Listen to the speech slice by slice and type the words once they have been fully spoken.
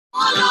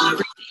Ọlọ́run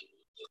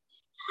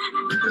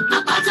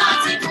àpáta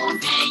tí mo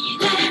fẹ̀yìn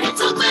lẹ̀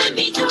tó gbé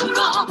mi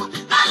dúró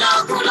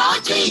balógun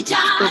lọ́jọ́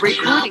ìjà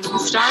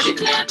ìrọ̀kùn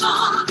láìpẹ́ mọ́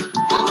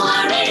ọmọ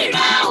rere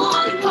rẹ̀ ò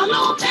ìwọ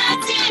ló fẹ́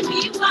tí èmi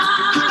wá.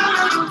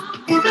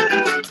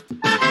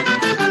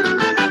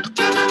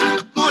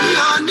 Mo rí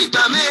ọ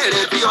nígbà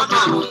mẹ́rẹ̀ bí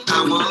ọlọ́run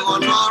àwọn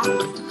ọlọ́run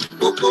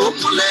gbogbo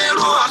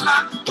múlẹ̀rọ ọlá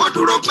wọ́n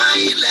dúró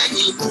gbẹ̀yìn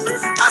lẹ́yìn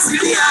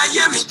àṣírí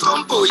ayé mi tó ń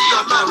bò yí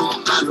ọlọ́run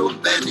má ló ń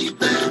bẹ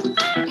níbẹ̀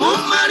mo ń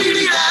mọ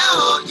rírì rẹ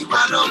o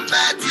ìwà ló ń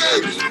bẹ tí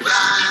èmi gbà.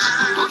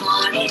 Ọmọ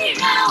rírì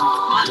rẹ o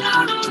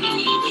ọlọ́run mi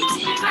ní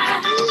tirẹ̀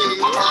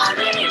ọmọ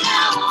rírì rẹ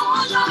o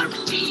ọlọ́run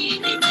mi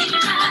ní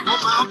tirẹ̀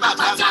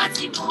àpáta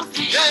tí mo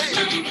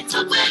fẹ́ tó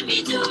gbé mi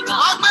dúró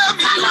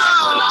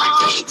balógun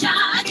lọ́jọ́ ìjà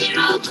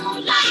ìrọ̀kùn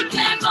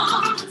láìpẹ́ mọ́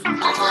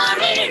ọmọ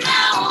rírì rẹ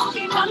o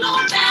ìwọ ló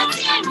ń bẹ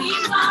tí èmi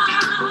wá.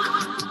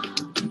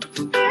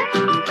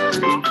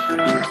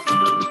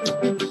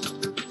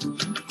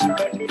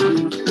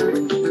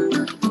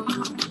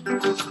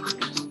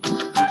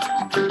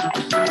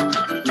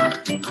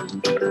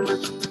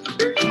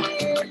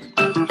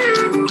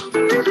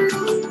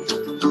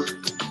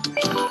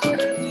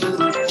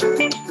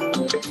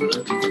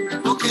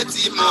 Òkè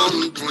tí mo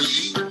ń gùn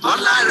yìí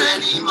ọlá rẹ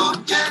ni mo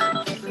jẹ́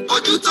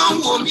ojú tó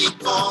ń wo mi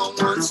pọ̀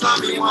wọ́n sọ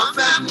mi wọ́n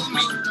fẹ́ mú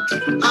mi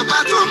bàbá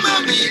tó mọ̀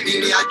mi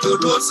ìrìn àjò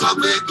ló sọ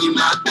pé kí n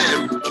má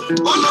bẹ̀rù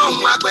ó lóun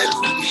wá pẹ̀lú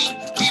mi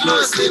kí ló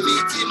ṣe mí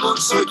tí mo ń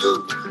sojo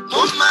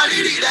mo ń mọ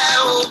rírì rẹ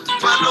o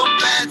wà ló ń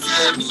bẹ tí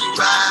èmi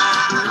wá.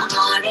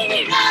 Ọmọ rírì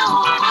rẹ o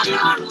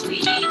ọlọ́run mi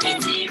ní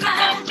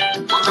tirẹ̀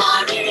ọmọ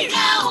rírì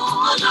rẹ o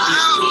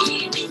ọlọ́run mi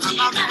ní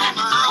tirẹ̀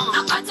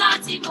àpáta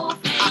tí mo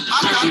fẹ́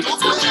ilẹ̀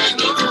tó gbé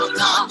mi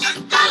dúró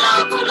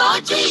balógun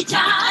lọ́jọ́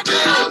ìjà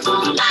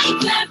ìrọ̀kùn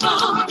láìpẹ́ mọ́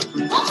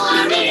ọmọ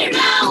rírì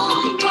rẹ o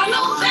ìwọ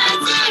ló ń fẹ́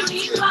tí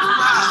èmi wá.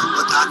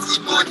 Ọ̀tá tí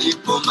mo ní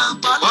kó máa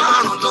gbọ́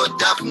ọlọ́run ló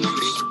dá fún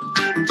mi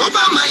tó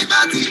bá mọ ibà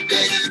ti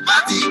dẹ̀yìn bá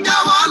ti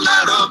jáwọ́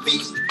lọ́rọ̀ mi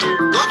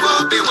gbogbo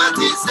bí wọ́n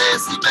ti ṣe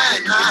síbẹ̀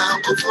náà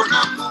kò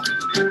fúnra mọ́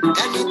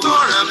ẹni tó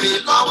ràn mí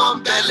lọ́wọ́ ń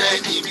bẹ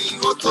lẹ́yìn mi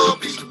ó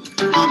tóbi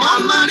ọmọ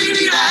mọ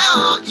rírì rẹ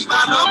o ìwà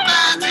ló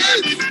bẹ́ tí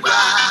èmi gbà.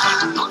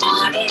 Ọmọ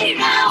rírì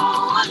rẹ o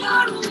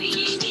ọlọ́run mi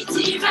ní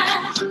tirẹ̀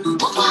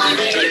ọmọ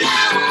rírì rẹ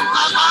o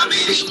ọlọ́run mi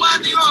ní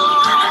tirẹ̀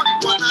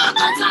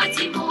àpáta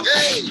tí mo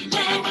fẹ́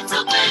ilẹ̀ tó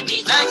gbé mi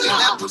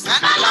dúró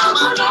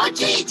balógun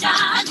lọ́jọ́ ìjà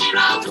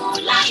ìrọ̀kùn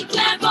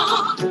láìpẹ́ mọ́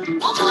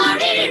ọmọ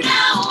rírì rẹ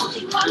o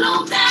ìwọ ló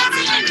ń bẹ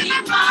tí èmi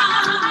wá.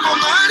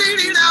 ọmọ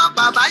rírì rẹ o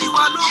bàbá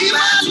ìwọ ló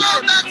bẹ́ tí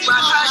èmi gbà.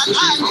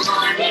 Ọmọ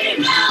rírì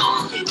rẹ o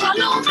ìwọ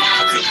ló ń bẹ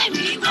tí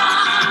èmi wá.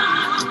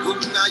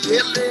 Ògùn ayé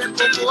lé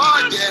gbogbo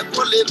ọ̀jẹ̀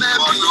kó lè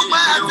mẹ́mí.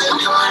 Olúwa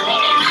tèmi Ọmọ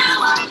rírì rẹ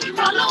o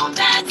ìwọ ló ń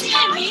bẹ tí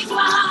èmi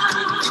wá.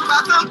 ìgbà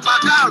tó ń pa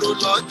káàró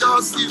lọ́jọ́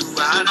sí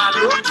wàrà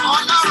ló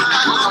ọlọ́run láti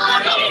Ọmọ ọ̀pọ̀lọpọ̀.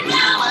 rírì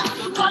rẹ o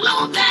ìwọ ló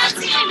ń bẹ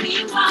tí èmi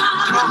wá.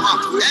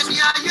 Ẹni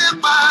ayé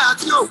pa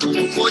àti òkú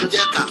kò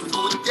jẹ kà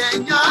kò jẹ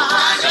yán. Ọmọ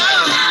rírì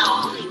rẹ o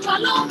ìwọ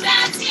ló ń bẹ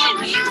tí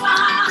èmi wá.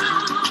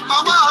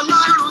 Ọwọ́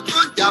ọlọ́run tó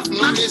jà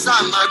fún mi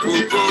sàmà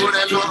gbogbo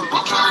rẹ lọ.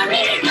 Ọmọ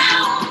rírì rẹ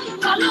o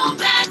ìwọ ló ń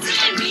bẹ tí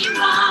èmi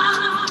wá.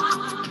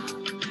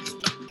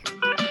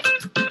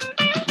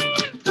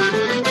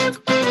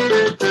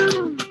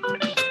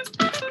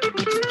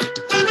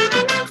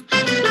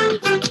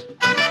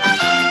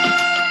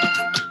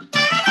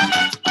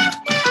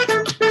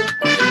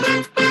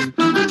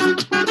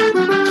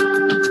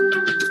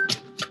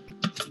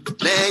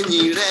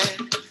 Lẹ́yìn rẹ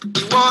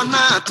ìwọ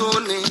náà tún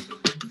ni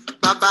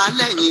bàbá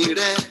lẹ́yìn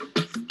rẹ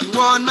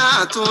ìwọ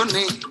náà tún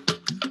ni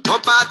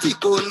ọba tí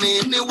kò ní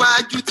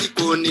níwájú tí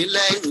kò ní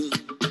lẹ́yìn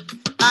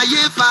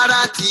ayé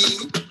farati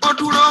ó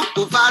dúró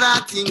kò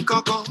farati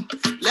nǹkankan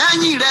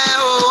lẹ́yìn rẹ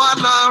o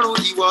ọlọ́run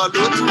ìwọ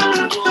ló tún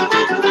wò.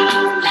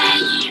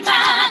 Lẹ́yìn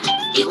rẹ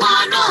ìwọ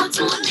náà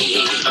tún ni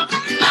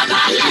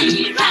bàbá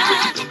lẹ́yìn rẹ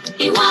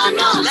ìwọ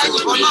náà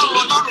tún ni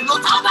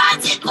ọba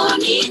tí kò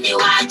ní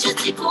níwájú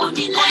tí kò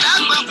ní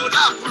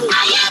lẹ́yìn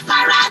ayé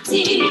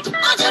farati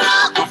ó dúró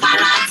kò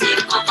farati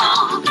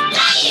kankan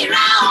lẹ́yìn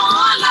rẹ o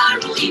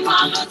ọlọ́run ìwọ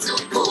ló tún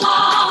kù ọ́.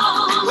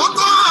 Ó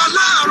kọ́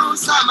ọlọ́run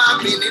sáma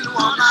mi nínú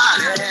ọlá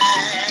rẹ̀.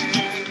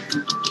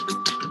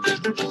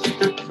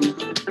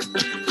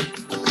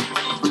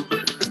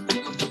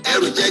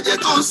 Ẹrù jẹjẹ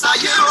tó ń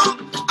sayé o,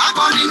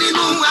 akọni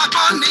nínú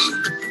akọni,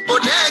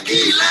 òde kí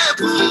ilé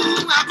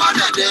fún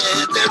akọ́dẹ̀dẹ̀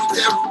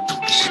tẹrutẹru,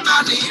 kí bá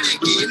ní rìn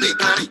kí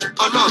nìkan rìn,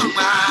 ọlọ́run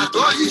máa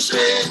tó yí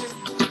ṣe.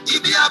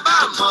 Ibi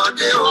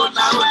abámọ̀dé o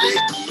la ó lè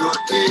kí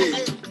ọdẹ.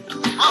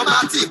 Ọba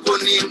tí kò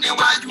ní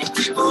níwájú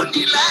tí kò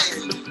ní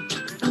lẹ́yìn.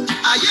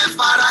 Ayé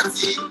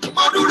farati,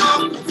 ó dúró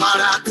kù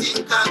farati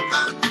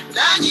kankan.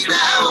 Lẹ́yìn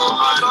rẹ̀ o,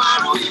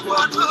 ọlọ́run ìwọ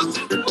ló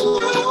tún kó.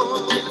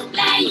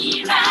 Lẹ́yìn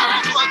rẹ̀,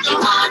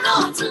 ìwọ náà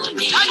tún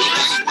ni.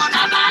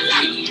 Bàbá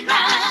lẹ́yìn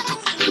rẹ̀,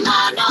 ìwọ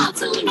náà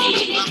tún ni.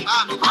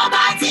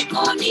 Ọba tí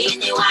kò ní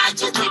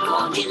níwájú tí kò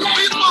ní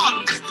lẹ́yìn.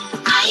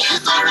 Ayé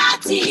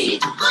farati,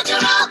 ó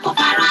dúró kù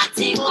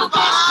farati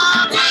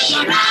kankan.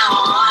 Lẹ́yìn rẹ̀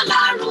o,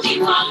 ọlọ́run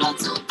ìwọ ló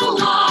tún kó.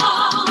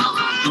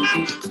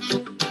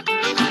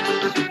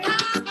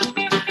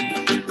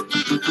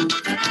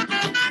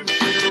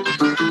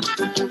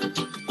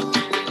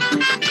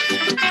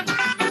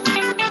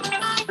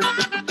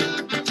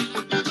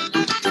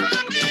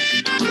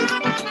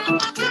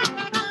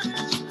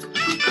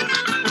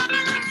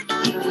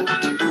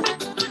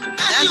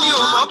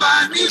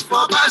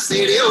 fọba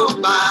ṣeré o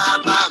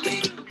bàbá mi.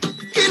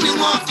 Kí ni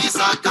wọ́n fi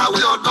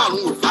ṣàkàwé Ọlọ́run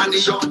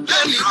òfaniyọ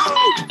lẹ́ni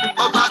rọ́rò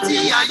ọba tí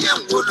ayé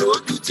ń wo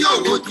lójú tí ò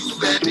wojú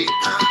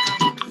ẹnìkan.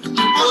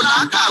 Mo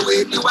lákàwé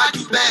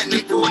níwájú bẹ́ẹ̀ ni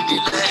kò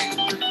nílẹ̀.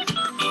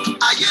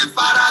 Ayé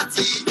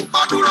farati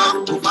ọdún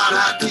rọrùn kò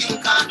farati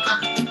kankan.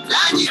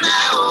 Lẹ́yìn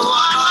rẹ̀ o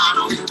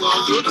Ọlọ́run ìwọ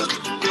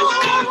lódòdó.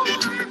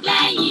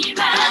 Lẹ́yìn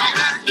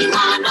rẹ̀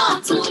ìwọ náà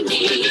tún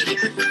ní.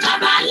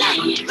 Bàbá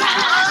lẹ́yìn rẹ̀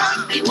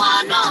ìwọ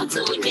náà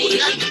tún ní.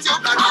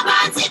 Ọba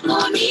tí kò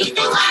ní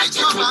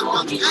níwájú tí kò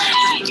ní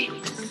lẹ́yìn.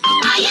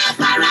 Ayé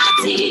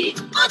farati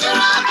ọdún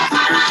rọrùn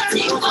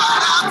farati kọ́.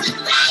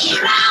 Lẹ́yìn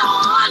rẹ̀ o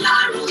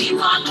Ọlọ́run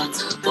ìwọ ló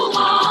tún kú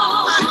o.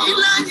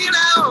 Lẹ́yìn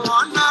rẹ̀ o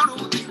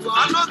Ọlọ́run ìwọ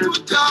ló tún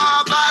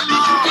jọba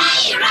lọ.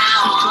 Lẹ́yìn rẹ̀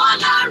o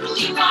Ọlọ́run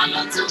ìwọ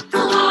ló tún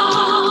kú o.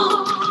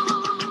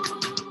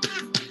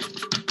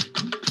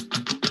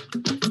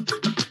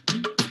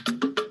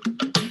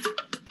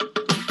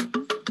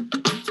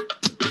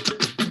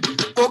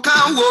 Kò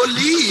kán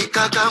wòlíì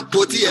kankan kò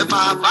tiẹ̀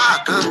máa bá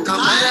kankan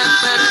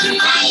pẹ́rẹ́pẹ́rẹ́.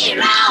 Lẹ́yìn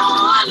rẹ̀ o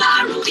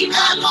Ọlọ́run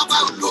ìwọ ló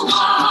tún kú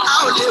o. A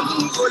ò lè mú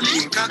wòlíì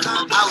kankan,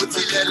 a ò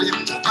tilẹ̀ lè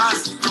mú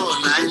pásítọ̀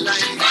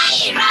láíláí.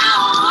 Lẹ́yìn rẹ̀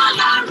o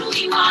Ọlọ́run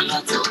ìwọ ló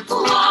tún kú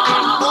o.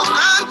 Kò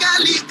kán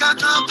gẹ́lì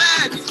kankan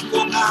bẹ́ẹ̀ ni kò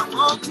kà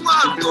wọ́n fún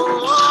ọ̀dọ́.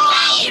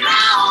 Lẹ́yìn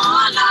rẹ̀ o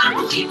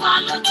Ọlọ́run ìwọ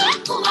ló tún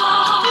kú o.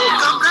 Kò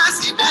kán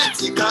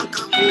pírẹ́sìdẹ̀ntì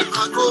kankan, kò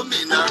kán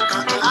gómìnà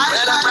kankan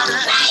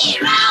pẹ́rẹ́pẹ́rẹ́. Lẹ́yìn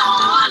rẹ̀ o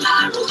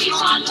Ọlọ́run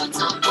ìwọ ló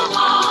tún kú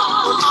o.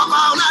 Kò kán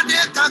Máúládé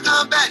kankan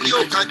bẹ́ẹ̀ ni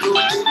ò kàn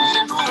jòlè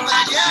nínú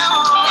ẹ̀yẹ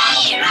o.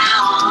 Lẹ́yìn rẹ̀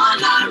o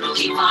Ọlọ́run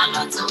ìwọ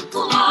ló tún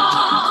kú o.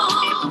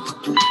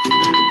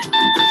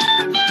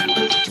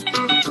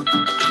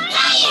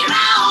 Lẹ́yìn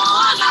rẹ̀ o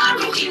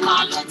Ọlọ́run ìwọ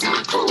ló tún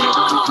kú o.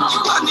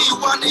 Ìwọ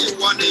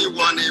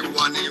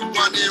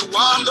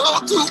ló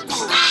tún kù.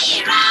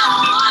 Lẹ́yìn rẹ̀ o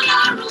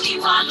Ọlọ́run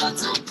ìwọ ló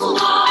tún kú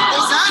o. Kò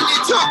sẹ́ni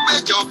tí ó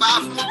péjọba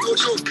fún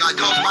torí ó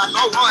gbàjọba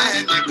lọ́wọ́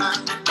ẹnìkan.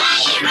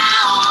 Lẹ́yìn rẹ̀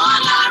o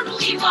Ọlọ́run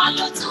ìwọ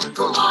ló tún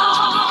kú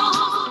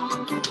o.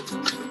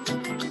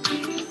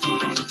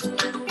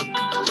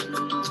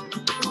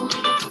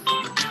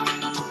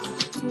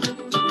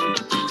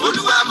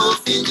 Olúwa mo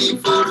fi yìn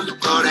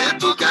forúkọ rẹ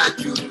tó ga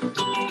jù.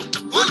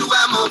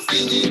 Olúwa mo fi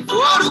yìn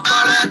forúkọ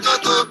rẹ tó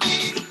tóbi.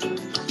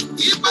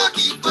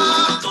 Ipòkípò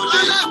tó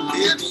lélẹ̀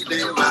pé mi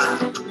lè wà.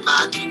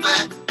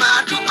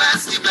 Máa dúpẹ́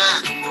síbẹ̀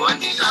ó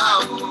níyà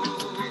o.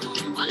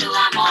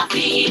 Olúwa mo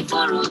fi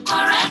forúkọ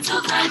rẹ tó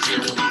ga jù.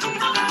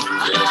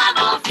 Olúwa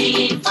mo fi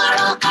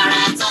forúkọ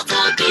rẹ tó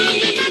tóbi.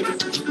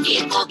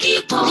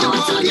 Ipòkípò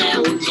tó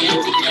léwu pé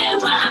mi lè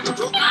wà.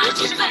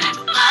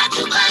 Máa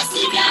dúpẹ́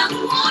síbẹ̀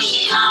ó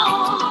níyà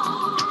o.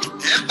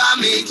 Ẹ bá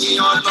mi yìn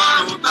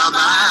Ọlọ́run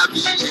bàbá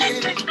mi yé.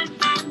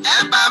 Ẹ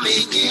bá mi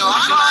yìn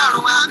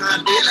Ọlọ́run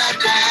àkàndé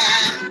lẹ́dẹ̀.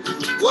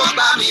 Ó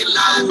bá mi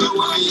la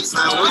owó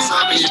ìsàn, ó sọ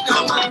mi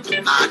dánmọ́.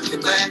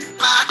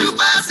 Máa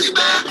dúpẹ́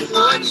síbẹ̀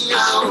ó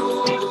níyà o.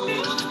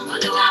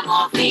 Olúwa mo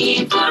fi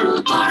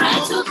forúkọ rẹ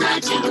tó ga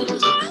jù.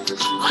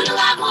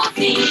 Olúwa mo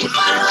fi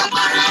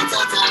forúkọ rẹ tó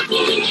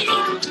tóbi.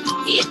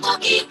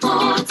 Ipòkípò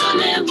tó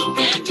léwu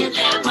pé mi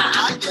lè wà.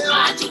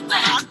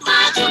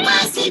 Máa dúpẹ́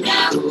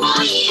síbẹ̀ ó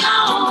níyà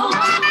o.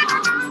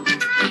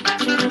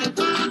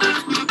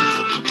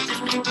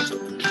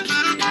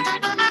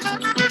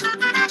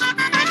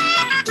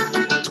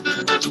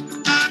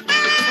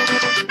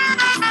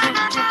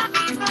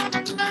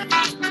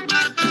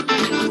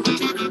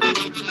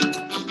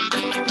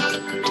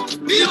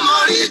 Bí mo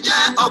rí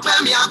jẹ́ ọpẹ́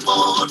mi àpọ̀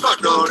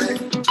lọ́dọ̀ rẹ̀.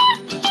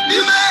 Bí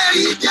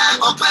mẹ́rin jẹ́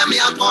ọpẹ́ mi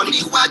àpọ̀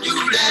níwájú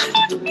rẹ̀.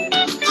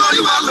 Torí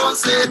wa ló ń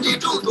ṣe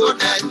dídùn tó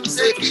dẹ̀ ń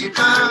ṣe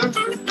kíkan.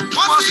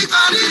 Wọ́n sì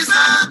kọ́ ní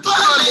sàn tó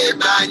lè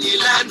gbà yín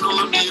lẹ́nu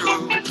mi o.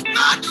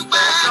 Máa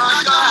dúpẹ́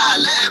lọ́jọ́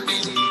alẹ́ mi.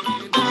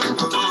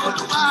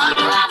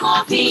 Olúwa mo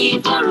fi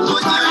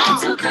forúkọ rẹ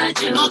tó ga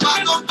jù. Ọba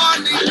tó bọ́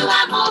ni. Olúwa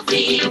mo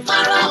fi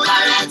forúkọ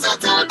rẹ tó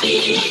tóbi.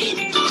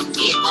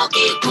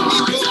 Ipòkípò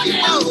tó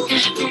léwu pé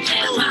mi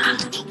lè wà.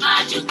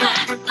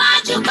 Máa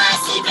dúpẹ́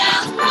síbẹ̀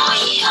ó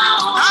níyà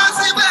o. Á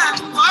síbẹ̀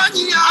ó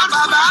níyà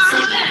bàbá.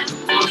 Síbẹ̀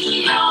ó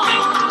níyà o.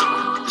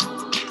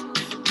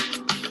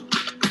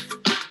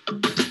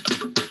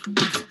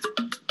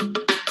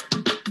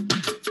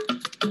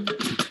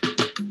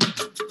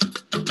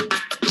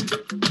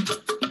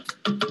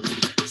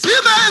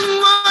 Síbẹ̀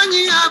ó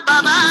níyà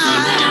bàbá.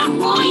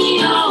 Síbẹ̀ ó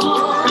níyà o.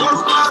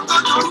 Orúkọ tó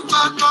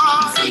dorúkọ tó.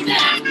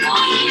 Síbẹ̀ ó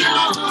níyà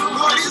o.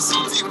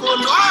 Orísun tí kò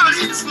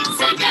lórísun.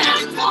 Síbẹ̀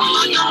ó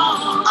níyà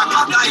o.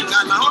 Àpáta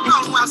ìgbàlà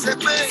Ọlọ́run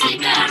àṣepé.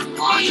 Síbẹ̀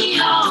ó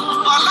níyà o.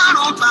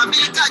 Ọlọ́run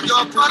bàmí kájọ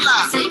bọ́là.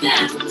 Síbẹ̀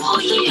ó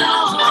níyà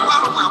o.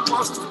 Ọlọ́run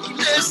àpọ́sù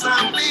ilé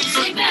sanmi.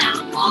 Síbẹ̀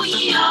ó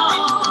níyà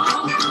o.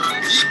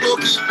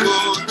 Ipòkípò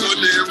tó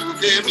léwu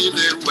kémi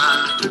lè wà.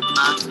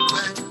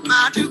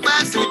 Máa dúpẹ́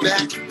síbẹ̀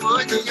ó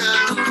níyà.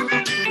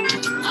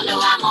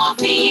 Olúwa mo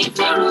fi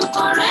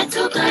forúkọ rẹ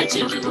tó ga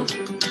jù.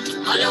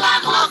 Olúwa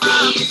mo fi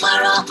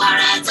forúkọ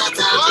rẹ tó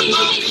tóbi.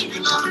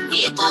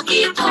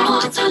 Ipòkípò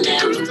tó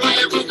léwu pé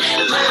mi lè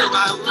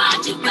wà. Máa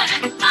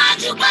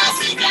dúpẹ́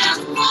síbẹ̀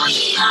ó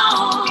níyà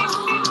o.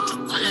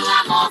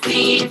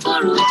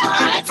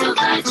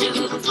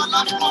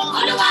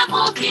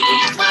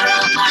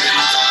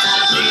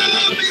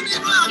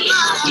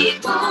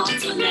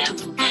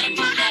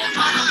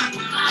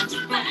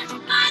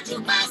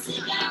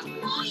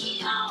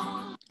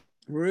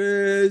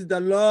 Praise the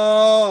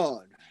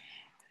Lord.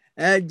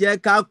 Ẹ jẹ́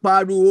ká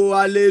pariwo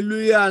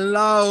hallelujah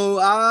ńlá o,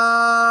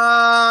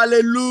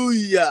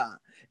 hallelujah.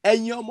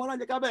 Ẹ̀yin ọmọ náà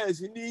jẹ́ ká bẹ̀rẹ̀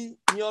sí ní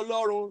yin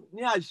Ọlọ́run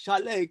ní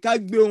àṣálẹ́ ká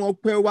gbé wọn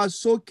pẹ́ wá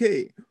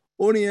sókè.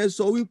 Orin yẹn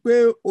sọ wípé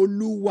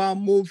Olúwa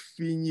mo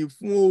fìyìn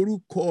fún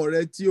orúkọ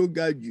rẹ tí ó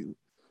ga jù.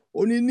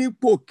 Ó ní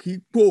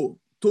nípòkípò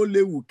tó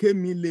léwu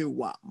kémi lè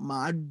wà,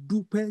 màá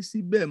dúpẹ́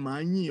síbẹ̀ màá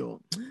yìn ọ́.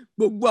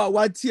 Gbogbo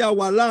àwa tí a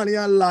wà láàrin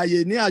alààyè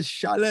ní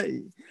àṣálẹ́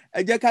yìí,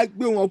 ẹ jẹ́ ká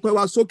gbé wọn pẹ́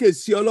wá sókè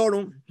sí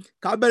Ọlọ́run.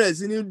 Ká bẹ̀rẹ̀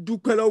sí ní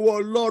dúpẹ́ lọ́wọ́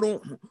Ọlọ́run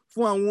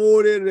fún àwọn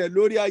oore rẹ̀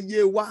lórí ayé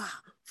wa,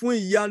 fún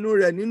ìyanu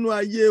rẹ̀ nínú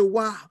ayé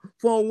wa,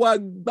 fún ọwọ́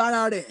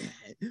agbára rẹ̀,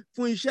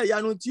 fún iṣẹ́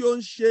ìyanu tí ó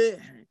ń ṣe,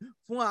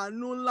 fún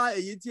àánú ńlá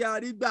èyí tí a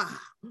rí gbà.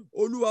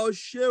 Olúwa ó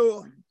ṣé o.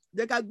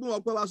 Jẹ́ ká gbé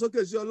wọn pẹ́ wá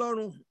sókè sí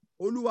Ọlọ́run.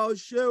 Olúwa ó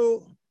ṣé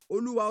o.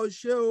 Olúwa ó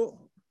ṣé o.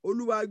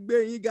 Olúwa gbé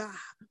yín ga.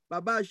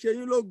 Bàbá ṣe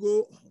yín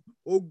lógo.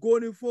 Ògo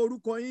ni fún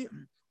orúkọ yín.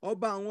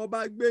 Ọba àwọn ọba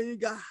gbé yín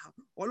ga.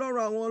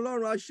 Ọlọ́run àwọn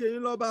ọlọ́run a ṣe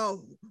yín lọ́ba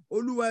o.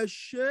 Olúwa ẹ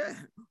ṣé.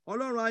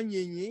 Ọlọ́run a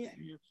yìn yín.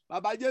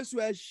 Bàbá Jésù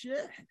ẹ ṣé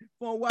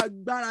fún ọwọ́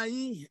agbára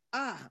yín.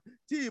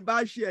 Tí ìbá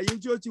ṣe ẹ̀yin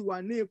tí ó ti wà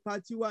ní ipa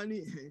tiwa ni,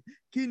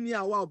 kí ni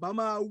àwa ọba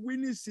máa wí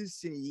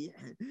nísinsìnyí?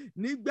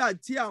 Nígbà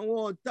tí àwọn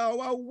ọ̀tá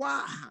wa wá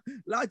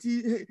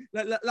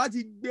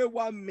láti gbé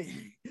wa mì,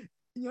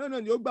 ìyẹn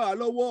náà ni ó gbà wá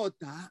lọ́wọ́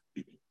ọ̀tá.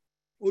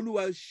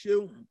 Olúwa ẹ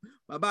ṣeun.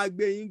 Bàbá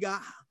gbé yín ga.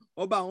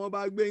 Ọba àwọn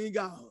ọba gbé yín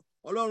ga.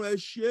 Ọlọ́run ẹ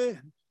ṣé.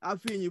 A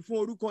fi ìyìn fún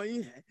orúkọ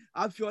yín.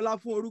 A fi ọlá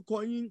fún orúkọ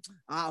yín.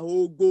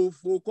 Ògo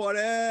fòkọ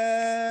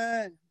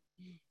rẹ.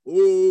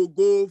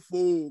 Ògo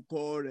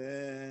fòkọ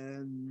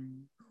rẹ.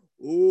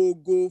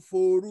 Ògo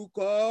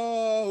forúkọ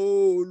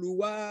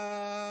Olúwa.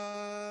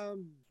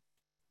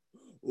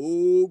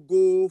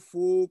 Ògo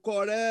fòkọ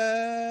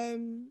rẹ.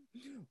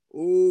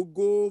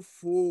 Ògo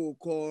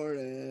fòkọ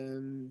rẹ.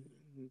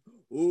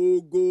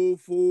 Ògo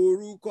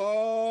forúkọ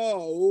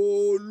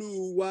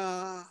Olúwa.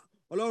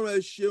 Ọlọ́run ẹ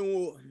ṣeun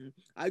o.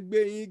 A gbé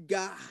yín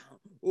ga.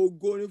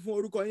 Ògo ni fún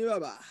orúkọ yín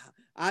bàbá.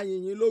 A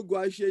yìn yín lógo,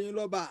 a ṣe yín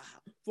lọ́ba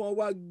fún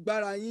ọwọ́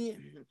agbára yín.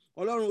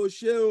 Ọlọ́run ó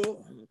ṣé o.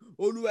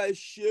 Olúwa ẹ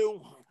ṣeun.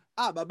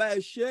 Bàbá ẹ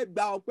ṣé.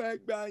 Gba ọpẹ́,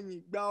 gba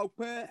yìn, gba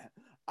ọpẹ́.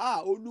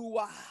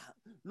 Olúwa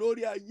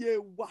lórí ayé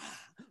wa,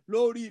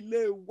 lórí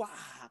ilé wa,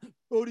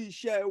 lórí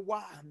iṣẹ́ wa,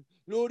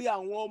 lórí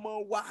àwọn ọmọ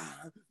wa,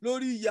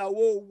 lórí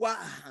ìyàwó wa,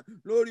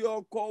 lórí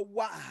ọkọ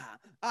wa,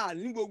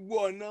 ní gbogbo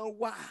ọ̀nà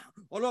wa.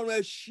 Ọlọ́run ẹ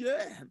ṣé.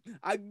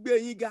 A gbé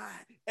yín ga.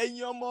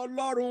 Ẹ̀yin ọmọ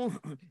Ọlọ́run,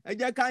 ẹ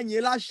jẹ́ ká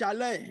yìn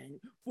láṣálẹ̀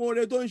fún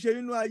oore tó ń ṣe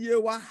nínú ayé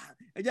wa.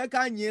 Ẹ jẹ́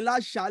ká yìn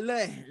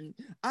láṣálẹ̀.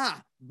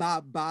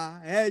 Bàbá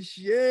ẹ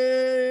ṣé,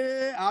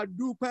 a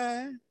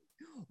dúpẹ́.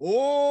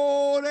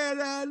 Oore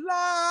rẹ̀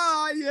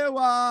láyé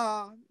wa,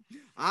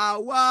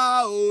 àwa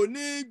ò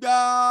ní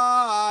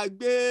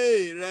gbàgbé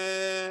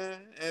rẹ̀.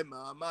 Ẹ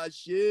máa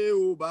ṣe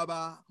o bàbá.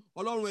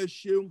 Ọlọ́run ẹ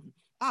ṣeun.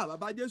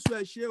 Bàbá Jésù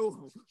ẹ ṣé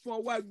o fún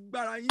ọwọ́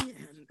agbára yín.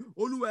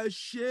 Olúwa ẹ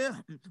ṣé.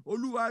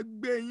 Olúwa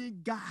gbé yín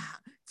ga.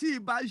 Tí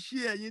ìbá ṣe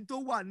ẹ̀yin tó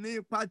wà ní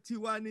ipa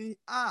tiwa ni,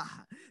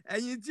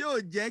 ẹ̀yin tí ò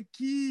jẹ́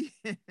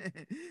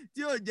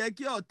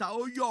kí ọ̀tá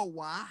ó yọ̀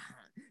wá.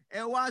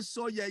 Ẹ wá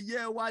sọ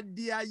yẹ̀yẹ́ wa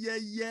di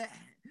ayẹyẹ.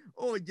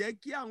 Ó jẹ́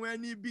kí àwọn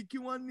ẹni ibi kí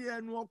wọ́n ní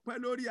ẹnu ọpẹ́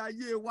lórí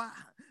ayé wa.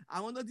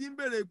 Àwọn tó ti ń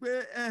béèrè pé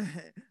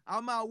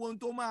a máa wo ohun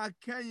tó máa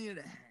kẹ́yìn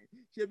rẹ̀.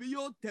 Ṣèbí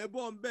yóò tẹ́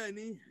bọ̀ ń bẹ̀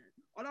ni.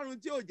 Ọlọ́run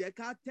tí ò jẹ́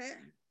ká tẹ́,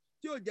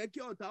 tí ò jẹ́ kí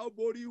ọ̀tá ó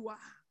borí wa.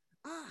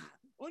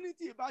 Ó ní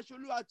tí ìbá ṣe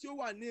Olúwa tí ó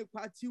wà ní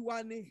ipa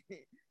tiwa ni,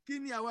 kí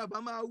ni àwọn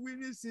àbá máa wí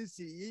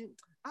nísinsìnyí?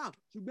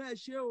 Ṣùgbọ́n ẹ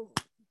ṣé o.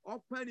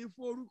 Ọpẹ́ ni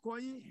fún orúkọ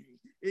yín.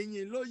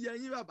 Ìyìn ló yẹ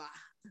yín bàbá.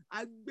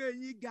 A gbé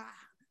yín ga.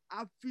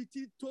 A fi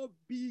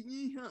títóbi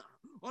yín hàn.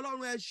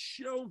 Ọlọ́run ẹ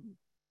ṣeun.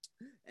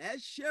 Ẹ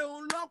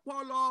ṣeun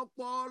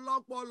lọ́pọ̀lọpọ̀.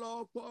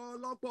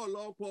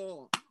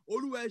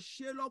 Olúwa ẹ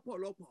ṣé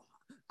lọ́pọ̀lọpọ̀.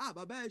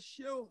 Bàbá ẹ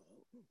ṣé o.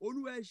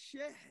 Olúwa ẹ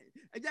ṣé.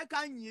 Ẹ jẹ́ ká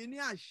yìn ní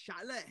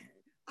àṣálẹ̀.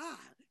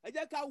 Ẹ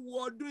jẹ́ ká wo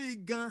ọdún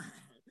igan.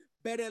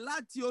 Bẹ̀rẹ̀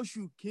láti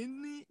oṣù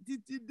kìíní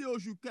títí dé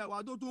oṣù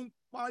kẹwàá tó tún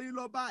parí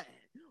lọ báyìí.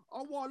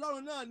 Ọwọ́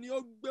Ọlọ́run náà ni ó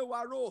gbé wa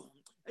ró.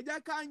 Ẹ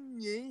jẹ́ ká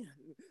yìn.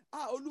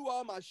 Olúwa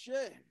ó mà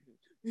ṣe.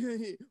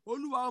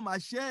 Olúwa ó mà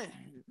ṣe.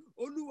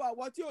 Olúwa,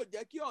 ìwọ tí ò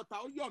jẹ́ kí ọ̀tá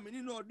ó yọ̀ mí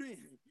nínú ọdún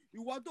yìí.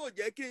 Ìwọ tó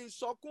jẹ́ kí n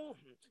sọkún.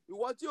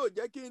 Ìwọ tí ò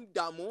jẹ́ kí n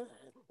dààmú.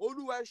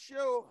 Olúwa ẹ ṣé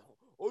o.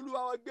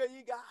 Olúwa wa gbé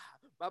yín ga.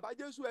 Bàbá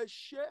Jésù ẹ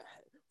ṣé.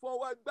 Fún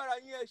ọwọ́ agbára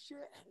yín ẹ ṣé.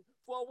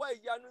 Fún ọwọ́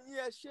ìyanu yín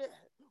ẹ ṣé.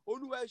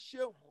 Olúwa ẹ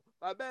ṣé.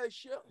 Bàbá ẹ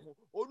ṣé.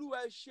 Olúwa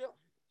ẹ ṣé.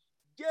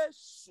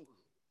 Jésù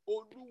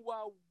Olúwa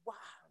wa.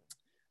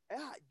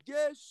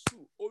 Jésù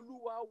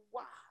Olúwa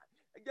wa.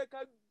 Ẹ jẹ́ ká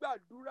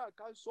gbàdúrà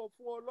ká sọ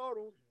fún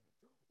Ọlọ́run.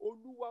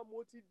 Olúwa,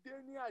 mo ti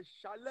dé ní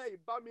àṣálẹ̀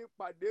ìbá mi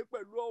pàdé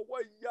pẹ̀lú ọwọ́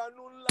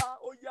ìyanu ńlá.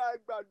 Ó yá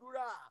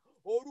gbàdúrà.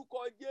 Orúkọ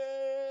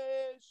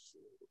Jésù.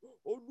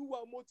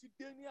 Olúwa, mo ti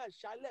dé ní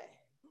àṣálẹ̀.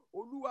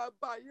 Olúwa,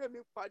 bá ayé mi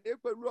pàdé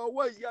pẹ̀lú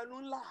ọwọ́ ìyanu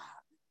ńlá.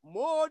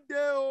 Mo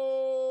dé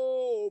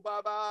o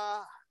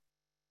bàbá.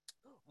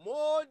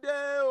 Mo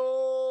dé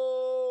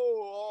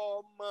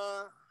o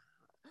ọmọ.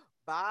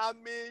 bá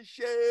mi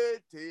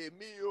ṣe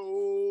tèmi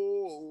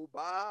o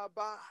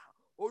bàbá.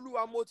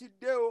 Olúwa mo ti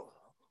dé o.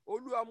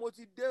 Olúwa mo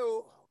ti dé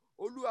o.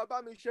 Olúwa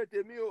bá mi ṣe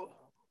tèmi o.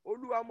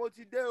 Olúwa mo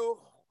ti dé o.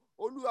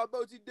 Olúwa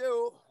bá ti dé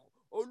o.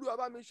 Olúwa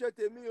bá mi ṣe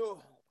tèmi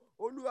o.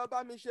 Olúwa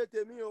bá mi ṣe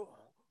tèmi o.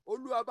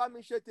 Olúwa bá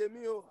mi ṣe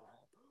tèmi o.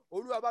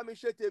 Olúwa bá mi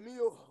ṣe tèmi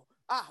o.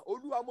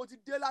 Olúwa mo ti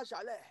dé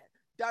láṣálẹ̀.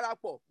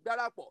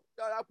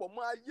 Darapọ̀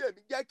mọ́ ayé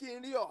mi, jẹ́ kí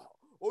n rí ọ.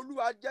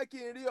 Olúwa jẹ́ kí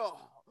n rí ọ.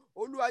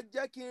 Olúwa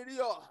jẹ́ kí n rí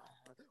ọ.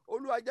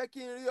 Olúwa jẹ́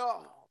kí n rí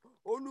ọ.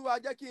 Olúwa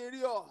jẹ́ kí n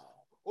rí ọ.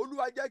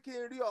 Olúwa jẹ́ kí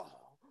n rí ọ.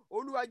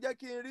 Olúwa jẹ́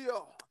kí n rí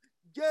ọ.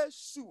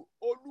 Jésù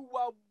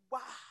Olúwa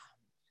wá.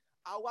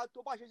 Àwa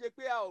tó bá ṣe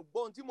pé a ò gbọ́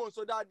ohun tí mò ń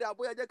sọ dáadáa,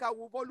 bóyá jẹ́ ká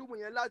wo fọ́lùmù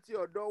yẹn láti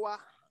ọ̀dọ̀ wa,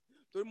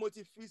 torí mo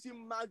ti fi sí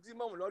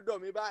maximum lọ́dọ̀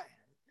mi báyìí.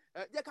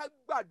 Jẹ́ ká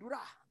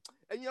gbàdúrà.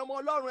 Ẹ̀yin ọmọ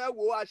Ọlọ́run, ẹ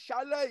wò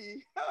àṣálẹ́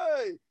yìí.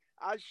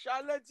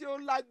 Àṣálẹ́ tí ó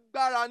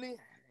lágbára ni.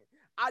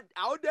 A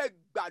ó dẹ̀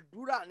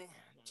gbàdúrà ni.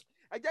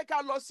 Ẹ jẹ́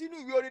ká lọ sínú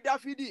ìwé orin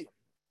Dáfídì,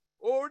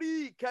 orí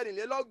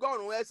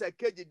ìkẹrìnlélọ́gọ́rùn-ún ẹsẹ̀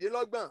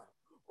kejìdínlọ́gbọ̀n.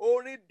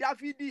 Orin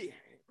Dáfídì,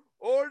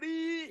 orí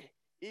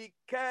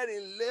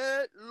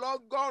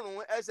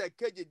ìkẹrìnlélọ́gọ́rùn-ún ẹsẹ̀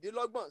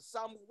kejìdínlọ́gbọ̀n.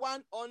 Psalm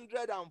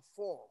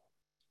 104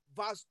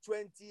 verse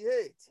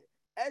 28.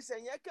 Ẹsẹ̀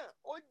yẹn kàn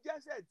ó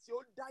jẹ́sẹ̀ tí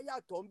ó dá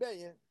yàtọ̀ ń bẹ̀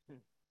yẹn.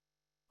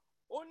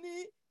 Ó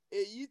ní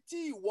èyí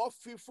tí ìwọ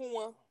fi fún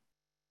wọn,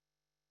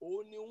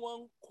 òun ni wọ́n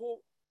ń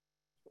kó.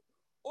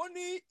 Ó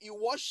ní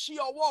ìwọ ṣí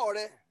ọwọ́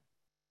rẹ,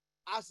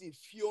 a sì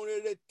fi ohun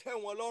rere tẹ́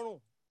wọn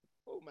lọ́rùn.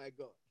 Oh my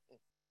God.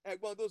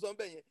 Ẹ̀gbọ́n tó sọ ń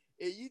bẹ̀ yẹn,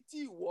 èyí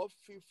tí ìwọ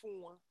fi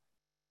fún wọn,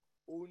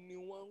 òun ni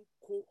wọ́n ń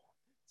kó.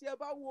 Tí ẹ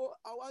bá wo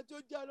àwa tó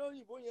jẹ́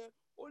lóyìnbó yẹn,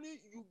 ó ní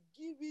you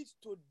give it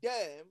to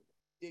them,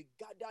 they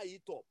gather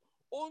it up.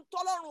 Ohun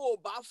tọ́lọ́run ò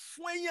bá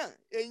fún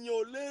èèyàn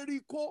ò lè rí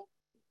kó.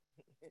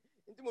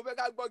 Tí mo fẹ́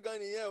ká gbọ́ gan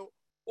nìyẹn o.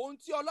 Ohun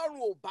tí Ọlọ́run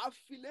ò bá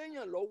fi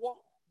léèyàn lọ́wọ́,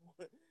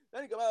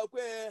 lẹ́yìn kan bá sọ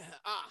pé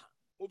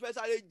mo fẹ́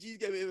sáré jí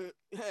kẹ̀mí,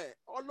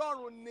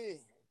 Ọlọ́run ni.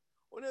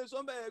 Ó ní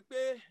sọ bẹ́ẹ̀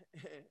pé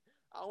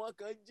àwọn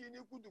kan jí ní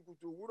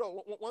kùtùkùtù òwúrọ̀,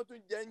 wọ́n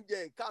tún jẹ oúnjẹ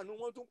ìkànnù,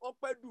 wọ́n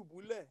pẹ́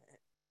dùbúlẹ̀.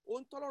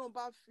 Ohun tọ́lọ́run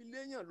bá fi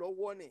léèyàn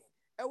lọ́wọ́ ni.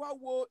 Ẹ wá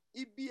wo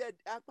ibi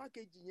apá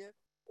kejì yẹn,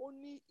 ó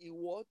ní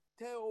ìwọ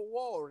tẹ́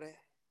ọwọ́ rẹ.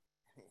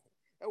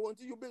 Ẹ wo ohun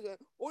tí yóò bẹ̀rẹ̀,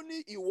 ó ní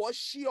ìwọ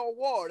ṣí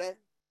ọwọ́ rẹ,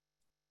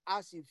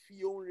 a sì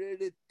fi ohun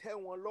rere tẹ́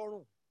wọn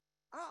lọ́rùn.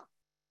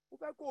 Mo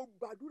fẹ́ kó o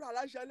gbàdúrà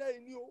láṣálẹ́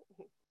yìí ni o.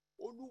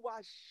 Olúwa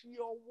ṣí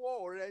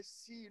ọwọ́ rẹ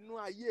sí inú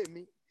ayé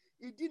mi.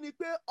 Ìdí ni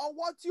pé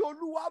ọwọ́ tí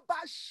Olúwa bá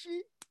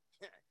ṣí,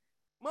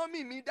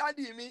 mọ́mì mi,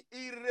 dádì mi,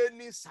 ire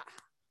ni sà.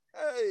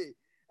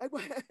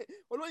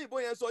 Olóyìnbó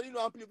yẹn sọ nínú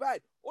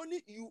Amplified, ó ní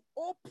you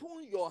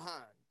open your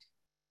hand,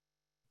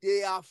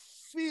 they are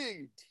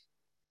filled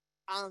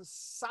and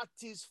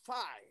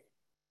satisfied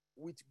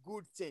with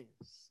good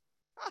things.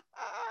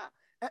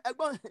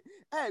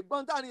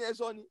 Ẹ̀gbọ́n tá ni yẹn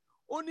sọ ni.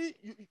 Ó ní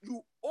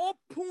you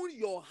open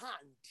your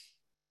hand,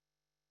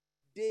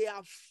 they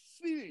are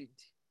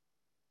filled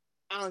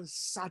and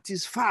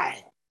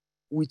satisfied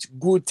with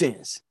good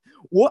things.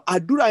 Wo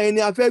àdúrà yẹn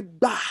ni a fẹ́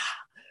gbà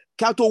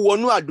kí a tó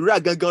wọnú àdúrà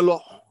gangan lọ.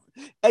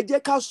 Ẹ jẹ́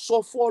ká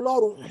sọ fún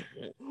Ọlọ́run,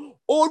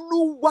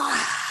 Olúwa,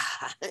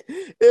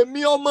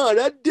 èmi ọmọ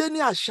rẹ dé ní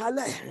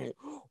àṣálẹ́.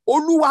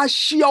 Olúwa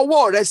ṣí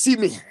ọwọ́ rẹ sí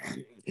mi.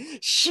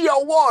 Ṣí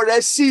ọwọ́ rẹ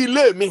sí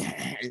ilé mi.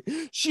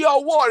 Ṣí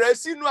ọwọ́ rẹ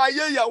sínú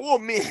ayé ìyàwó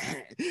mi.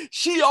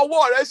 Ṣí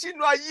ọwọ́ rẹ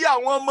sínú ayé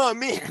àwọn ọmọ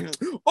mi.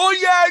 Ó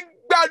yẹ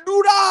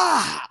gbàdúrà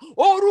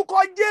orúkọ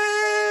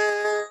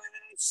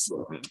Jésù.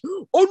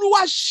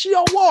 Olúwa ṣí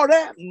ọwọ́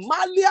rẹ.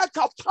 Malia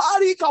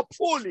kapari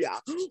kapolia.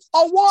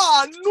 Ọwọ́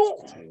àánú,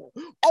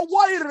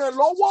 ọwọ́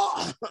ìrànlọ́wọ́,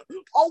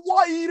 ọwọ́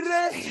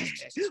ire,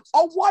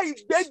 ọwọ́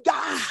ìgbéga,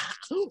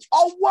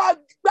 ọwọ́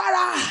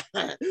agbára.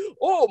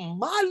 Oh,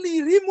 mali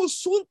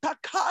rimusunta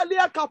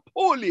kalia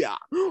kapolia.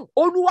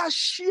 Olúwa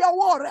ṣí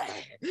ọwọ́ rẹ.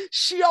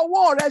 Ṣí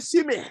ọwọ́ rẹ sí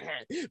mi.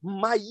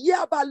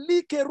 Mayaba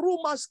like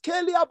rumas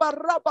kelia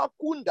baraba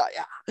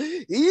kundaya.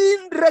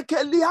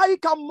 Indrekeliai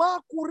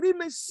kama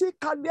kurime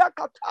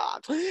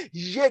sikaliakata.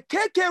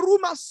 Yekeke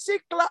ruma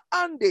sikla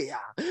andea.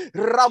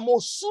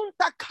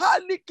 Ramosunta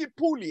kali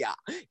kipulia.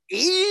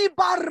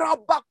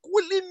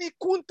 Ibarabakuli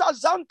mikunta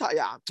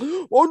zantaya.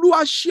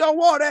 Olúwa ṣí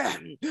ọwọ́ rẹ.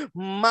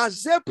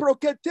 Maze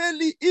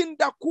proketeli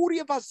inda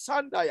kurie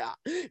vasandaya.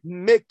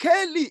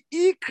 Mekeli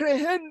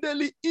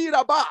ikrehendeli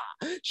iraba.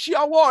 Ṣí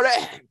ọwọ́ rẹ.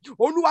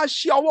 Olúwa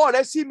ṣí ọwọ́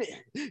rẹ sí mi.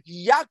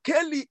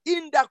 Yakeli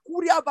inda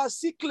kuria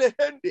vasikle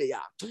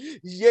hendeya.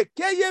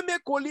 Yekeye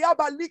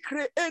mekoliaba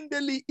likre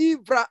endeli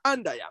ivra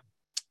andaya.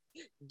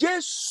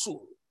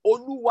 Jésù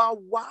Olúwa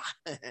wá.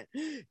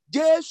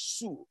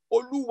 Jésù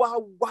Olúwa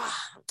wá.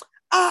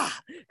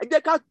 Ẹ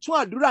jẹ́ ká tún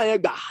àdúrà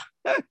yẹn gbà.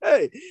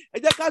 Ẹ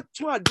jẹ́ ká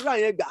tún àdúrà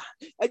yẹn gbà.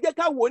 Ẹ jẹ́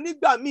ká wò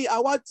nígbà míì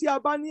àwa tí a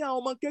bá ní àwọn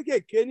ọmọ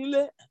kéékèèké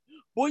nílé,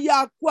 bóyá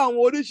a kó àwọn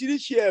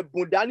oríṣiríṣi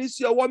ẹ̀bùn dání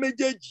sí ọwọ́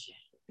méjèèjì.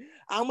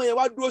 Àwọn yẹn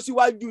wá dúró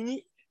síwájú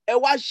yín. Ẹ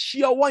wá ṣí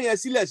ọwọ́ yẹn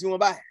sílẹ̀ sí wọn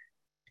báyìí.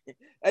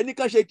 Ẹni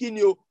kan ṣe kí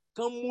ni o?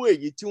 Kán mú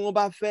èyí tí wọ́n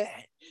bá fẹ́.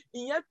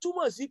 Ìyẹn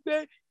túmọ̀ sí pé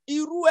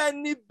irú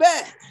ẹni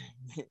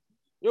bẹ́ẹ̀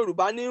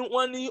Yorùbá ní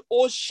wọ́n ní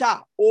ó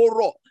ṣà ó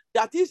rọ̀.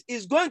 That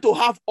is going to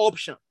have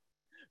option.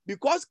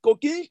 Because kò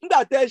kí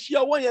nígbà tẹ́ ẹ ṣí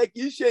ọwọ́ yẹn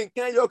kì í ṣe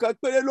nǹkan ẹyọ kan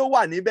péré ló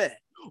wà níbẹ̀.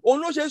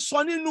 Òun ló ṣe sọ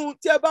nínú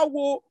tí ẹ bá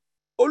wo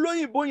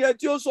olóyìnbó yẹn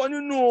tí ó sọ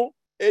nínú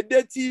èdè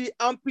ti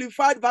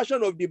amplified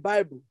version of the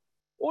Bible.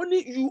 Ó ní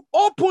you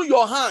open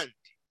your hand,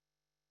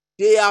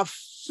 they are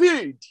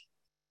filled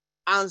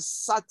and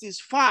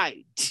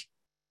satisfied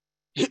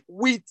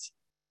with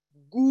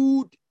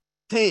good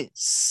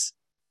things.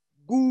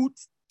 Good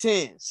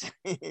things.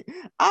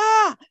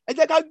 Ẹ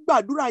jẹ́ ká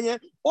gbàdúrà yẹn.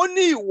 Ó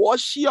ní ìwọ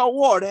ṣí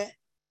ọwọ́ rẹ,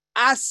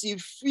 a sì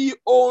fi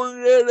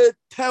ohun rere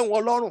tẹ́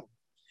wọn lọ́rùn.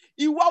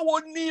 Ìwọ wo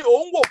ni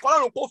ò ń wò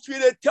kọ́lọ́run kó fi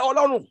ire tẹ́ ọ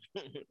lọ́rùn?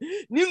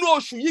 Nínú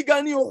oṣù yìí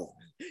gan ni o.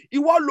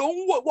 Ìwọ ló ń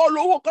wò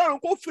kọ́lọ́run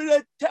kó fi ire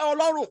tẹ́ ọ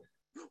lọ́rùn.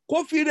 Kó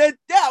fi ire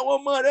tẹ́ àwọn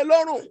ọmọ rẹ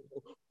lọ́rùn.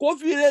 Kó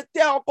fi ire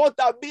tẹ́ ọkọ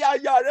tàbí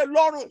aya rẹ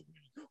lọ́rùn.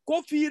 Kó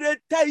fi ire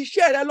tẹ́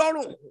iṣẹ́ rẹ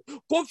lọ́rùn.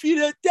 Kó fi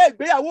ire tẹ́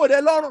ìgbéyàwó rẹ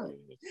lọ́rùn.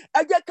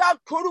 Ẹ jẹ́ ká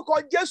korúkọ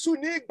Jésù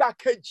ní ìgbà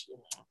kejì.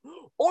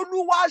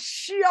 Olúwa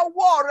ṣí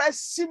ọwọ́ rẹ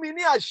sí mi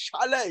ní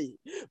àṣálẹ́ yìí.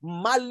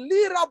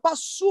 Malira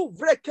basu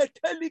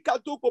vreketeli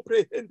katoko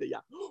prehendeya.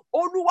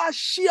 Olúwa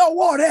ṣí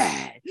ọwọ́ rẹ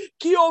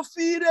kí o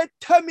fi ire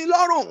tẹ́ mi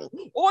lọ́rùn.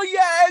 Ó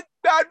yẹ ẹ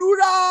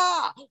gbàdúrà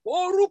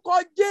orúkọ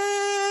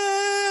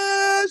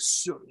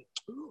Jésù.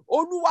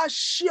 Olúwa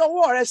ṣí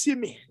ọwọ́ rẹ sí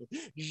mi.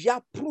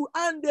 Yapru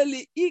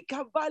andeli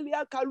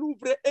ikavalia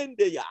kaluvre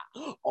endeya.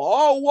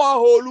 Ọwọ́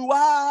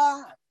Olúwa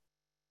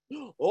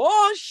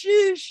ó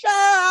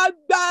ṣiṣẹ́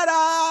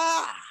agbára.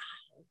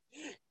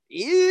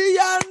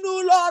 Ìyanu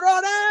lọ̀rọ̀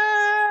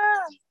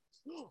rẹ̀.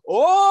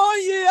 Ó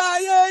yí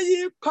ayé yí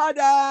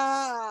padà.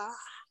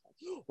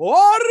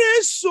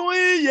 Orísun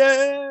ìyè.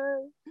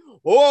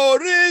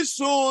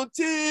 Orísun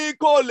tí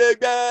kò lè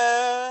gbẹ.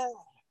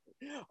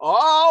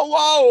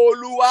 Ọwọ́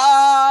Olúwa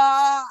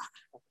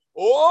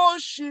ó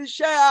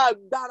ṣiṣẹ́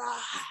agbára.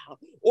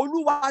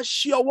 Olúwa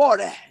ṣí ọwọ́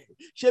rẹ̀.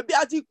 Ṣebí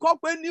a ti kọ́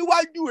pé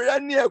níwájú rẹ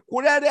ni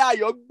ẹ̀kúnrẹ́rẹ́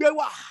ayọ̀ gbé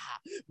wà.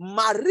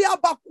 Maria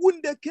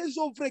bakunde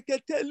kezo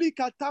vreketeli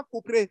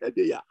katako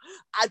prehedeya.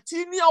 Àti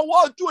ní ọwọ́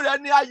ọ̀tún rẹ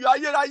ni ayọ̀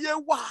ayérayé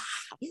wà.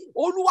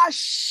 Olúwa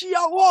ṣí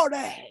ọwọ́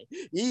rẹ̀.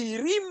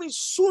 Ìrími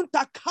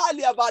sunta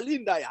kali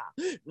avalindaya.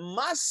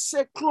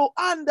 Maseklo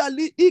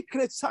andali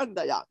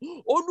ikresandaya.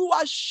 Olúwa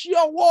ṣí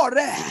ọwọ́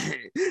rẹ̀.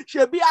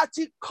 Ṣebí a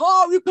ti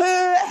kọ́ wípé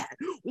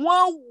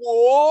wọ́n wò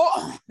ó.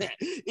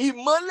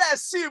 Ìmọ́lẹ̀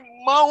sì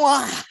mọ́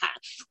wọn.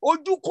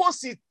 Ojú kò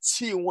sì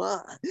tì wọ́n.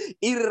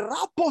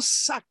 Ìrápò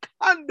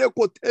sàkánde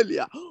kò tẹ̀lé.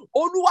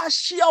 Olúwa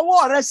ṣí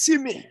ọwọ́ rẹ sí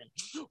mi.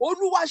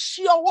 Olúwa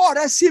ṣí ọwọ́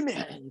rẹ sí mi.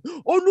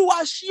 Olúwa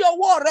ṣí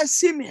ọwọ́ rẹ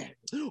sí mi.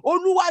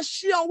 Olúwa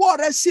ṣí ọwọ́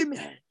rẹ sí mi.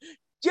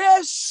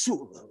 Jésù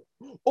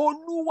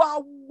Olúwa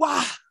wá.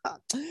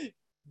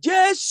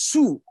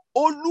 Jésù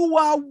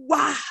Olúwa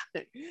wá.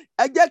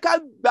 Ẹ jẹ́ ká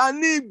gbà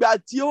ní ìgbà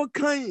tí ó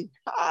kàn.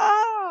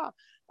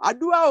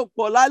 Àdúrà ò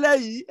pọ̀ lálẹ́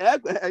yìí.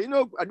 Ẹ̀yin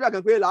náà àdúrà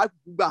kan pé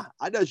làágbà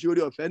àdẹ̀ṣe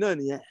oore ọ̀fẹ́ náà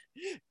nìyẹn.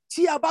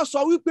 Tí a bá sọ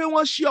wípé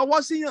wọ́n ṣí ọwọ́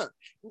sí yàn,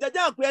 ǹjẹ́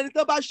jẹ́ pé ẹni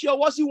tó bá ṣí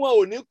ọwọ́ sí wọn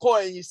ò ní kọ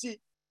ẹ̀yìn sí.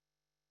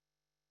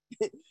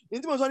 Ní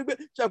tí mo sọ ni pé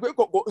ṣe pé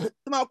kò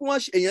tó máa kó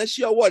èèyàn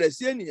ṣí ọwọ́ rẹ̀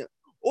sí ènìyàn.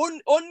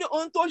 Ó ní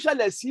ohun tó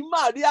ṣẹlẹ̀ sí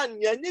Màríà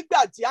nìyẹn nígbà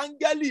tí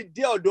áńgẹ́lì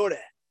dé ọ̀dọ̀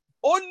rẹ̀.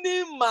 Ó ní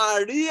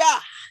Màríà.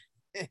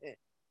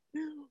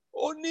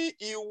 Ó ní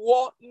ìwọ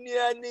ni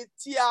ẹni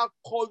tí a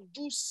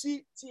kọjú sí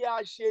tí a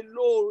ṣe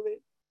lóore.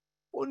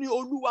 Ó ní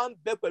Olúwa ń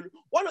bẹ pẹ̀lú.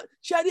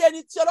 Ṣé rí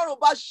ẹni tí Ọlọ́run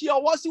bá ṣí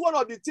ọwọ́ sí, one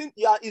of the things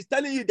is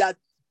telling you that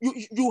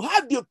you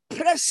have the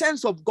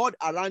presence of God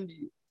around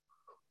you.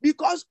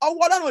 Because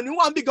ọwọ́ Ọlọ́run ní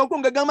wọ́n bí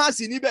gangan máa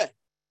sì níbẹ̀.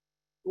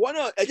 Ìwọ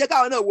náà ẹ jẹ́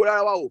káwọn náà wo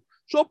rárá wa o.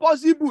 Ṣó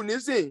possible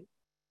nísìn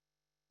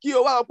kí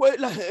o wá pé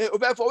o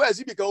fẹ́ fọwọ́ ẹ̀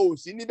síbì kan o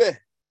sí níbẹ̀.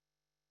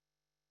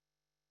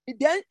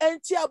 Then ẹni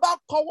tí a bá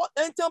kọwọ́,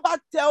 ẹni tí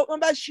wọ́n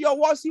bá ṣí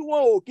ọwọ́ sí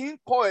wọn ò kí ń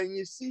kọ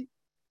ẹ̀yìn sí.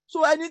 So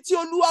ẹni tí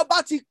Olúwa bá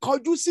ti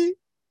kọjú sí,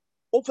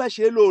 ó fẹ́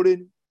ṣe é lóore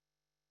ni.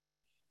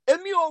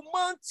 Èmi ò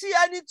mọ tí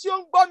ẹni tí ó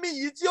ń gbọ́ mi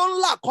yìí tí ó ń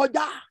là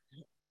kọjá.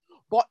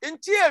 But n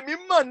tí èmi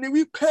mọ̀ ni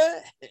wípé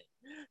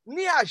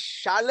ní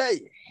àṣálẹ́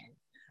yìí,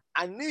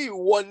 àní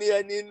ìwọ ni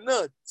ẹni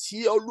náà tí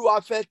Olúwa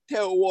fẹ́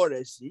tẹ́ ọwọ́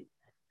rẹ̀ sí.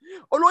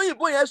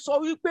 Olóyìnbó yẹn sọ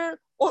wípé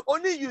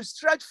only you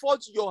stretch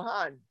forth your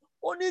hand.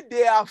 Only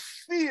they are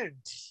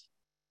filled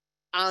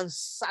and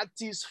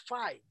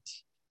satisfied.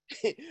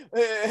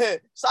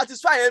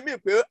 Satisfy yẹn mi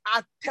pé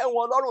a tẹ́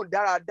wọn lọ́rùn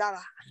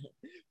dáradára.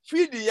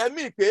 Filled yẹn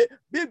mi pé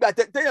bí ìgbà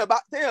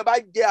téèyàn bá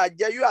jẹ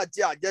àjẹyó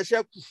àti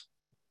àjẹṣẹ́kù.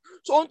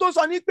 So ohun tó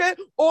sọ ni pé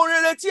ohun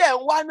rere tí ẹ̀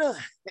ń wá náà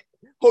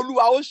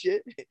Olúwa ó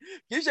ṣe.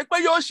 Kì í ṣe pé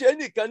yóò ṣe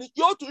nìkan ni,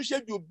 yóò tún ṣe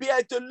jù bí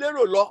ẹ ti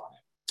lérò lọ.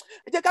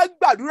 Ẹ jẹ́ ká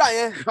gbàdúrà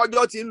yẹn,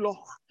 ọjọ́ ti ń lọ.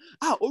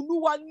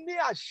 Olúwa ní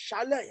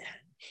àṣálẹ́ yẹn.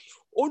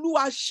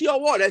 Olúwa ṣí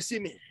ọwọ́ rẹ sí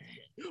mi.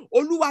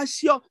 Olúwa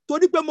ṣí ọ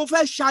torí pé mo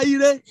fẹ́ ṣa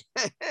ire.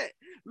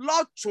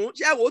 Lọ́tún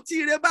ṣé wo tí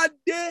ire bá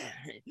dé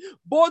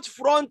both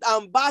front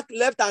and back,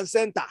 left and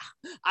center,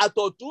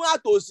 àtọ̀tún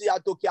àtòsì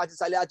àtòkè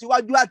àtìsàlẹ̀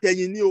àtiwájú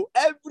àtẹ̀yìn ni o,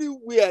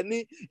 everywhere ni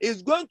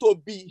is going to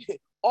be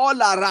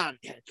all around.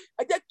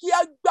 Ẹ jẹ́ kí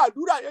a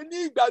gbàdúrà yẹn ní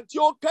ìgbà tí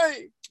ó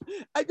kẹ́yìn.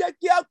 Ẹ jẹ́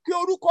kí a pe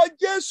orúkọ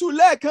Jésù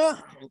lẹ́ẹ̀kan.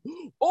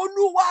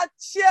 Olúwa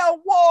tẹ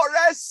ọwọ́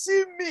rẹ sí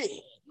mi.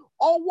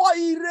 Ọwọ́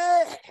ire,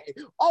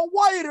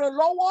 ọwọ́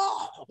ìrànlọ́wọ́,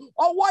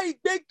 ọwọ́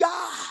ìgbéga,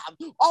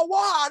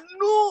 ọwọ́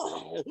àánú,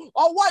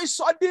 ọwọ́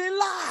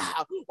ìsọdínlá.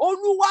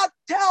 Olúwa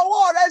tẹ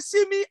ọwọ́ rẹ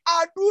sí mi.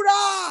 Àdúrà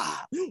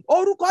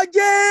orúkọ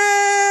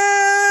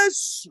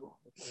Jésù.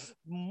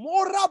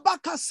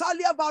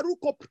 Morabakasalia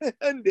varuko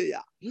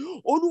prehendeya.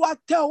 Olúwa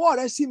tẹ ọwọ́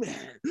rẹ sí mi.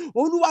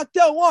 Olúwa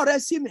tẹ ọwọ́ rẹ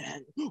sí mi.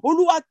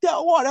 Olúwa tẹ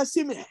ọwọ́ rẹ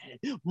sí mi.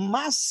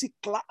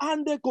 Masikla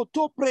ande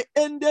koto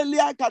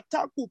prehendelia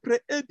kataku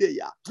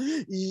prehendeya.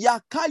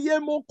 Yakaye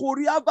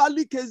mokoria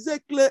vali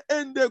kezekle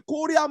ende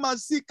koria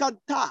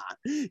masikanta.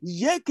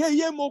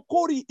 Yekeye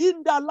mokori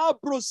inda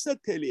labro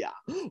setelia.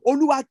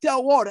 Olúwa tẹ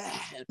ọwọ́ rẹ.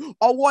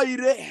 Ọwọ́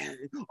ire,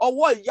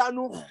 ọwọ́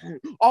ìyanu,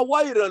 ọwọ́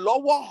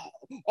ìrànlọ́wọ́,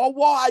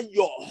 ọwọ́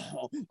ayọ̀,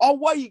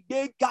 ọwọ́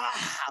ìgbéga,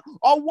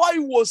 ọwọ́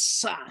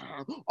ìwòsàn,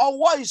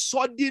 ọwọ́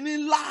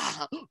ìsọdínlá,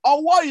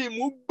 ọwọ́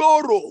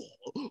ìmúgbòòrò,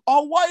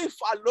 ọwọ́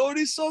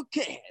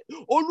ìfàlórísókè.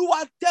 Olúwa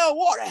tẹ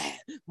ọwọ́ rẹ.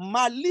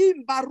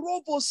 Malimba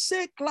rovo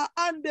sekla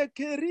ande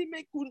kerime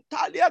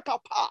kuntalia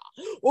kapa.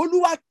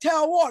 Olúwa tẹ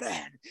ọwọ́ rẹ.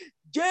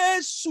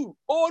 Jésù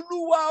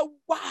Olúwa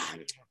wa.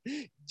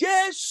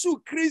 Jésù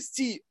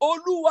Kristi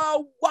Olúwa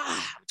wa.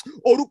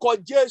 Orúkọ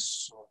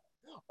Jésù.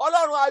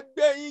 Ọlọ́run a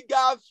gbé yín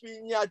ga,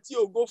 fìyìn àti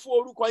ògo fún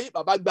orúkọ yín.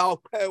 Bàbá gba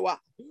ọpẹ́ wa.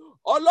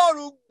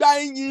 Ọlọ́run gba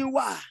ìyìn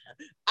wa.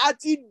 A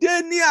ti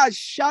dé ní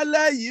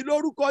àṣálẹ́ yìí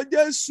lórúkọ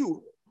Jésù.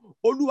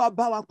 Olúwa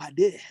bá wa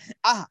pàdé.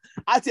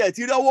 Àti ẹ̀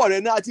ti rí ọwọ́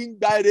rẹ̀ náà ti ń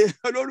gba ire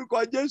lórúkọ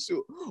Jésù.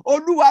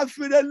 Olúwa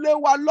fìrè lé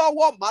wa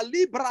lọ́wọ́.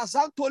 Malibra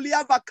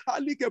Santolia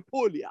Vakali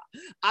Kepolia.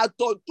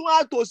 Àtọ̀tún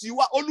àtòsí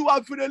wa. Olúwa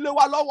fìrè lé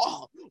wa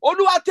lọ́wọ́.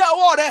 Olúwa tẹ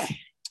ọwọ́ rẹ̀.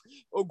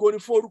 Ògo ni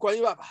fún orúkọ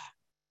yín bàbá.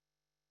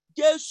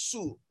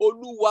 Jésù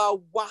Olúwa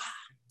wa.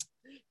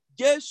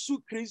 Jésù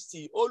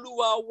Kristi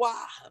Olúwa wa.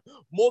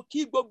 Mo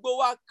kí gbogbo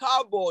wa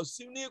káàbọ̀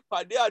sí ní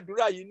ìpàdé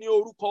àdúrà yìí ní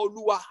orúkọ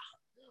Olúwa.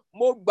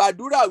 Mo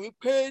gbàdúrà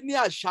wípé ní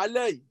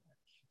àṣálẹ́ yìí,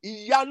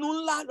 ìyanu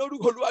ńlá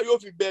lórúkọ Olúwa yóò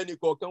fi bẹ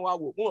ẹnìkọ̀ọ̀kan wa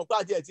wò. Mo mọ̀ pé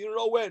àti ẹ̀ ti ń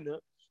rọ́wọ́ ẹ̀ náà.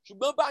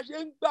 Ṣùgbọ́n bá a ṣe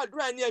ń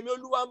gbàdúrà ní ẹ̀mí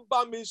Olúwa ń bá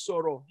mi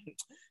sọ̀rọ̀.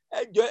 Ẹ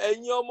jọ̀ọ́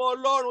ẹ̀yin ọmọ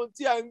Ọlọ́run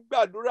tí a ń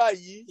gbàdúrà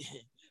yìí,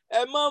 ẹ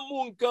má mú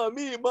nǹkan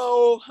míì mọ́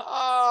o.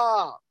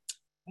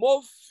 Mo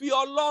fi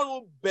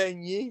Ọlọ́run bẹ̀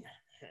yín.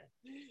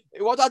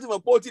 Ìwọ tó ti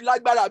mọ̀ pé o ti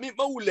lágbára mi,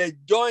 mọ́ wulẹ̀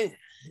join.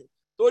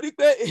 Torí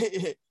pé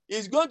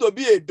it's going to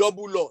be a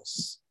double loss.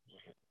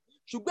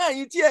 Ṣùgbọ́n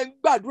ẹ̀yin tí ẹ ń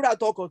gbàdúrà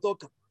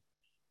tọkàntọkàn,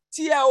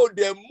 tí ẹ ò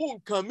dẹ̀ mú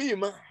nǹkan míì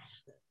mọ́,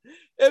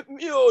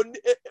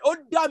 ó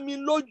dá mi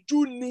lójú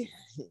ni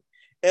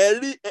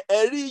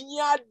ẹ̀rí yín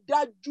á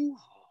dájú.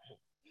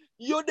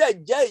 Yóò dẹ̀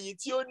jẹ́ èyí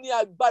tí ó ní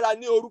agbára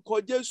ní orúkọ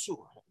Jésù.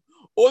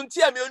 Ohun tí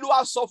ẹ̀mí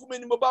Olúwa sọ fún mi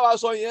ni mo bá wa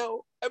sọ yẹn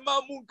o. Ẹ má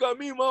mú nǹkan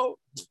míì mọ́ o.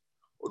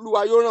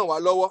 Olúwa yóò ràn wá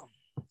lọ́wọ́.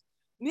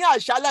 Ní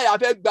àṣálẹ́ yà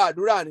fẹ́ gba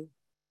àdúrà ni.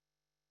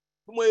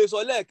 Bí mo yẹ sọ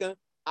lẹ́ẹ̀kan,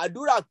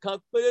 àdúrà kan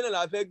péré náà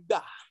la fẹ́ gbà.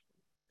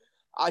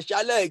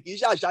 Àṣálẹ́ kì í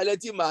ṣe àṣálẹ́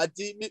tí màá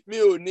ti mi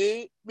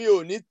ò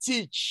ní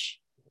teach.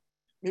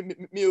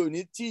 Mi ò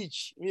ní teach.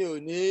 Mi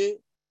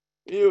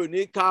ò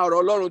ní ka ọ̀rọ̀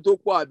Ọlọ́run tó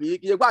pọ̀ àbí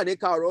kì í ṣe pé àní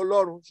ka ọ̀rọ̀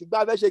Ọlọ́run.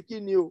 Ṣùgbọ́n a fẹ́ ṣe kí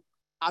ni o?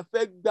 A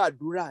fẹ́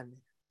gbàdúrà ni.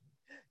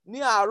 Ní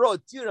àárọ̀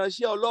tí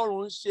ìránṣẹ́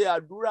Ọlọ́run ń ṣe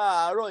àdúrà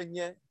àárọ̀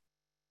yẹn,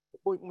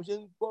 mo ṣe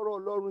ń gbọ́rọ̀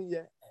Ọlọ́run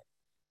yẹn,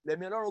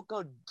 lẹ̀mí Ọlọ́run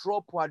kan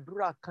drop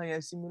àdúrà kan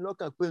yẹn sí mi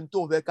lọ́kàn pé n tó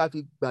ń fẹ́ ká fi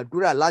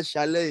gbàdúrà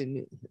láṣálẹ́ yìí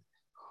ni.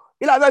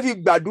 Kí la fẹ́ fi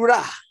gbàdúrà?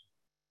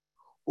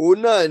 Òun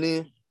náà ni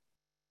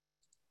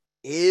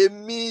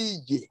èémí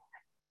ìyè.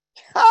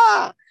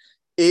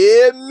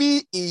 Èémí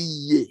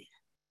ìyè,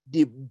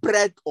 the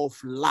breath of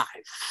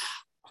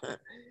life.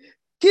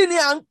 Kí ni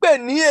à ń pè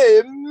ní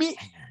èémí?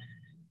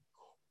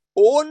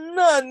 Òun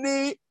náà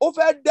ni ó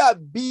fẹ́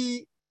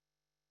dàbí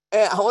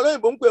àwọn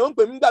olóyìnbó ń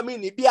pè nígbà míì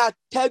ní bí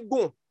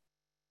atẹ́gùn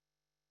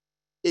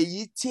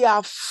èyí tí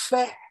a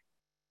fẹ́.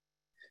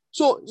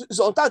 So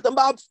sometimes tó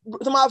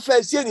máa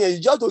fẹ́ sí ènìyàn, you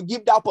just to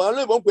give that point. Àwọn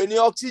olóyìnbó ń pè ní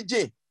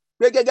oxygen,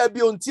 pé gẹ́gẹ́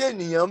bí ohun tí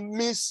ènìyàn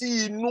mí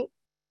sí inú.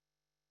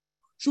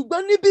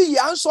 Ṣùgbọ́n níbí yìí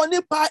à ń sọ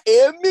nípa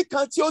èémí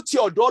kan tí ó ti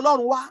ọ̀dọ̀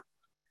Ọlọ́run wá.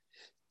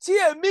 Tí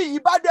èémí yìí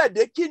bá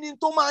dẹ̀dẹ̀, kí ni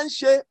tó máa ń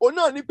ṣe? Òun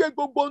náà ni pé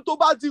gbogbo ohun tó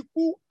bá ti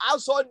kú á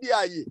sọ di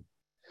àyè.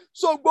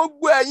 So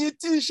gbogbo ẹ̀yin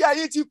tí iṣẹ́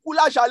yín ti kú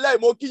láṣálẹ́,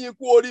 mo kí yín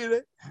kú oríire.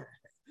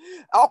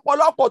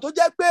 Ọ̀pọ̀lọpọ̀ tó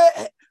jẹ́ pé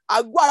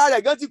àgọ́ ara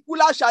rẹ̀ gan ti kú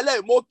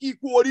láṣálẹ́, mo kí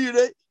kú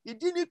oríire.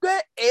 Ìdí ni pé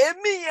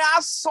èémí yẹn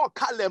á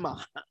sọ̀kalẹ̀ mà.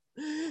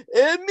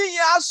 Èémí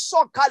yẹn á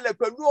sọ̀kalẹ̀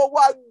pẹ̀lú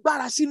ọwọ́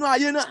agbára sínú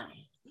ayé náà.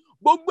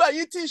 Gbogbo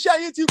ẹ̀yin tí iṣẹ́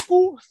yín ti kú,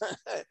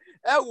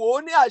 ẹ wò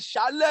ó ní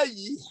àṣálẹ́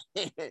yìí.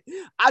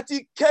 A ti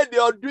kéde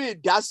ọdún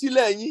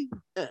ìdásílẹ̀ yín.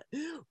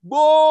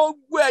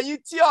 Gbogbo ẹ̀yin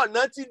tí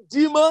ọ̀nà ti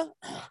dí mọ́,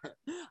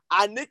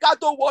 àní ká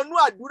tó wọnú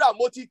àdúrà,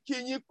 mo ti kí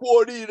yín kú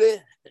oríire.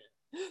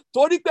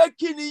 Torí pé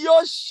kí ni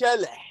yóò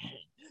ṣẹlẹ̀?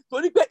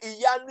 Torí pé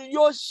ìyanu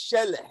yóò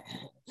ṣẹlẹ̀.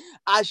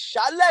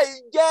 Àṣálẹ́ yìí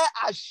jẹ́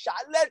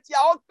àṣálẹ́ tí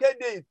a ó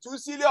kéde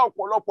ìtúsílẹ̀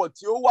ọ̀pọ̀lọpọ̀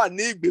tí ó wà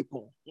ní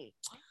ìgbèkùn.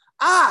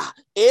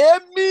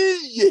 Èémí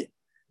ìyè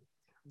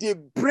the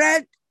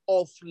bread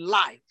of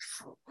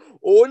life.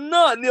 Òun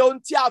náà ni ohun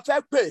tí a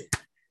fẹ́ pè.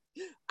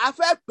 A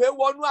fẹ́ pè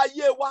wọnú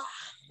ayé wa.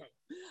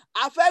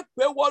 A fẹ́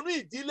pè wọnú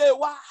ìdílé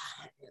wa.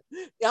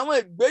 Àwọn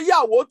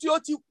ìgbéyàwó tí ó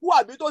ti kú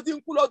àbí tó ti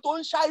ń kú lọ tó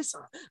ń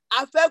ṣàìsàn.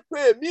 A fẹ́ pè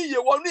ẹ̀mí ìyè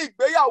wọnú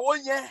ìgbéyàwó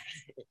yẹn.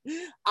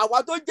 Àwa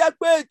tó jẹ́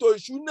pé ètò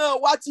ìṣúná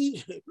wa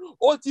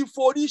ó ti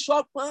forí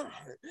ṣọpọ́n.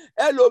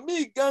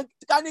 Ẹlòmíì gan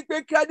ká ní pé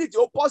credit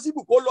ó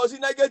possible kó lọ sí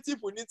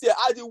negative ní tiẹ̀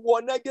á ti wọ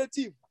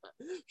negative.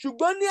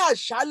 Ṣùgbọ́n ní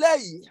àṣálẹ́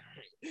yìí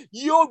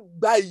yóò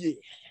gba ìyè.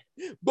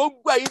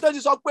 Gbogbo ẹ̀yin tó ti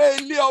sọ pé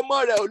ilé ọmọ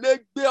rẹ̀ ò lè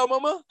gbé ọmọ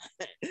mọ́.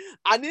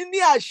 Àní ní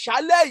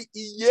àṣálẹ́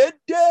ìyè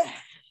dé.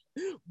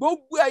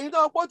 Gbogbo ẹ̀yin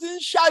tó ti ń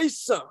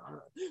ṣàìsàn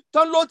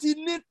tán ló ti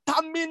ní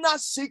terminal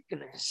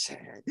sickness.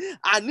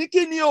 Àní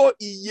kí ni o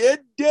ìyè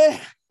dé.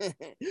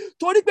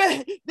 Torí pé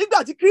nígbà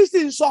tí Kristi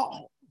ń sọ,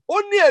 ó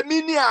ní èmi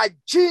ni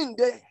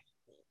àjíǹde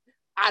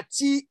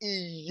àti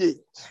ìyè.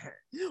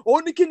 Ó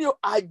ní kí ni o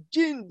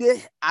àjíǹde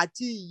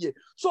àti ìyè.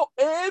 So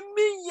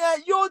èmi yẹn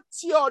yóò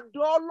ti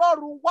ọ̀dọ̀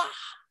Ọlọ́run wá.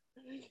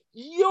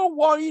 Yóò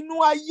wọ inú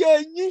ayé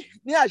yín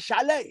ní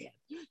àṣálẹ́.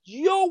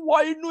 Yóò wọ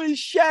inú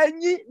iṣẹ́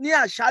yín ní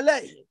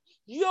àṣálẹ́.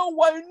 Yóò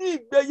wọ inú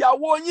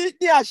ìgbéyàwó yín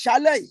ní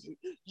àṣálẹ́ yìí.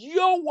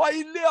 Yóò wọ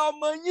ilé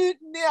ọmọ yín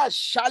ní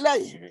àṣálẹ́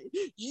yìí.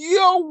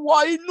 Yóò wọ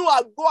inú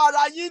àgọ́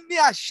ara yín ní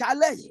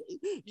àṣálẹ́ yìí.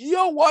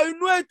 Yóò wọ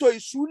inú ètò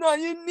ìṣúná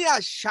yín ní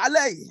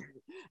àṣálẹ́ yìí.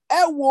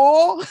 Ẹ wò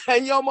ó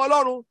ẹ̀yin ọmọ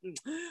Ọlọ́run.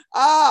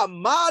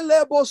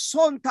 Málẹ́bọ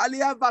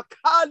sọ́ntàlíà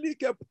vàkálì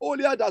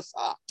kẹ́pọ́líà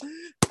dàsá.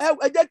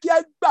 Ẹ jẹ́ kí ẹ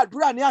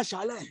gbàdúrà ní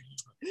àṣálẹ́.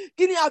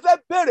 Kí ni a fẹ́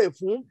bèrè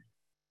fún?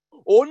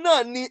 Òun náà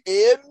ni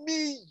èémí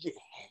ìyè.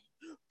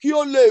 Kí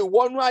ó lè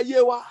wọnú ayé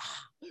wa,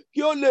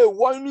 kí ó lè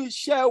wọ inú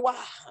iṣẹ́ wa,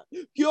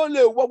 kí ó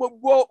lè wọ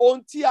gbogbo ohun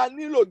tí a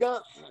nílò gan.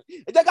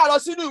 Ẹ jẹ́ ká lọ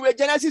sínú ìwé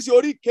Genesis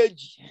orí 2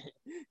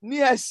 ní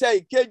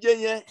ẹsẹ̀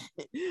 7 yẹn.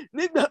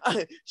 Nígbà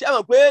ṣé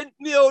mọ̀ pé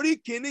ní orí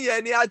 1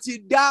 yẹn ni a ti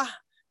dá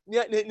ni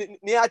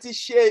a ti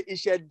ṣe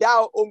ìṣẹ̀dá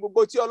ohun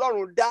gbogbo tí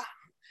Ọlọ́run dá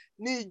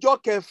ní ìjọ́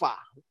 6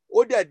 ó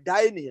dẹ̀ dá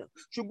ènìyàn.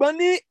 Ṣùgbọ́n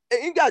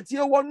nígbà tí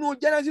ó wọnú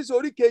Genesis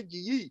orí 2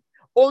 yìí,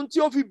 ohun tí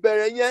ó fi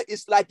bẹ̀rẹ̀ yẹn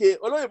is like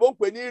olóyìnbó ń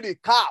pè ní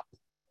recap.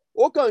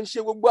 Ó kàn ń ṣe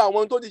gbogbo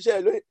àwọn tó ti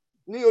ṣẹlẹ̀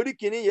ní orí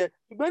 1 yẹn.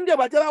 Ṣùgbọ́n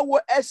nígbà tí a bá wo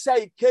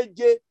ẹsẹ̀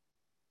 7,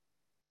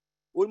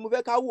 ó ní mo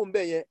fẹ́ ká wò ń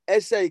bẹ̀ yẹn,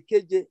 ẹsẹ̀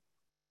 7.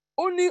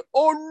 Ó ní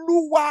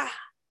Olúwa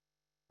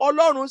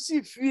Ọlọ́run sì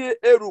fi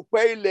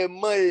erùpẹ̀ ilẹ̀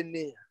mọ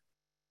ènìyàn.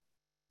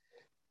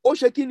 Ó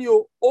ṣe kí ni o?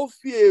 Ó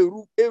fi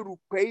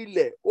erùpẹ̀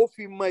ilẹ̀ ó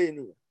fi mọ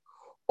ènìyàn.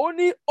 Ó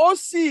ní ó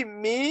sì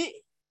mí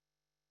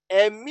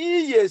ẹ̀mí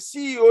ìyè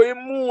sí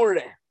imú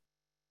rẹ̀.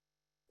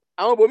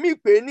 Àwọn bòmíì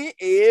pè ní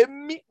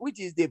èémí, which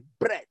is the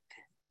breath.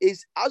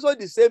 It's also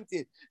the same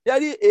thing.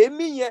 Yẹ́nì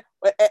èémí yẹn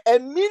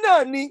ẹ̀mí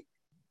náà ni.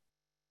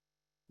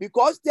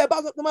 Because tí ẹ bá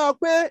sọ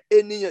pé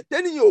ènìyàn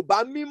tẹ́nìyàn ò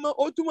bá mímọ́,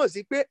 ó túmọ̀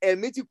sí pé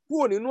ẹ̀mí ti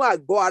kúrò nínú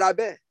àgọ́ ara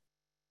bẹ́ẹ̀.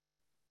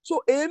 So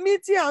èémí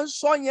tí à ń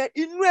sọ yẹn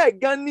inú ẹ̀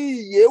gan ni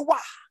ìyè wà.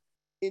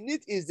 In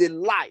it is the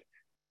life.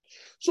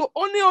 So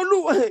ó ní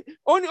Olúwa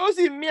ó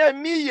sì mí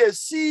ẹ̀mí ìyè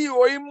sí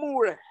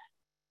imú rẹ̀.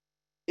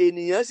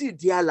 Ènìyàn sì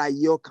di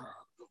alààyè ọkàn.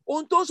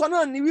 Ohun tó sọ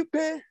náà ni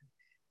wípé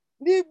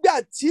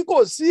nígbà tí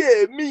kò sí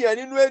èémí yẹn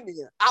nínú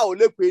ènìyàn, a ò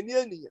lè pè ní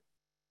ènìyàn.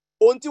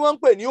 Ohun tí wọ́n ń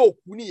pè ní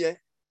òkú nìyẹn.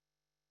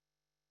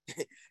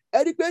 Ẹ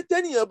rí pé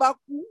tẹ́nìyàn bá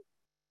kú,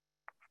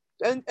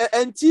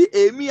 ẹni tí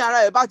èémí ara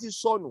ẹ̀ bá ti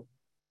sọnù,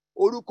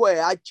 orúkọ ẹ̀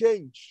á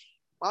change.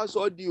 Wọ́n á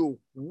sọ di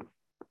òkú.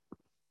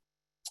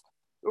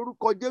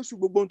 Lórúkọ Jésù,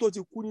 gbogbo ohun tó ti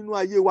kú nínú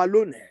ayé wa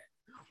lónìí,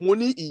 mo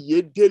ní ìyè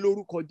dé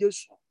lórúkọ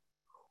Jésù.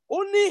 Ó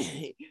ní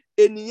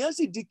ènìyàn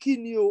sì di kí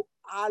ni o?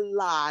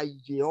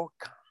 Alààyè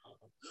ọkàn.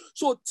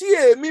 So tí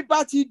èémí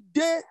bá ti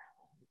dé,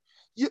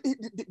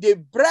 the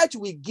breath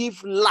will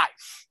give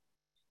life.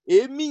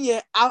 Èémí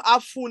yẹn á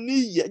fún ní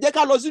ìyè. Jẹ́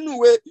ká lọ sínú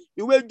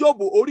ìwé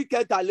Jóòbù orí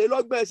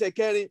 23 ẹsẹ̀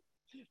 4.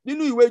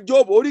 Nínú ìwé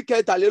Jóòbù orí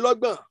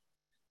 23,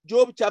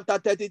 Job chapter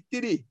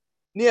 33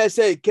 ní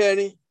ẹsẹ̀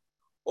 4.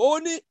 Ó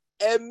ní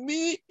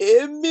ẹ̀mí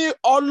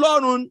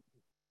Ọlọ́run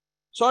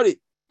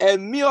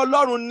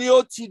ni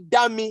ó ti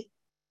dá mi,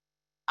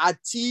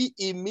 àti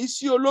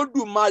ìmísí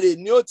Olódùmarè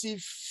ni ó ti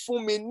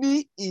fún mi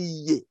ní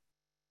ìyè.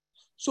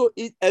 So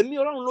ẹ̀mí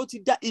Ọlọ́run ló ti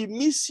dá,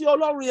 ìmísí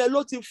Ọlọ́run yẹn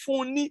ló ti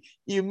fún ní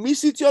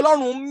ìmísí tí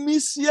Ọlọ́run mí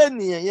sí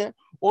ènìyàn yẹn.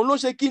 Òun ló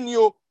ṣe kí ni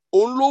o?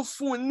 Òun ló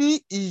fún ní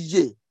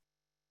ìyè.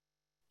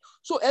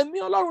 So ẹ̀mí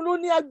Ọlọ́run ló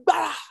ní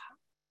agbára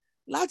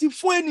láti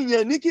fún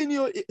ènìyàn ní kí ni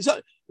o?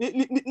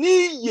 Ní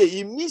ìyè,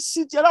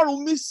 ìmísí tí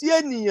Ọlọ́run mí sí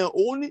ènìyàn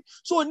òun ní.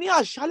 So ní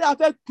àṣálẹ́ a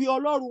fẹ́ pe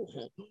Ọlọ́run,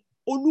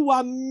 Olúwa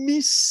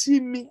mí sí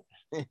mi.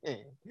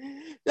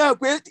 Yẹ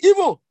pé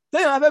even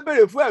tẹ́yìn a fẹ́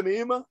bèrè fún ẹ̀mí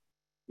mímọ́,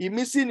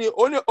 ìmísí ni.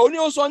 Ó ní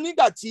ó sọ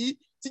nígbà tí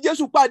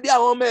Jésù pàdé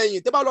àwọn ọmọ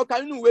ẹ̀yìn. Tẹ́ bá lọ ka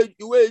nínú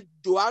ìwé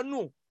Jòhánù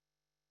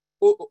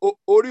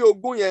orí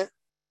 20 yẹn,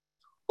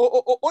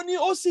 ó ní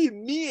ó sì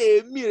mí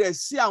èémí rẹ̀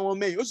sí àwọn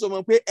ọmọ ẹ̀yìn. Ó sọ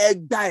wọn pé ẹ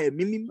gba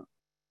ẹ̀mí mímọ́.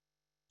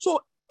 So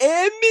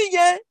èémí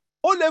yẹn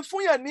ó lè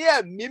fún yẹn ní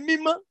ẹ̀mí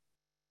mímọ́.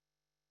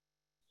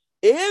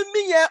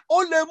 Èémí yẹn ó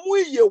lè mú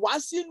ìyè wá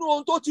sínú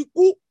ohun tó ti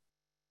kú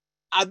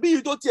àbí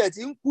tó tiẹ̀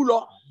ti ń kú lọ.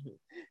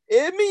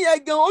 èémí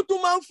yẹn gan ó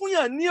tún máa ń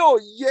fúnyàn ní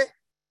òye.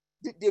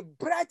 The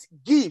breath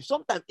gives,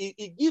 sometimes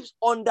it gives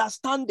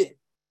understanding.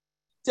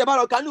 Tí ẹ bá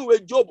lọ ka nínú ìwé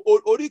Job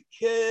orí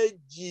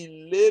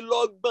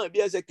 22 bí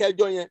ẹsẹ̀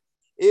 8 yẹn,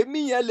 èémí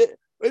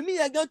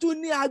yẹn gan tún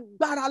ní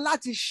agbára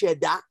láti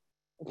ṣẹ̀dá.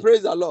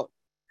 Praise the Lord.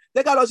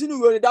 Jẹ́ ká lọ sínú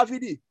ìwé orin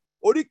Dáfídì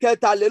orí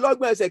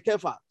 23 ẹsẹ̀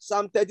 6,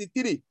 Psalm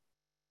 33.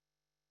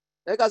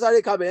 Ẹ ká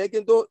sáré ka bẹ̀yẹn kí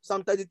n tó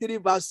Psalm 33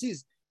 verse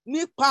 6.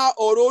 Nípa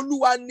ọ̀rọ̀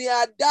Olúwa ni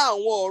a dá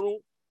àwọn ọ̀run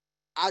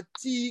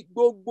àti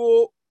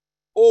gbogbo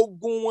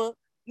ogun wọn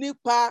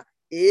nípa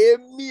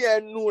èémí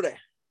ẹnu rẹ̀.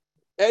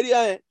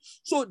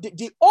 So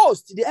the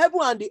host, the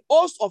heaven and the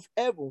host of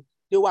heaven,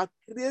 they were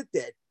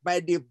created by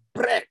the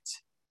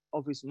breath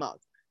of his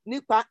mouth.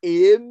 Nípa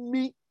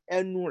èémí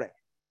ẹnu rẹ̀.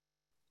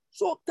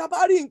 So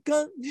tabari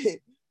nǹkan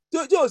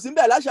tí ò sí ń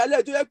bẹ̀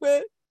láṣálẹ̀ tó yẹ pé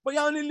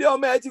bóyá ilé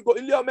ọmọ ẹ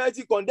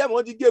ti condemn,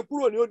 wọ́n ti gé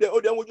kúrò ní òde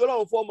ojú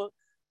Ọlọ́run fọ́mọ.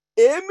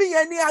 Èémí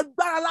yẹn ní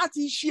agbára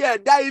láti ṣe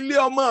ẹ̀dá ilé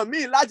ọmọ mi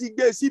láti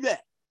gbé síbẹ̀.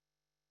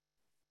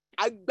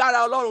 Agbára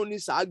Ọlọ́run ni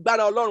sà,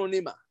 agbára Ọlọ́run ni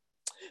mà.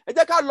 Ẹ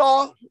jẹ́ ká lọ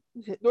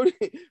lórí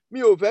mi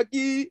ò fẹ́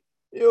kí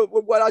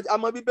gbogbo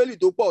àmọ́ bíbélì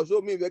tó pọ̀,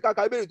 so mi ò fẹ́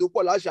ká bíbélì tó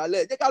pọ̀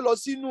láṣálẹ̀. Ẹ jẹ́ ká lọ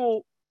sínú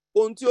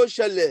ohun tí ó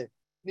ṣẹlẹ̀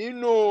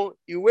nínú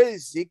ìwé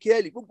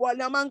Ezekiel. Gbogbo wa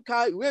ni a máa ń ka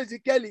ìwé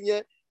Ezekiel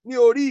yẹn ní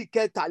orí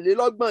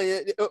 23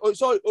 yẹn,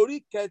 orí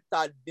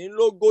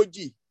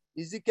 17,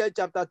 Ezekiel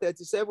chapter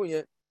 37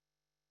 yẹn.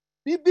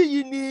 Níbí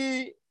yìí ni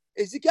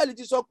Ezekiel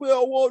ti sọ pé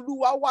ọwọ́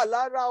Olúwa wà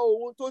lára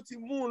òun tó ti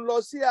mú un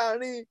lọ sí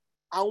àárín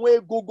àwọn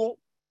egungun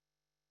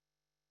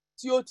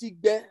tí ó ti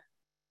gbẹ.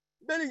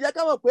 Bẹ́ẹ̀ni jẹ́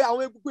ká mọ̀ pé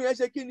àwọn egungun yẹn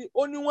ṣe kí ni?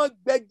 Ó ní wọ́n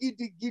gbẹ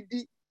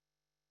gidigidi.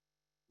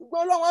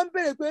 Ṣùgbọ́n Ọlọ́run ń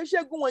béèrè pé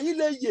ṣẹ́gun wọ̀nyí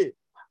lè yè.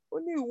 Ó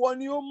ní ìwọ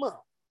ni ó mọ̀.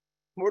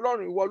 Mo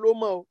Ọlọ́run ìwọ ló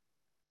mọ̀ o.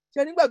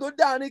 Ṣé nígbà tó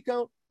dá àárín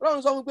kan,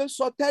 Ọlọ́run sọ fún mi pé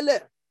sọ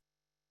tẹ́lẹ̀.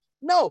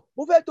 Now,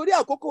 mo fẹ́ torí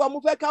àkókò wa, mo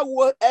fẹ́ ká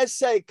wo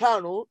ẹsẹ̀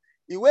 5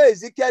 ìwé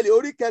Ezekiel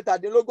orí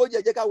 17,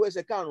 ẹ jẹ́ ká wo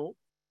ẹsẹ̀ 5.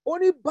 Ó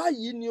ní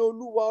báyìí ni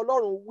Olúwa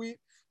Ọlọ́run wí.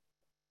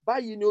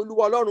 Báyìí ni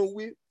Olúwa Ọlọ́run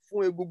wí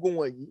fún egungun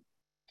wọ̀nyí.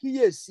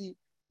 Kíyèsí,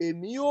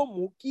 èmi yóò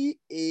mú kí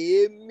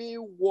èémí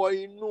wọ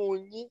inú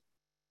yín,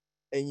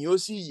 ẹ̀yin ó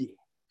sì yè.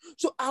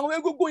 So àwọn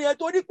egungun yẹn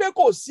torí pé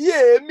kò sí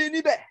èémí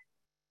níbẹ̀,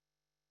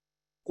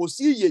 kò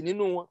sí ìyè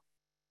nínú wọn,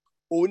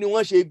 òun ni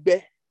wọ́n ṣe gbẹ.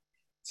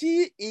 Tí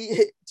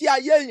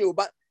ayé èèyàn ò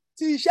bá,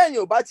 tí iṣẹ́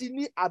èèyàn ò bá ti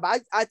ní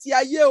àti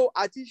ayé o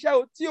àti iṣẹ́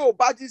o, tí ò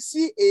bá ti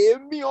sí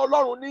èémí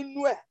Ọlọ́run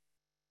nínú ẹ̀,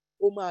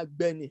 ó máa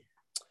gbẹ ni.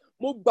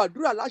 Mo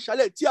gbàdúrà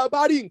láṣálẹ̀ tí a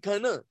bá rí nǹkan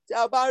náà, tí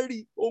a bá rí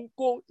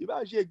ohunkóhun, ìbá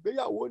ṣe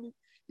ìgbéyàwó ni,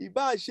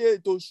 ìbá ṣe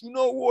ètò ìṣúná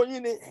owó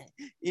yín ni,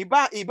 ìbá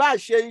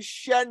ṣe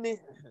iṣẹ́ ni,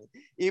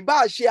 ìbá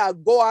ṣe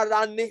àgọ́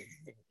ara ni,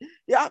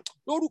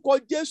 lórúkọ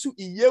Jésù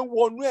ìyè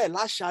wọnú ẹ̀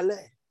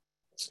láṣálẹ̀.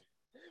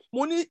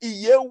 Mo ní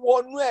ìyè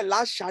wọnú ẹ̀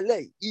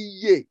láṣálẹ̀.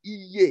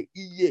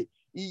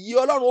 Ìyè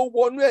Ọlọ́run ó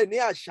wọnú ẹ̀ ní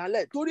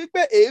àṣálẹ̀, torí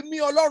pé èémí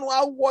Ọlọ́run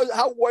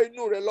á wọ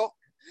inú rẹ̀ lọ.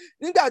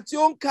 Nígbà tí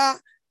ó ń ka,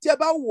 tí ẹ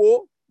bá wò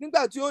ó,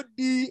 nígbà tí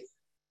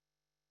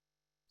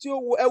ó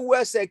wo ẹ wo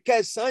ẹsẹ̀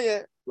 9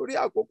 yẹn, torí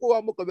àkókò wa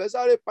mo kàn fẹ́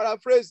sáré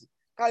paraphrase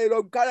káyè lọ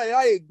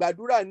káyè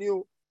gbàdúrà ni o.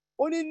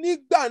 Ó ní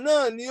nígbà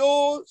náà ni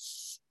ó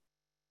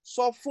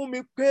sọ fún mi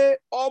pé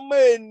ọmọ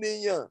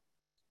ènìyàn,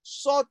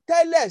 sọ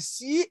tẹ́lẹ̀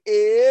sí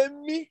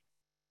èémí,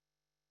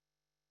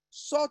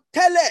 sọ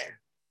tẹ́lẹ̀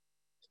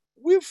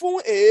wí fún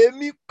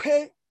èémí pé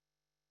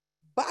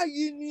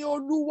báyìí ni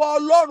Olúwa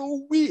Ọlọ́run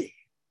wí,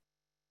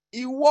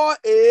 ìwọ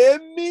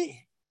èémí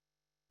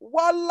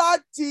wá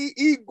láti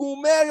igun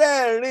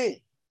mẹ́rẹ̀ẹ̀rin,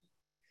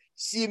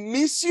 sì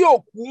mí sí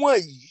òkú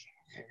wọ̀nyí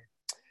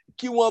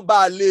kí wọ́n bá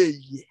lè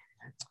yè.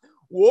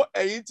 Wo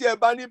ẹ̀yin tí ẹ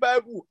bá ní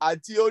Bible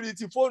àti orí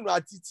ti fóònù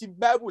àti ti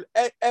Bible,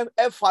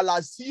 ẹ fàlà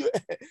sí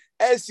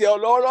ẹsẹ̀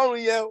Ọlọ́run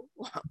yẹn.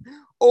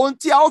 Ohun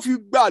tí a ó fi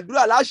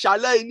gbàdúrà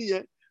láṣálẹ́ yìí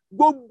nìyẹn.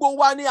 Gbogbo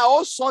wa ni a ó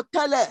sọ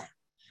tẹ́lẹ̀.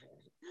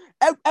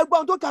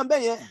 Ẹgbọ́n tó kàn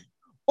bẹ́ẹ̀ yẹn.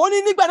 Ó ní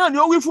nígbà náà ni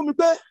ó wí fún mi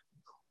pé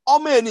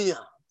ọmọ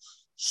ènìyàn,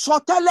 sọ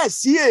tẹ́lẹ̀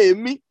sí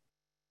èémí.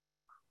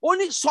 Ó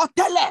ní sọ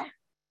tẹ́lẹ̀,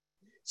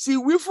 sì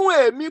wí fún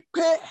èémí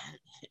pé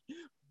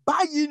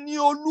báyìí ni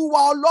Olúwa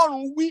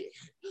Ọlọ́run wí.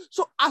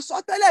 So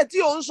àsọtẹ́lẹ̀ tí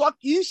ò ń sọ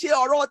kì í ṣe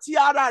ọ̀rọ̀ tí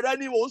ara rẹ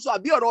ni mò ń sọ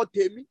àbí ọ̀rọ̀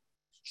tèmi,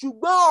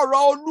 ṣùgbọ́n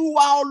ọ̀rọ̀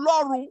Olúwa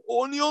Ọlọ́run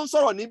òun ni ó ń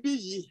sọ̀rọ̀ níbí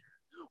yìí.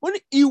 Ó ní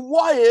ìwọ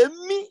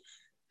èémí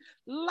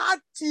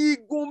láti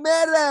igun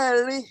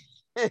mẹ́rẹ̀ẹ̀rin,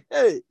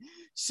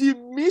 sì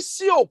mí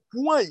sí òkú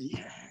wọ̀nyí,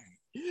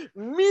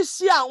 mí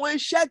sí àwọn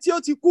iṣẹ́ tí ó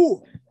ti kú,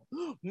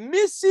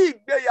 mí sí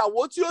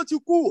ìgbéyàwó tí ó ti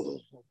kú,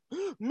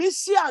 mí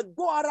sí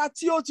àgọ́ ara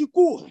tí ó ti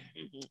kú.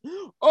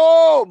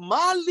 Oh,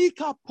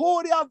 Malika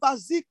Poria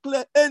Vazikle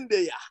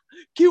Endeya,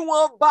 kí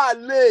wọ́n bá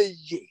lè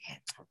yè.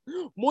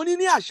 Mo ní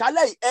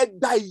àṣálẹ̀ ẹ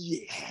gba ìyè,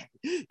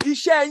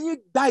 iṣẹ́ yín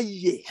gba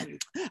ìyè,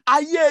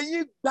 ayé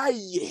yín gba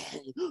ìyè,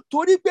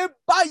 torí pé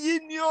báyìí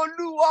ni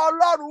Olúwa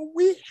Ọlọ́run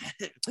wí.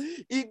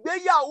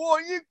 Ìgbéyàwó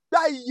yín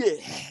gba ìyè,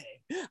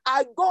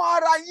 àgọ́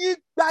ara yín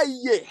gba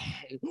ìyè,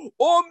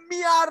 omi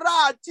ara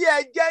àti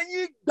ẹ̀jẹ̀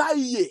yín gba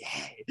ìyè,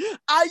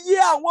 ayé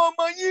àwọn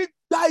ọmọ yín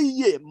gba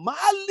ìyè.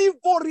 Mali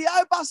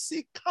voriaba si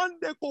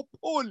kande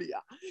kopolia,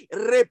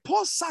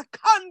 reposa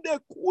kande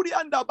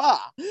kuriandaba.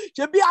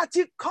 Ṣebí a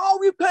ti kọ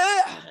wípé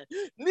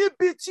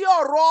níbi tí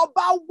ọ̀rọ̀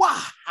ọba wà,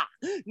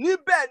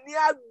 níbẹ̀ ni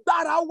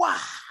agbára wà.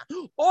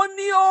 Ó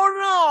ní ó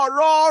rán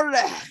ọ̀rọ̀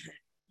rẹ̀.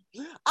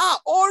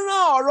 Ó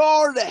rán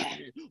ọ̀rọ̀ rẹ̀,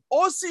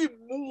 ó sì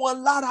mú wọn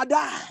lára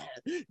dá.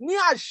 Ní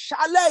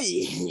àṣálẹ́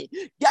yìí,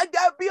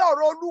 gẹ́gẹ́ bí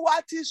ọ̀rọ̀ Olúwa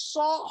ti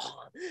sọ,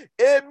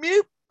 èmi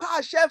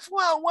pàṣẹ fún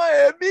àwọn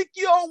èmi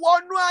kí ó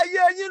wọnú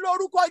ayé yín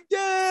lórúkọ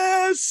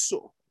Jésù.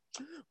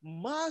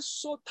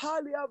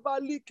 Masotalia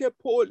valike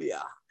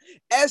polia.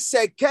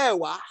 Ẹsẹ̀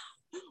 10.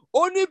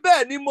 Ó ní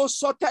bẹ́ẹ̀ ni mo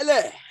sọ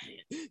tẹ́lẹ̀,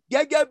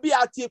 gẹ́gẹ́ bí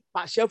a ti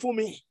pàṣẹ fún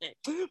mi.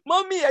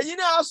 Mọ́mí, ẹ̀yin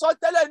náà sọ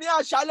tẹ́lẹ̀ ní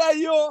àṣálẹ́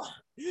yìí o.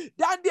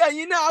 Dádì,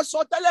 ẹ̀yin náà sọ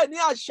tẹ́lẹ̀ ní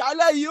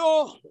àṣálẹ́ yìí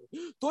o.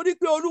 Torí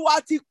pé Olúwa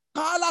ti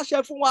pa á láṣẹ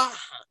fún wa.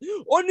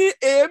 Ó ní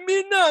èémí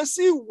náà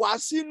sì wá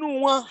sínú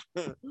wọn.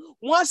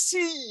 Wọ́n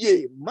sì yè,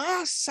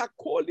 máa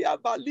ṣàkólé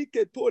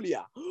abalíkè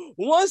tólìà.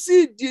 Wọ́n sì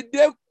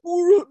dìde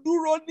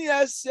dúró ní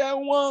ẹsẹ̀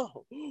wọn.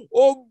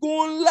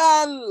 Ogun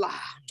ńláńlá.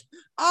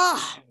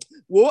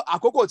 Wo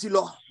àkókò ti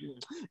lọ.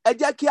 Ẹ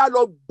jẹ́ kí a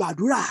lọ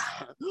gbàdúrà.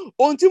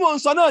 Ohun tí mo ń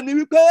sọ náà ni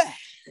wípé,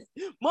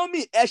 mọ́mí,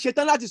 ẹ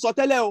ṣetán láti sọ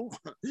tẹ́lẹ̀ o.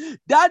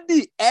 Dádì,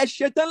 ẹ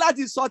ṣetán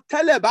láti sọ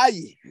tẹ́lẹ̀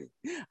báyìí.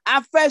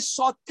 A fẹ́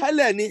sọ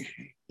tẹ́lẹ̀ ni.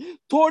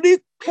 Torí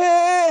pé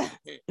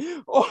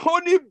ó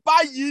ní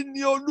báyìí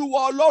ni Olúwa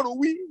Ọlọ́run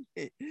wí.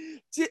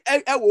 Tí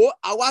ẹ wò,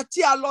 àwa tí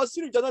a lọ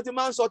sínú ìjọ náà ti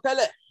máa ń sọ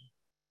tẹ́lẹ̀.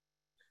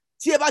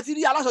 Tí ẹ bá ti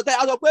rí aláṣọtẹ́,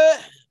 a sọ pé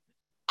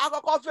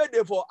àkọ́kọ́ fèdè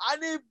fọ̀, a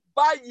ní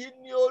báyìí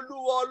ni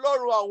Olúwa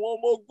Ọlọ́run àwọn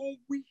ọmọ ogun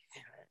wí.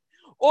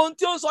 Ohun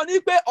tí ó sọ ní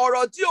pé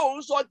ọ̀rọ̀ tí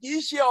òun sọ kì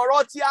í ṣe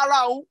ọ̀rọ̀ ti ara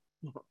òun.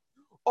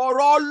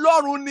 Ọ̀rọ̀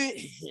Ọlọ́run ni.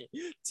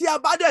 Tí a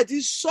bá dẹ̀ ti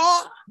sọ,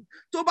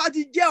 tó bá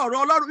ti jẹ́ ọ̀rọ̀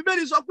Ọlọ́run,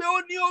 Bíbélì sọ pé ó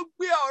ní ó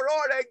gbé ọ̀rọ̀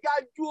rẹ̀ ga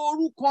ju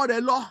orúkọ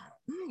rẹ̀ lọ.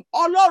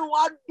 Ọlọ́run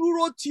á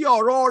dúró ti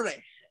ọ̀rọ̀ rẹ̀.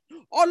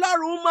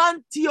 Ọlọ́run máa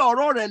ń ti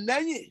ọ̀rọ̀ rẹ̀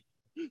lẹ́yìn.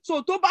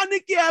 So tó bá ní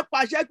kí ẹ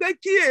pàṣẹ pé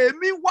kí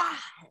èémí wá,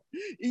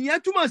 ìyẹn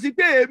túmọ̀ sí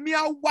pé èémí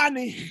á wá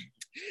ni.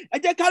 Ẹ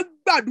jẹ́ ká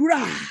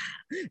gbàdúrà.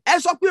 Ẹ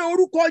sọ pé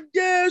orúkọ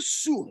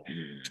Jésù.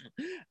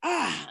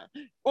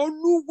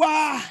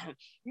 Olúwa,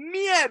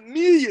 mí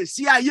ẹ̀mí ìyè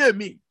sí ayé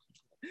mi.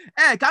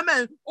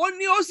 Kámẹ́, ó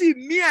ní ó sì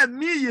mí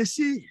ẹ̀mí ìyè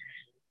sí.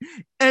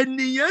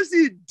 Ènìyàn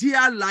sì di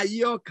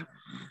alààyè ọkàn.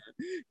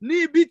 Ní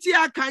ibi tí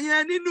a kà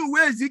yẹn nínú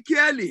ìwé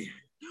Ezekieli,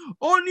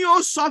 ó ní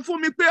ó sọ fún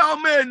mi pé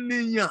ọmọ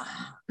ènìyàn,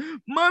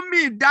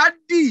 mọ́mí,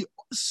 dádì,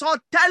 sọ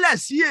tẹ́lẹ̀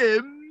sí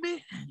èémí.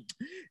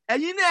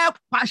 Ẹ̀yin náà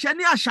pàṣẹ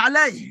ní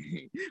àṣálẹ́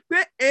yìí pé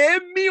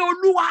èémí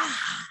Olúwa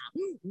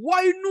wọ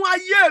inú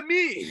ayé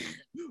mi.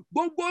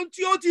 Gbogbo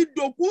tí ó ti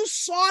dòkú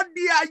sọ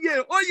di ayé.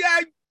 Ó yẹ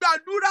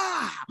gbàdúrà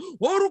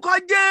orúkọ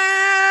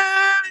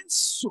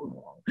Jésù.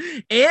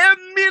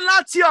 Èémí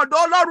láti ọ̀dọ̀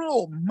Ọlọ́run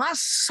ò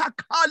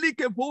masakali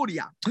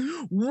kevoria.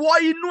 Wọ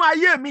inú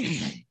ayé mi.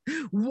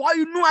 Wọ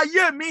inú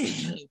ayé mi.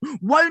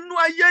 Wọ inú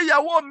ayé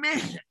ìyàwó mi.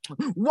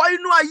 Wọ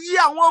inú ayé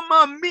àwọn ọmọ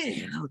mi.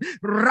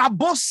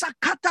 Rabosa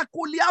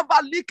katakulia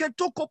valike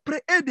toko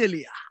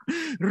preedelia.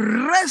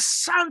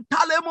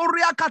 Resantale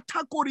moria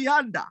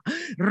katakurianda.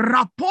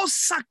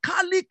 Raposa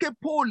kalike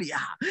polia.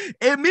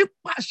 Èmi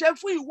pàṣẹ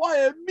fún ìwọ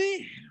èémí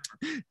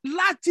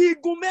láti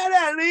igun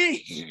mẹ́rẹ̀ẹ̀rin.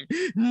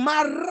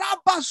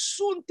 Maraba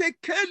sunte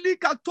keli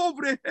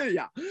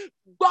katovreheya.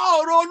 Gbọ́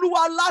ọ̀rọ̀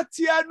Olúwa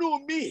láti ẹnu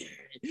mi.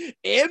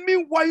 Èmi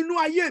wọ inú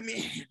ayé mi.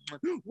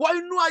 Wọ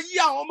inú ayé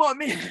àwọn ọmọ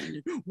mi.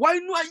 Wọ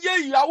inú ayé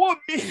ìyàwó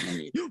mi.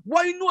 Wọ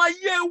inú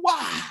ayé wa.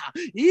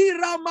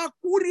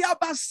 Iramakuria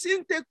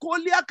basinte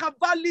kolia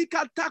kavali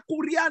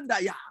katakurianda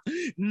ya.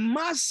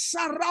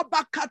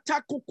 Masaraba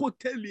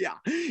katakukotelia.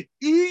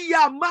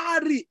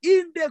 Iyamari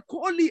inde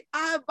koli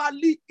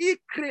avali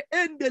ikre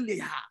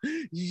endelia.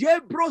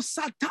 Yebro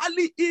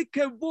satali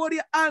ikevori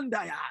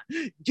andaya.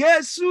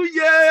 Jésù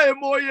ye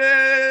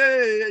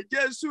moye.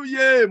 Jésù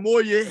ye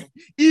moye.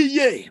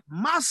 Iye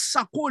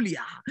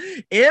masakolia.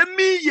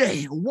 Èmi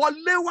ye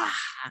wọlé wá.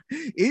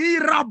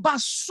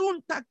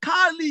 Irabasunta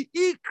kali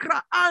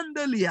ikra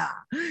andelia.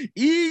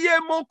 Iye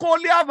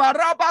mokolia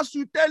varaba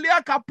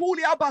sutelia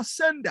kapulia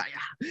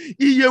basendaya.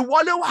 Iye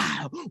wọlé wá.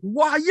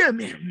 Wọ ayé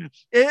mi.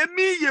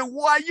 Èmi ye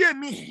wọ ayé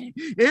mi.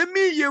 Èmi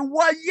ye wọ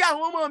ayé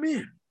àwọn ọmọ mi.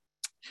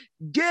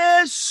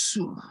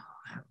 Jésù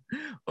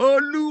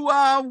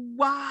Olúwa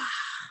wa.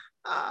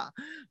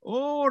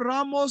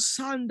 Ramos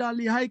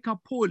sandali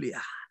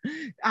haikapolia.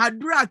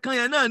 Àdúrà kan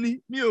yẹn náà ni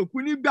mi ò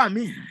kú nígbà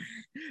mi.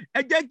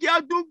 Ẹ jẹ́ kí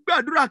a tún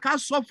gbàdúrà ká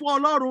sọ fún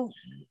Ọlọ́run.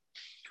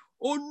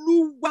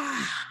 Olúwa,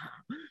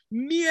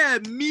 mí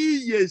ẹ̀mí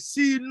ìyè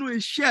sí inú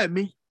iṣẹ́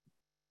mi.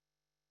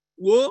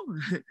 Wo,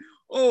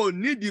 ó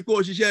nídìí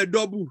kó ṣiṣẹ́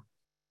double.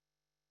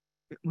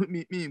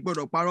 Mi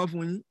gbọ́dọ̀ parọ́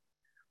fún yín.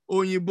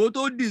 Òyìnbó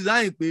tó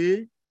design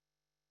pé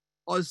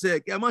ọ̀sẹ̀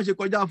kẹ́ má ṣe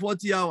kọjá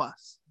 40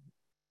 hours.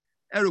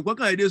 Ẹrù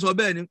pọ́kàn èdè sọ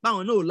bẹ́ẹ̀ ni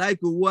páwọn náà ò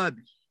láìpẹ́ owó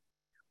àbí.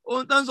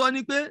 ohun tó ń sọ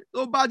ni pé tó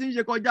bá ti ń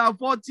ṣe kọjá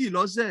 40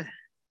 lọ́sẹ̀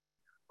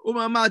ó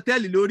máa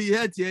tẹ́lì lórí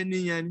ẹ̀tì ẹni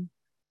yẹn ni.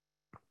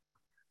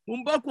 mo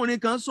ń bọ́kùnrin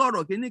kan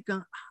sọ̀rọ̀ kíní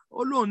kan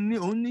ó lóun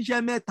níṣẹ́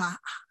 3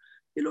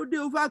 kí ló dé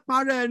ó fẹ́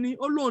parẹ́ ẹni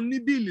ó lóun ní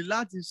bíìlì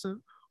láti san.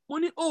 mo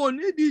ní o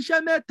nídìí iṣẹ́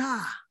 3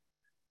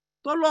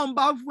 tọ́lọ́run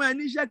bá fún ẹ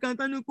níṣẹ́ kan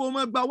tán ní kó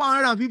mọ́ gba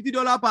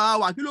 $150 per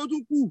hour kí ló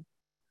tún kù.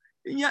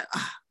 ìyẹn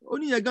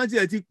oníyẹn gan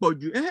tiẹ̀ ti pọ̀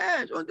jù.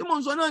 ohun tí mo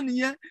ń sọ náà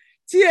nìyẹn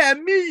tí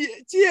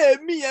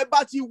èmi yẹn bá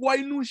ti wọ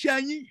inú iṣẹ́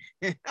yín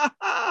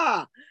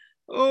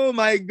oh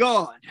my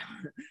God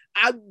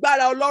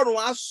agbára Ọlọ́run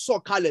á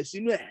sọ̀kalẹ̀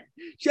sínú ẹ̀.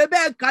 ṣe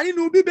bẹ́ẹ̀ kà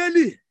nínú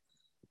Bíbélì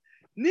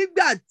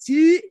nígbà tí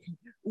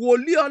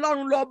wòlíì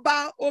Ọlọ́run lọ bá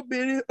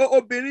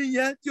obìnrin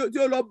yẹn tí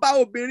ó lọ bá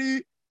obìnrin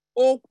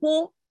opó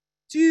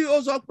tí ó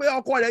sọ pé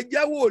ọkọ rẹ̀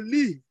jẹ́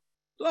wòlíì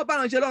tó bá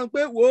ránṣẹ́ lọ́run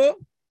pé wò ó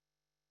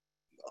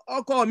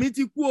ọkọ mi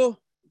ti kú o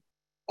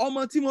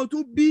ọmọ tí mo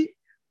tún bí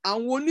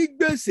àwọn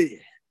onígbèsè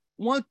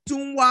wọ́n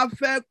tún wá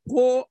fẹ́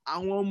kó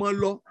àwọn ọmọ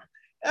lọ.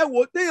 ẹ wò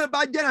téèyàn bá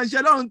jẹ́ ìránṣẹ́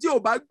Ọlọ́run tí ò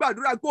bá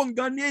gbàdúrà kó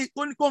nǹkan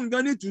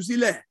ní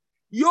ìtúsílẹ̀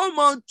yóò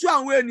mọ tú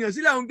àwọn ènìyàn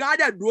sílẹ̀ nǹkan á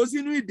dẹ̀ dúró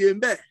sínú ìdè ń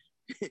bẹ̀.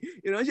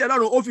 ìránṣẹ́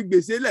Ọlọ́run ó fi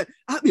gbèsè lẹ̀.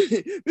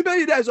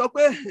 Bíbélì dẹ̀ sọ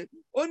pé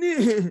ó ní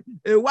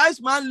a wise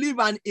man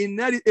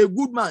a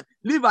good man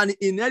leave an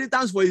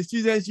inheritance for his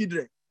children's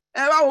children.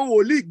 ẹ wá wo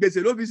wòlíì gbèsè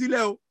ló fi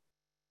sílẹ̀ o.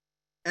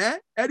 ẹ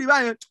rí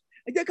báyẹn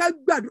ẹ jẹ́ ká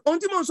gbàdúrà. ohun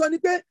tí mò ń sọ ni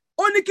pé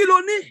ó ní kí ló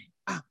ní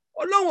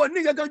Ọlọ́run ò ní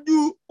kankan ju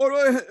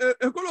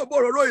èkólòbó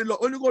òróró ìlọ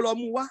ó ní kó lọ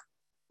mú wá.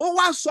 ó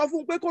wá sọ fún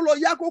un pé kó lọ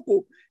yá kòkò.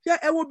 ṣé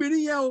ẹ wo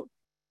obìnrin yẹn o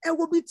ẹ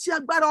wo bí tí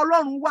agbára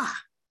Ọlọ́run wà.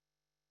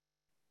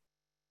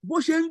 bó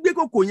ṣe ń gbé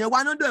kòkò yẹn wá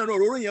náà dẹ̀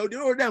òróró yẹn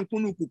òróró dẹ̀ ń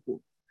kúnnú kòkò.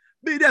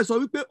 bí dẹ̀ sọ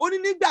wípé ó ní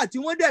nígbà tí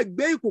wọ́n dẹ̀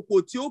gbé ìkòkò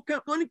tí ó kẹ́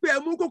wọ́n ní pé ẹ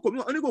mú kòkò mi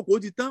wọ́n ní kòkò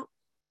ti tán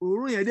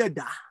òróró yẹn dẹ̀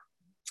dà.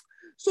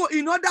 so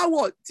in other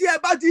words tí ẹ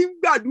bá ti ń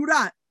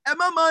gbàdúrà ẹ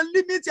má máa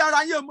límítì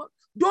ara yẹn mọ́.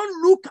 Don't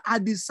look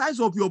at the size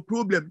of your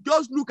problem.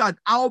 Just look at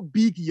how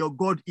big your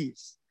God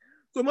is.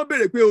 So mo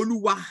béèrè pé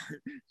Olúwa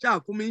ṣáà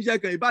fún mi iṣẹ́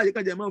kan ìbáyé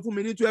kan jẹ́ mọ́ fún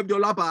mi ní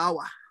 $12 per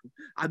hour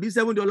àbí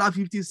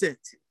 $7.50.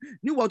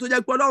 níwọ̀n tó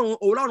jẹ́ pé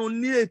Ọlọ́run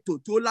ní ètò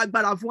tó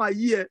lágbára fún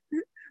ayé ẹ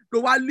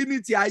ló wá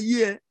límítì ayé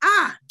ẹ.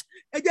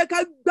 ẹ jẹ́ ká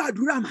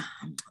gbàdúrà mà.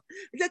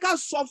 ẹ jẹ́ ká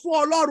sọ fún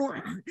Ọlọ́run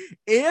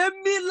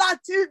èémí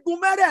láti gun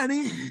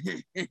mẹ́rẹ̀ẹ̀rin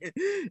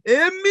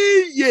èémí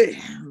ìyè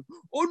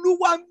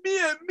Olúwa mí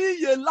èémí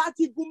ìyè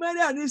láti gun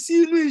mẹ́rẹ̀ẹ̀rin sí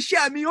inú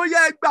iṣẹ́ mi ó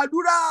yẹ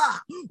gbàdúrà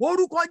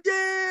orúkọ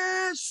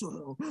Jésù.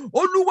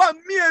 Olúwa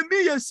mí èémí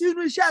ìyè sí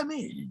inú iṣẹ́ mi.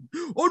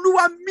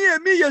 Olúwa mí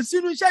èémí ìyè sí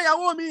inú iṣẹ́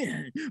ìyàwó mi.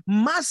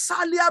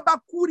 Masali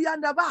abakuri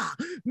andaba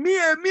mí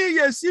èémí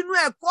ìyè sínú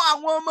ẹ̀kọ́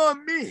àwọn ọmọ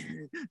mi.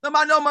 Tọ́ba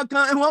ní ọmọ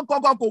kan wọ́n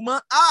kọ́kọ́ kò mọ́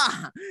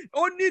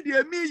ó nídìí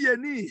èémí ìyè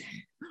ni.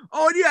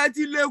 Orí ẹ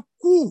ti lè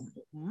kú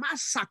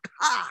masaka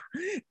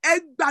ẹ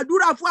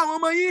gbàdúrà fún àwọn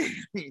ọmọ yín.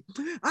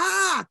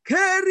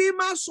 Kẹ́rì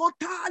máa sọ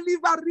táàlì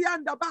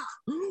variandaba.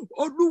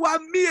 Olúwa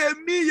mí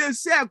èémí ìyè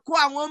sí ẹ̀kọ́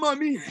àwọn ọmọ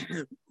mi.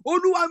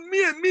 Olúwa mí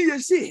èémí ìyè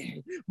sí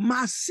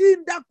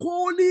masinda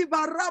kọ́lì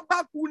varaba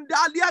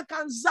kundalia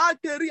kanza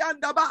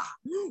keriandaba.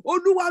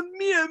 Olúwa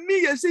mí èémí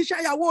ìyè sí iṣẹ́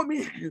ìyàwó mi.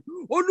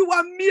 Olúwa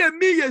mí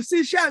èémí ìyè sí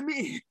iṣẹ́ mi.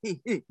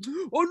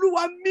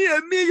 Olúwa mí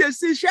èémí ìyè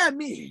sí iṣẹ́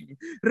mi.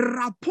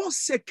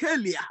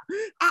 Raposekelia.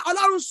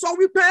 Ọlọ́run sọ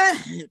wípé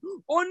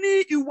ó ní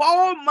ìwọ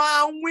ó máa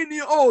wín ni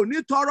ó ní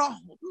tọrọ.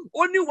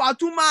 Ó ní wàá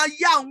tún máa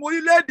yá àwọn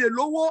orílẹ̀-èdè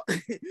lówó.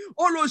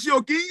 Olòṣì ò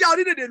kì í yá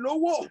orílẹ̀-èdè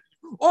lówó.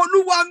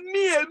 Olúwa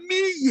mí èémí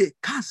ìyè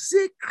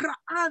kàṣíkra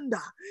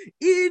anda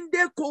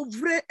inde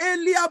kovre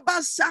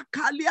eliabasa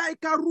kalia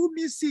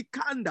ikarumi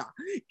sikanda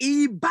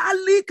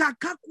ìbálí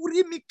kàkàkùrí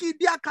mi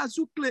kìdíà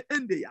kàṣúklẹ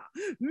ẹndẹyà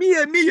mí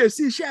èémí ìyè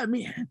sí iṣẹ́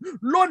mi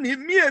lónìí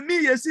mí èémí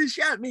ìyè sí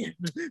iṣẹ́ mi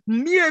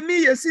mí èémí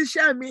ìyè sí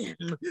iṣẹ́ mi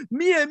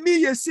mí èémí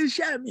ìyè sí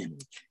iṣẹ́ mi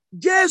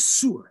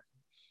Jésù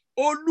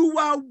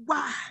Olúwa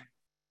wá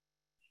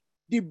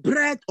the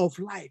breath of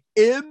life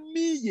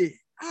èémí ìyè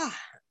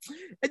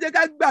ẹ jẹ́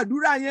ká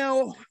gbàdúrà yẹn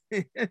o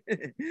ẹ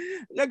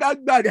jẹ́ ká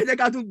gbàdúrà ẹ jẹ́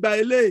ká tún gba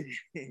eléyìí.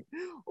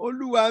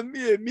 Olúwa mí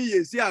èémí ìyè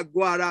sí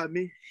àgọ́ ara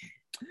mi.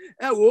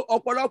 ẹ wo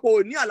ọ̀pọ̀lọpọ̀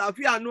ò ní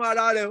àlàáfíà nú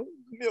ara rẹ̀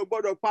mi ò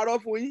gbọ́dọ̀ parọ́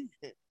fún yín.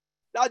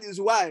 That is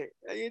why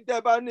ẹ̀yin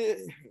tẹ́ bá ní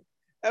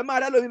ẹ máa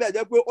rẹ́ lómi bẹ̀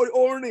jẹ́ pé ó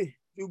rìn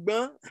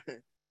ṣùgbọ́n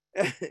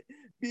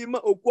bí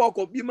òkú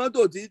ọkọ̀ bí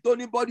mọ́tò tó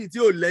ní bọ́dì tí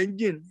ò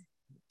lẹ́ńjìn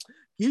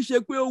kì í ṣe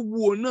pé ó wu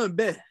òun náà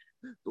bẹ́ẹ̀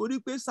torí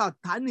pé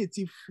Sátánì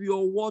ti fi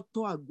ọwọ́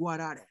tọ́ àgọ́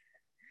ara rẹ̀.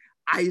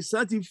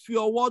 Àìsàn ti fi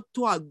ọwọ́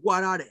tó àgọ́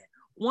ara rẹ̀.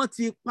 Wọ́n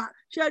ti pa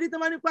ṣé rí tí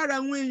wọ́n bá nípa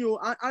àwọn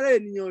èèyàn ara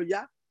ènìyàn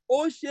yá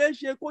ó ṣeé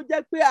ṣe kó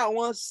jẹ́ pé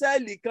àwọn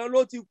sẹ́ẹ̀lì kan ló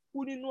ti kú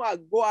nínú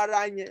àgọ́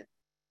ara yẹn.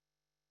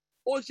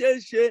 Ó ṣeé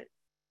ṣe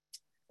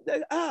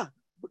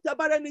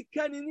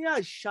tábàrẹ́nikẹ́ni ní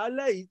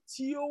àṣálẹ́ yìí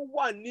tí ó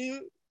wà ní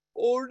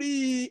orí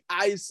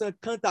àìsàn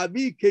kan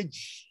tàbí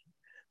ìkejì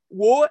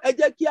wò ẹ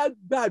jẹ́ kí a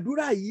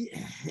gbàdúrà yìí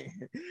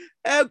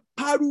ẹ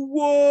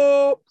pariwo.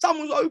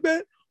 Sáàmù sọ wípé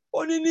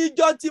ó ní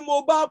níjọ́ tí mo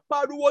bá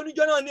pariwo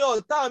níjọ́ náà ni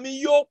ọ̀tá mi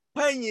yóò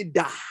pẹ̀yìn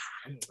dà.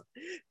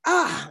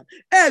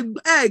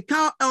 Ẹ ka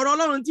ọ̀rọ̀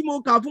Ọlọ́run tí mo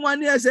kà fún wa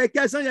ní ẹsẹ̀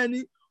 9 yẹn ni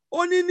ó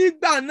ní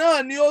nígbà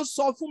náà ni ó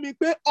sọ fún mi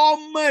pé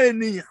ọmọ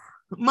ènìyàn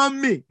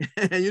mọ́mì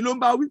ẹ̀yin ló ń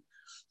bá wí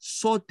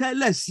sọ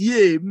tẹ́lẹ̀ sí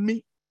èmi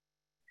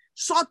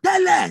sọ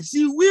tẹ́lẹ̀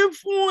sí wí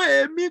fún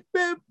èmi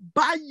pé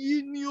báyìí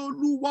ni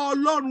Olúwa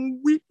Ọlọ́run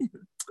wí.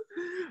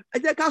 Ẹ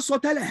jẹ́ ká sọ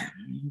tẹ́lẹ̀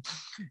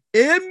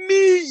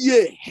èmi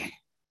yè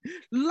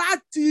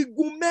láti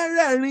igun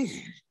mẹ́rẹ̀ẹ̀rin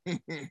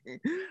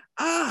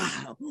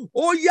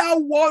ó yá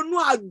wọnú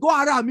àgọ́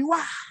ara mi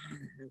wá.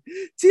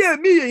 Tí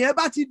èmi yè yẹn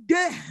bá ti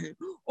dé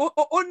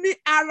ó ní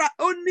ara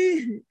ó ní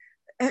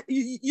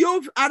yóò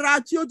ara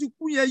tí ó ti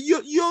kú yẹn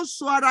yóò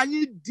sọ ara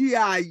yín di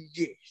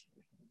ààyè.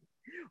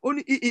 Ó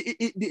ní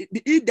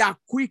either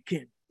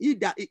quicken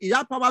either it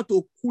has power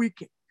to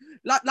quicken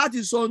láti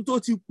sọ ohun tó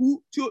ti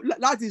kú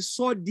láti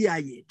sọ di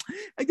ààyè.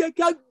 Ẹ jẹ́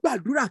kí a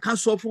gbàdúrà ká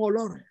sọ fún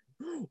Ọlọ́run.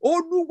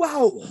 Olúwa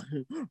o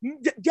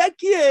jẹ́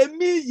kí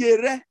èmi ìyè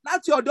rẹ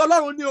láti ọ̀dọ̀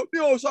Ọlọ́run ni mi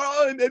ò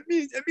sọ̀rọ̀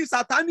èmi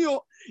Sátánì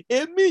o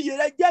èmi ìyè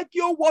rẹ jẹ́ kí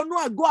ó wọnú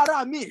àgọ́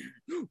ara mi.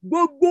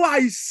 Gbogbo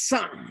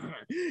àìsàn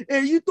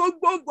èyí tó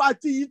gbóògùn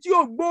àti èyí tí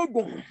ò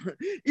gbóògùn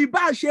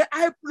ìbá ṣe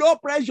high blood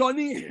pressure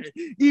ni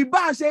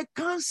ìbá ṣe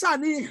cancer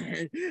ni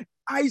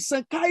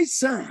àìsàn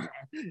káìsàn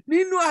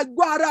nínú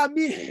àgọ́ ara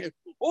mi.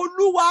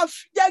 Olúwa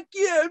jẹ́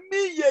kí èmi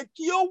ìyè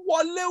kí ó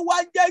wọlé wá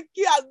jẹ́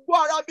kí àgọ́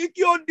ara mi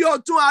kí ó di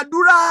ọ̀tun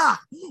àdúrà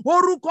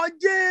orúkọ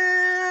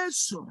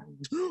Jésù.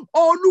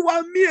 Olúwa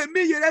mi èmi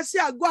ìyè rẹ sí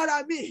àgọ́ ara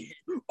mi.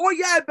 Ó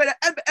yá ẹ bẹ̀rẹ̀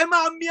ẹ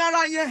máa mi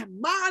ara yẹn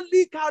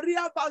máàlì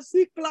káríà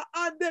basikla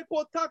ande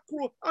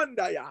kotakro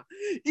andaya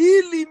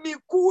ìlì mi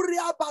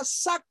kúrìà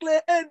basakle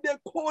ende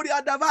kórìà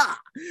dava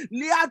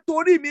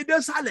liatori mi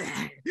désàlẹ̀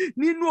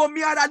nínú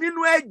omi ara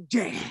nínú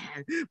ẹ̀jẹ̀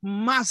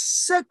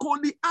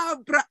masekoli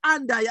abra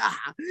andaya.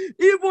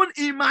 Even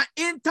in my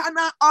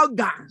internal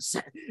organs,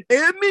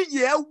 èmi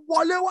yẹ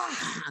wọlé wá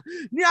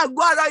ní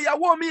àgọ́ ara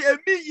ìyàwó mi,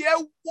 èmi yẹ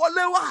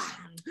wọlé wá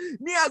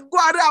ní àgọ́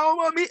ara àwọn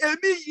ọmọ mi,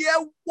 èmi yẹ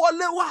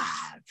wọlé wá.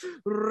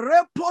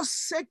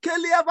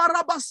 Reposekelia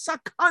varaba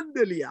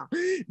sakandelia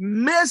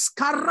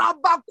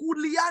meskaraba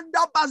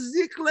kulianda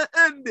bazikle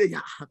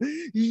endeya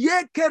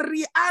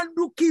yekeri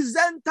andu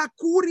kizenta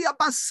kuria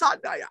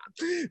basadaya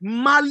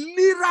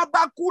malira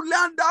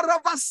bakulanda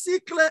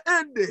ravasikle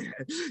ende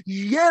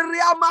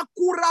yeria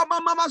makura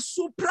mama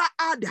supra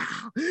ada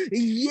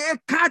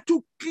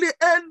yekatu kle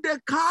ende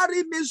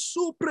kari mi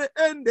supre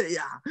ende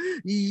ya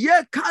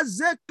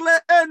yekazekle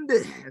ende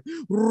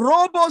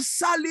robo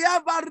salia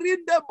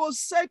varinde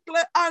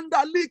bosekle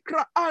anda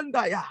likra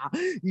anda ya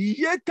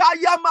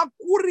yekaya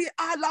makuri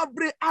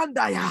alabre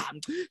anda ya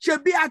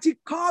ṣebí àti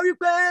kọ́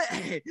wípé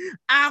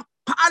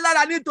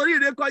alára nítorí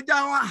ìrékọjá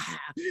wa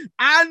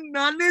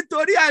àná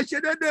nítorí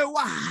àìṣedédé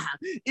wa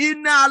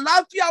ìnà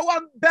àlàáfíà wa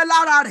ń bẹ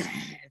lára rẹ̀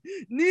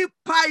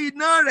nípa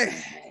iná rẹ̀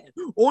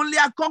òun lè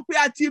akọ́pẹ́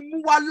àti mú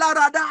wa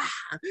lára dá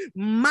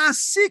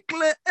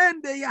màsíkle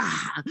ẹ̀ǹdẹ̀yà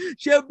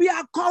ṣebí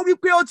akọ́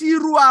wípé ó ti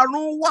ru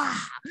àrùn wa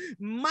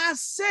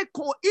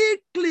màsíkò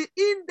ìkìlì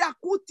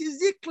ìdàkùtì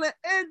zíkle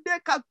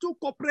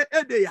ẹ̀ǹdẹ̀kàtúkọ̀pẹ̀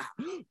ẹ̀ǹdẹ̀yà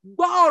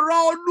gbọ́rọ̀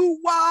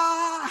Olúwa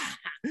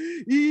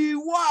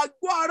ìwọ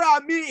àgọ́ ara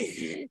mi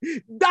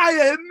dá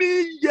èmi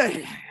yè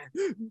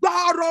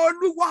gbọ́rọ̀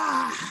Olúwa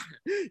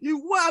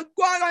ìwọ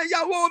àgọ́ ara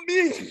ìyàwó mi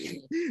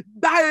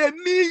dá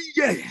èmi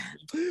yè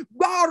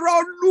gbọ́rọ̀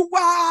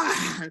Olúwa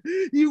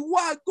ìwọ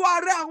àgọ́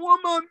ara àwọn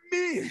ọmọ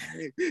mi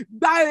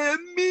dá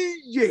èmi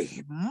yè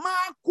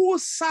mákú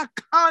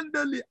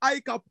sàkándẹ̀lì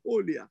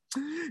àìkàpọ̀lìà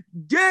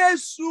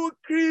Jésù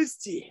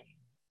Kristi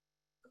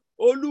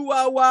Olúwa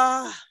wa.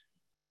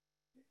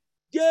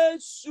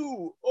 Jésù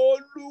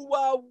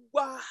Olúwa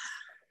wa.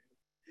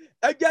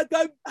 Ẹ jẹ́ ká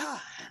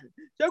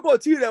ṣé kò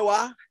tí rẹ̀ wá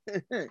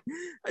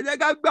ẹ jẹ́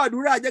ká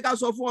gbàdúrà ẹ jẹ́ ká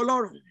sọ fún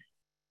Ọlọ́run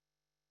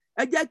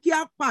ẹ jẹ́ kí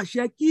a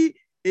pàṣẹ kí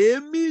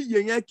èémí ìyè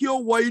yẹn kí ó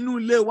wọ inú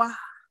ilé wa.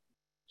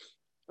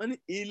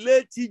 Ilé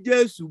tí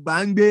Jésù bá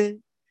ń gbé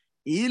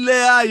ilé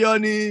ayọ̀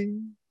ni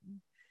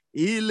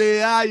ilé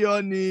ayọ̀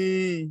ni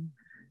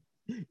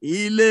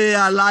ilé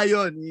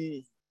aláyọ̀ ni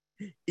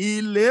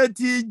ilé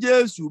tí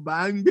Jésù bá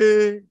ń gbé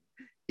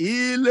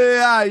ilé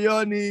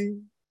ayọ̀ ni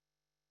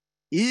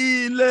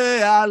ilé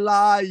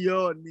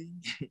aláyọ̀ ni.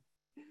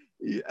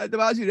 Ẹ tẹ́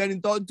bá sì rẹni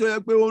tó yẹ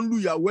pé ó ń lu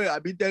ìyàwó ẹ̀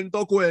àbí tẹni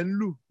tọ́kọ ẹ̀ ń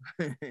lù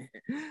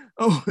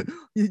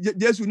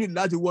Jésù ní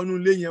láti wọnú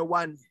ilé yẹn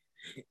wá ni.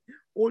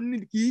 Ó ní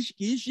kì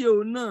í ṣe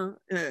òun náà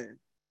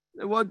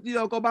ẹ̀wọ̀n tí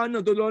ọkọ bá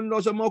náà tó lọ ń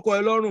lọ́sọ mọ́kọ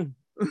ẹ lọ́rùn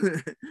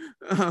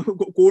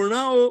kò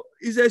rán o,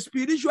 it's a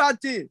spiritual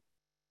thing.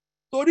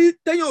 Torí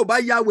téèyàn ò bá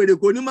ya wèrè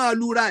kò ní máa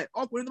lura ẹ̀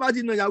ọkùnrin tó bá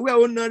ti nà ìyàwó ẹ̀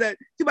ó nà rẹ̀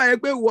tí bá yẹ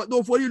pé ìwọ tó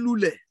forí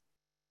lulẹ̀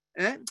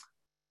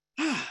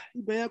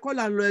ibẹ̀ yẹn kọ́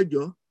là ń lọ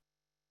ẹjọ́.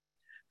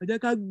 Ẹ jẹ́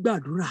ká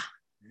gbàdúrà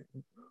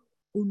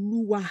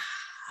Olúwa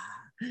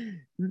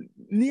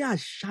ní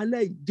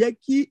àṣálẹ́ jẹ́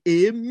kí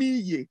èémí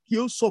ìyè kí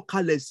ó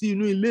sọ̀kalẹ̀ sí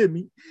inú ilé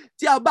mi.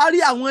 Tí a bá rí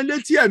àwọn ilé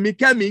tí ẹ̀mí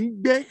kẹ́mi ń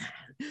gbé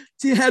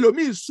tí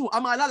ẹlòmíì sùn a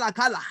máa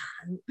lálàkàlà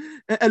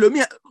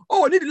ẹlòmíì ó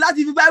nídìí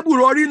láti fi báíbù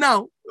rọrí náà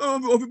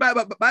ó fi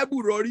báíbù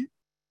rọrí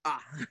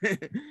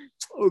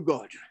oh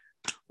God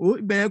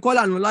ibẹ̀ yẹn kọ́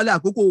lànà lálẹ́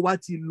àkókò wa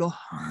ti lọ.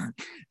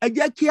 Ẹ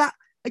jẹ́ kí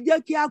ẹ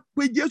jẹ́ kí a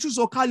pe Jésù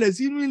sọ̀kalẹ̀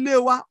sínú ilé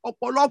wa.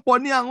 Ọ̀pọ̀lọpọ̀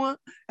ní àwọn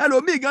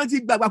ẹlòmíì gan ti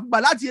gbàgbàkúgbà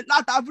láti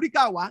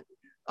Áfíríkà wá.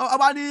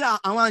 Ọba ní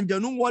àwọn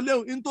àǹjẹ̀nú wọlé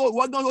o, nítorí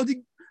wọ́n gan tó ti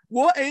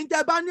wo èyí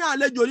tẹ́ bá ní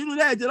àlejò nínú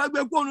ilé ẹ̀jẹ̀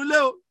lọ́gbẹ́ kóònù lé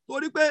o,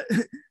 torí pé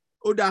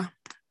ó dáa.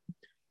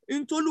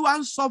 Nítorí Olúwa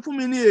ń sọ fún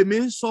mi ni èmi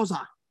ń sọ sà,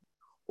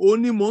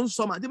 òun ni mò ń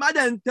sọ mà. Tí bá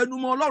dẹ̀ ń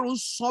tẹnumọ́ Ọlọ́run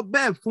sọ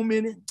bẹ́ẹ̀ fún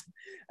mi ni.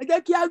 Ẹ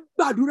jẹ́ kí a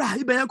gbàdúrà,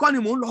 ibẹ̀ yẹn kọ́ ni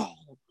mò ń lọ.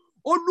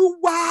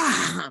 Olúwa,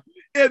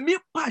 èmi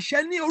pàṣẹ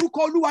ní orúkọ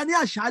Olúwa ní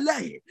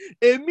àṣálẹ́,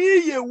 èmi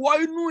ìyè wọ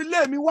inú ilé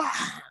mi wá.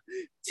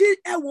 Tí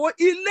ẹ wo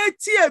ilé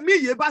tí èmi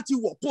ìyè bá ti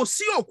wọ̀, kò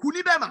sí òkú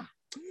níbẹ̀ mà.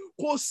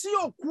 Kò sí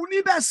òkú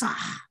níbẹ̀ sà.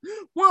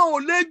 Wọn ò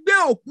lè gbé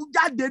òkú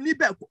jáde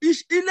níbẹ̀.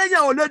 Ilé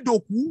yẹn ò lè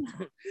dòkú.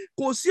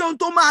 Kò sí ohun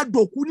tó máa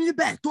dòkú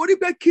níbẹ̀. Torí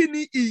pé kí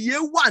ni ìyè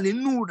wà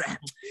nínú rẹ̀.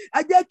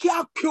 Ẹ jẹ́ kí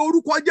a pe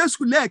orúkọ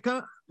Jésù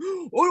lẹ́ẹ̀kan.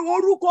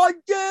 Orúkọ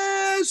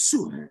Jésù,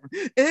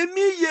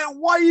 èmi yè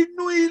wọ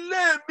inú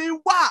ilé mi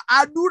wá.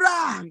 Àdúrà.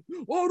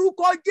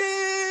 Orúkọ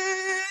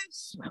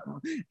Jésù,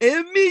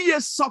 èmi yè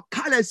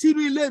sọ̀kalẹ̀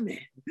sínú ilé mi.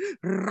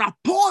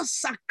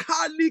 Raposa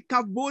kali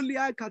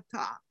kavolia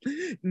kata.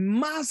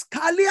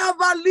 Maskalia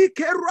vali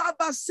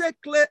keraba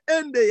sekle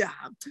endeya.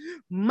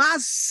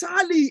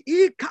 Masali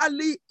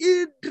ikali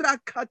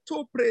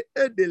idrakatopre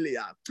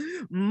edelia.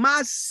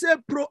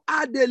 Masepro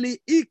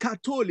adeli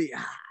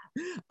ikatolia.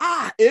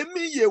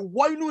 Èmi yè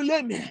wọ inú ilé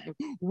mi,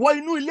 wọ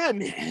inú ilé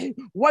mi,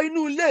 wọ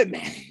inú ilé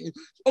mi.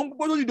 Ohun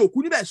gbogbo tó ti dòkú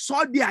níbẹ̀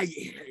sọ di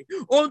àyè.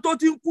 Ohun tó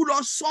ti ń kú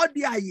lọ sọ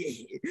di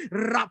àyè.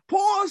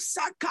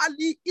 Raposa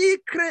kali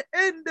ikre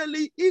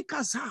endeli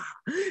ikasa.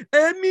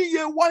 Èmi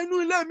yè wọ inú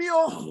ilé mi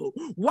o,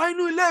 wọ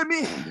inú ilé mi.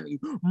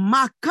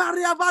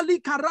 Makaria vali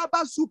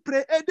karaba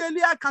supre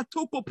edelia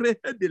katoko pre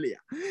edelia.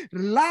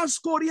 Las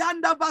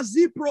corianda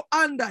vazipro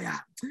andaya.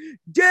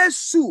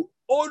 Jésù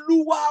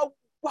Olúwa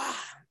wá.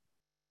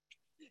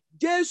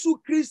 Jésù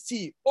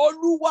Kristi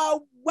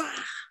Olúwa wá.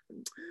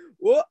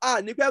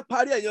 Ní fẹ́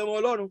parí ẹ̀yin ọmọ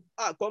Ọlọ́run.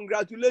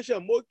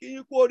 Congratulations, mo kí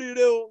yín kú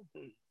oríire o.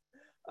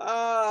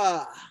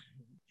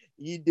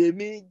 Ìdè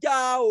mi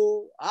já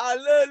o,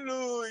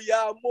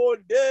 hallelujah, mo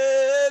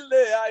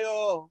délé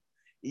ayọ̀.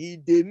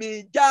 Ìdè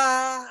mi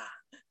já,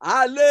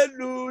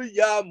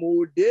 hallelujah,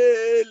 mo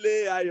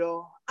délé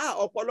ayọ̀.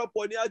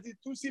 Ọ̀pọ̀lọpọ̀ ni a ti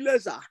tú sílẹ̀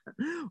sà.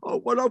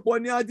 Ọ̀pọ̀lọpọ̀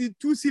ni a ti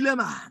tú sílẹ̀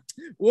mà.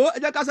 Ẹ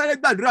jẹ́ ká sáré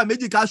gbàdúrà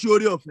méjì ká ṣe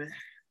oore ọ̀fẹ́.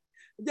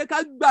 Jẹ́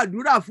ká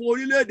gbàdúrà fún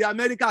orílẹ̀-èdè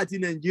Amẹ́ríkà àti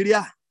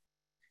Nàìjíríà.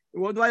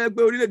 Ìwọ́n tó wáyé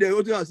pé orílẹ̀-èdè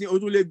ó tún hàn sí, ó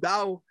tún lè gbà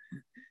o.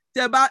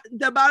 Tẹ́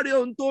bá rí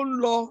ohun tó ń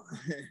lọ,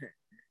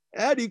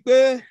 ẹ rí i pé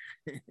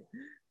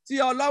tí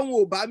Ọlọ́run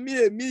ò bá mí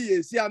èmí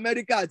ìyè sí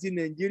Amẹ́ríkà àti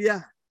Nàìjíríà.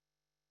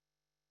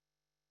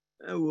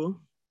 Ẹ wò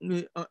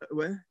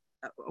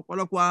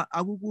ọ̀pọ̀lọpọ̀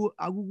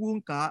agúgú ń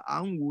kà á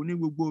ń wò ní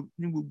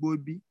gbogbo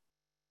ibi.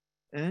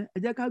 Ẹ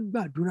jẹ́ ká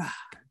gbàdúrà.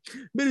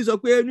 Bíbélì sọ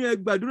pé inú ẹ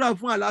gbàdúrà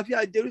fún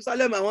àlàáfíà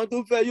Jerusalem, àwọn tó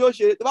fẹ́ yóò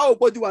ṣe. Tó bá wò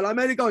pé ó ti wà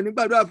l'Amẹ́ríkà ò ní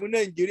gbàdúrà fún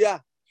Nàìjíríà.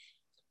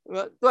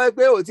 Tó yẹ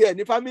pé ò tiẹ̀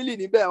ní fámìlì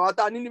níbẹ̀, àwọn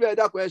tá a ní níbẹ̀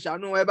dákun ẹ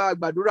ṣàánú, ẹ bá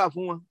gbàdúrà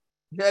fún wọn.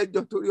 Ẹ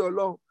jọ̀ọ́ torí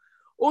Ọlọ́run.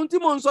 Ohun tí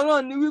mò ń sọ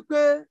náà ni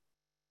wípé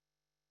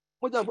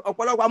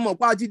ọ̀pọ̀lọpọ̀ àmọ̀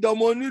pa àti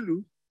dọmọ onílùú,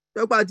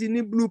 pẹ́pẹ́ àti ní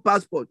blue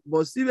passport,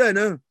 bọ̀ síbẹ̀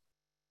náà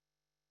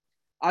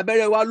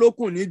abẹ́rẹ́ wa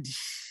lókùn nídìí.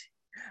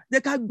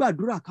 Jẹ́ ká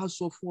gbàdúrà ká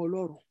sọ fún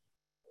Ọlọ́run.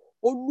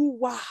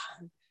 Olúwa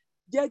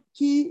jẹ́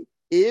kí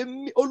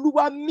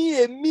Olúwa mí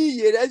èmí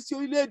ìyè rẹ sí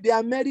orílẹ̀-èdè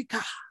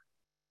Amẹ́ríkà.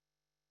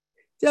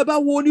 Tí ẹ bá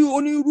wo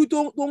onírú tó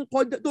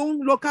ń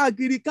lọ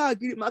káàkiri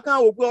màá kàn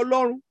wò pé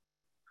Ọlọ́run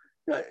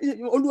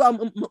Olúwa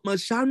mà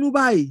ṣàánú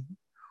báyìí.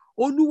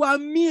 Olúwa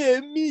mí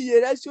èmí ìyè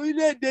rẹ sí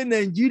orílẹ̀-èdè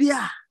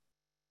Nàìjíríà.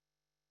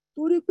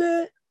 Torí pé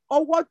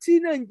ọwọ́ tí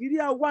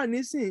Nàìjíríà wà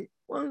nísìn,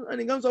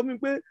 ẹnìkan sọ fún mi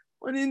pé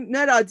wọ́n ní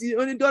náírà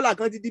wọ́n ní dọ́là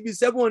kan ti di bí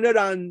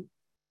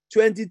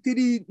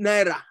 723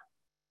 náírà.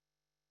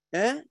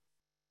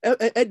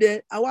 Ẹ̀dẹ̀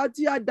àwa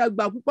tí a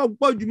dàgbà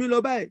púpọ̀ jù mí lọ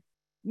báyìí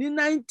ní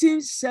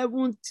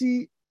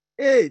 1978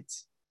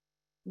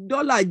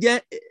 dọ́là jẹ́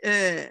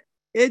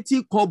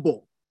 80 kọ́bọ̀.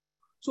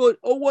 So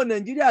owó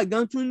Nàìjíríà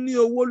gan tún ní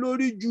owó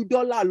lórí ju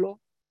dọ́là lọ.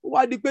 Ó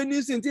wá di pé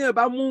nísìnyí tí yẹn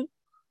bá mú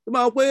tó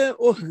máa pé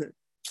oh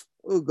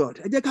God,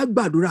 ẹ jẹ́ ká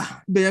gbàdúrà.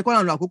 Ibẹ̀ yẹn kọ́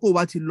làwọn àkókò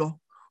wa ti lọ.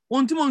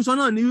 Ohun tí mò ń sọ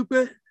náà ni wípé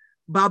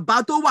bàbá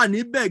tó wà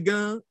níbẹ̀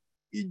gan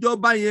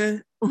ìjọba yẹn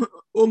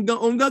òun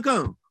gan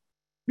kan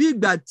bí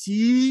ìgbà tí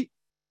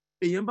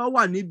èèyàn bá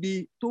wà níbi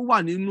tó wà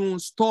nínú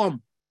storm.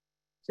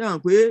 Ṣé hàn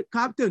pé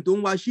captain tó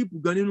ń wa ship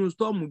gan nínú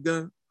storm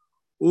gan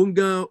òun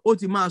gan ó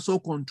ti máa sọ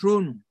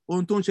control nù.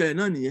 Ohun tó ń ṣẹlẹ̀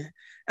náà nìyẹn.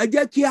 Ẹ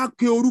jẹ́ kí a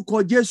pe orúkọ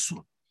Jésù.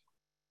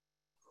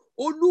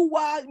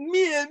 Olúwa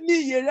mí èmí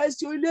ìyè rẹ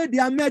sí orílẹ̀-èdè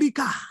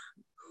Amẹ́ríkà.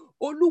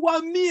 Olúwa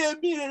mí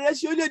èmí ìyè rẹ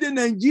sí orílẹ̀-èdè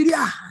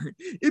Nàìjíríà.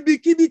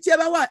 Ibikíbi tí ẹ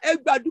bá wà, ẹ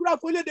gbàdúrà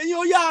fún orílẹ̀-èdè yín.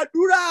 Ó yá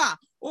àdúrà.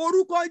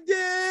 Orúkọ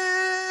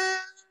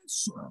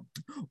Jésù.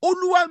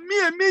 Olúwa mí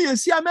èmí ìyè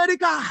sí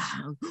Amẹ́ríkà.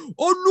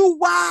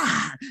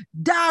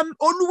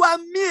 Olúwa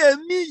mí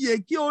èmí ìyè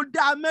kí o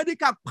dá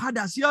Amẹ́ríkà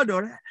padà sí ọ̀dọ̀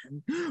rẹ̀.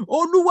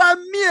 Olúwa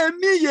mí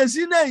èmí ìyè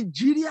sí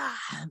Nàìjíríà.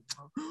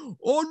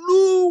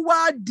 Olúwa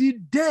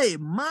dìde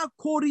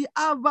makori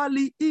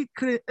avali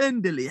ikre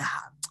endelia.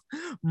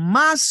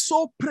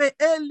 Maso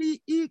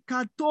preeli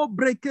ikato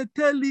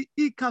breketeli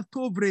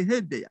ikato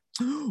brehedeya.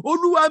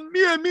 Olúwa mí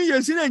èmi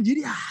yè sí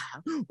Nàìjíríà.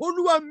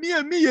 Olúwa mí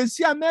èmi yè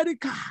sí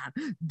Amẹ́ríkà.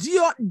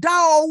 Dá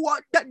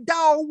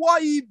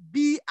ọwọ́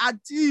ibi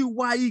àti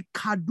ìwà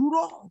ìkà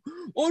dúró.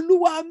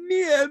 Olúwa mí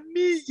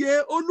èmi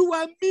yè.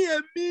 Olúwa mí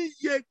èmi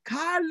yè.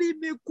 Kali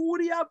mi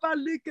kuria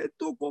valike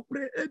toko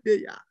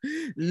prehedeya.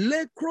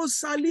 Le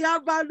krosali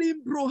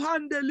avalim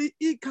brohandeli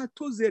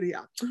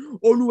ikatozeria.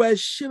 Olúwa ẹ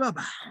ṣé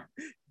bàbá.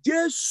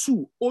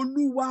 Jésù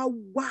Olúwa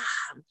wá.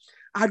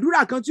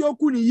 Àdúrà kan tí ó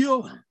kù nìyí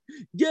o.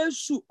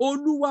 Jésù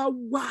Olúwa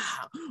wá.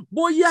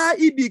 Bóyá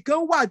ibì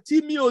kan wà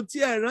tí mi ò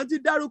tiẹ̀ rántí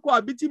dárúkọ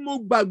àbí tí mo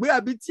gbàgbé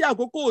àbí tí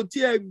àkókò ò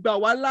tiẹ̀ gbà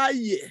wá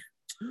láàyè.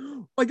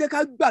 Ó jẹ́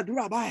ká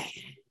gbàdúrà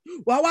báyìí.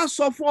 Wàá wá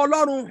sọ fún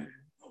Ọlọ́run.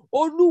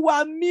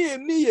 Olúwa mí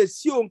èmi yè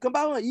sí nǹkan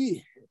báwọn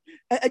yìí.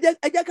 Ẹ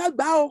jẹ́ ká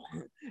gbà o.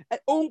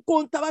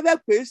 Ohunkóhun tá a bá fẹ́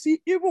pè é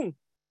sí even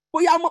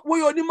bóyá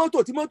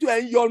onímọ́tò tí mọ́tò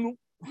ẹ̀ ń yọnu.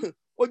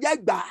 Ó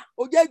jẹ́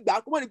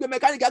gbà kó mọ̀ ní pé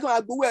mẹkáníkì á kàn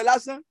máa gbowó ẹ̀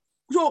lásán.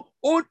 So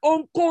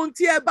ohunkóhun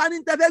tí ẹ bá ní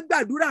tẹ́ fẹ́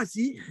gbàdúrà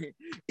sí,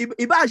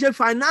 ìbá ṣe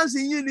finance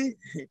yín ni,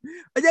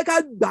 ẹ jẹ́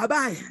ká gbà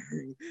báyìí.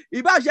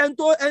 Ìbá ṣe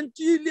ẹni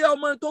tí ilé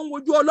ọmọ tó ń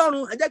wojú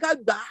Ọlọ́run, ẹ jẹ́ ká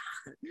gbà.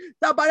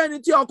 Tábàárẹ̀ ni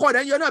tí ọkọ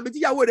rẹ̀ ń yọnu àbí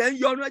tíyàwó rẹ̀ ń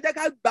yọnu, ẹ jẹ́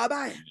ká gbà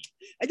báyìí.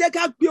 Ẹ jẹ́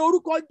ká pe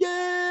orúkọ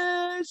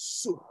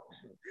Jésù.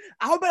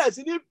 Àwọn bẹ̀rẹ̀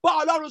sí ní bá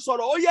Ọlọ́run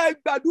sọ̀rọ̀. Ó yẹ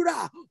gbàdúrà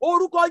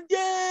orúkọ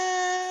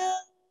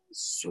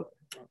Jésù.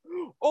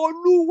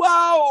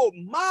 Olúwa o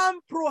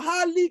man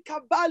prohali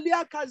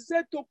kavalia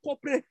kazeto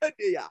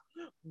koprehedeya.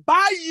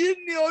 Báyìí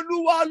ni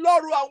Olúwa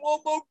Ọlọ́run àwọn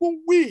ọmọ ogun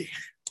wí.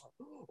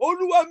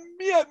 Olúwa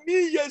mí èmi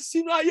yè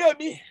sínú ayé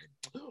mi.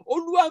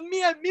 Olúwa mí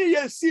èmi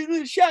yè sínú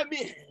iṣẹ́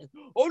mi.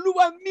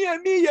 Olúwa mí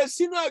èmi yè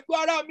sínú àgọ́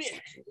ara mi.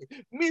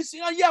 Mi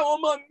sínú ayé àwọn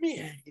ọmọ mi.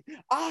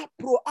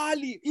 Pro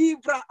ali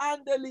ivra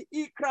andeli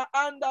ikra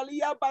andali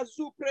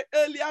yabazupre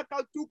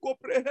eliakatuko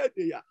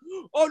prehedeya.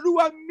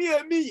 Olúwa mí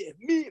èmi yè,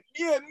 mí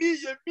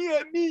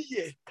èmi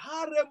yè.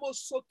 Karemo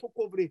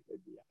sotoko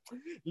brehedeya.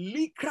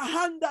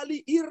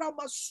 Likrahandali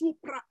irama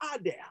supra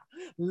adea.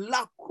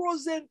 La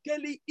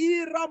crozenteli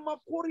irama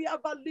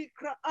kuriava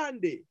likra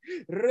ande.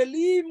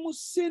 Relimu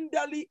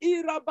sindali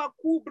iraba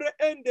kubre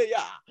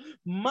endeya.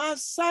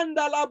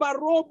 Masanda la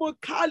barobo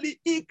kali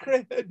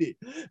ikrehede.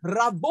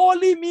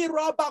 Raboli mi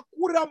raba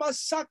kura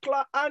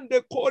masakla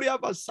ande koria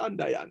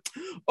basandaya.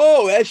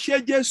 Oh, ẹ ṣé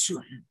Jésù.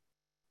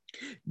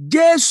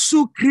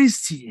 Jésù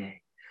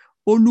Kristi.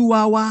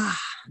 Olúwa wa.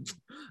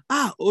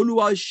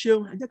 Olúwa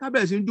ṣeun. Ẹ jẹ́ ká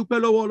bẹ̀rẹ̀ sí ní dúpẹ́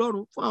lọ́wọ́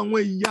Ọlọ́run fún àwọn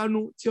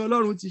ìyanu tí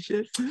Ọlọ́run ti ṣe.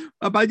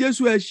 Bàbá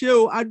Jésù ẹ ṣé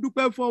o. A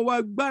dúpẹ́ fún ọwọ́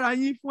agbára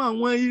yín fún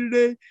àwọn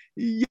ire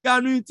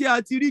ìyanu tí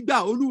a ti rí gbà.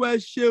 Olúwa ẹ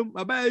ṣeun.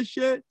 Bàbá ẹ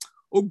ṣé.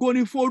 Ògo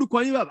ni fún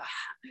orúkọ yín bàbá.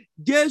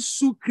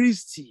 Jésù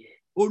Kristi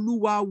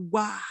Olúwa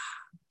wa.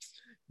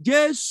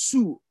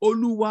 Jésù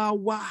Olúwa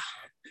wa.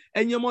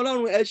 Ẹ̀yin ọmọ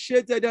Ọlọ́run ẹ ṣé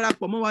tẹ́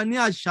darapọ̀ mọ́ wa ní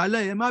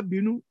àṣálẹ́. Ẹ má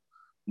bínú.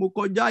 Mo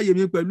kọjá àyè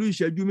mi pẹ̀lú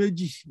ìṣẹ́jú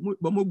méjì.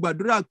 Mo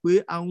gbàdúrà pé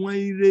àwọn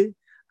ire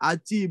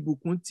àti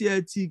ìbùkún tí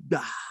ẹ ti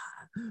gbà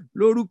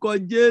lórúkọ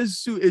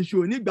Jésù èṣù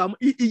onígbàmú.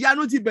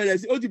 Ìyanu ti bẹ̀rẹ̀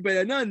sí, ó ti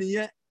bẹ̀rẹ̀ náà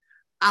nìyẹn.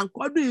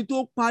 Àkọ́dún yìí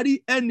tó parí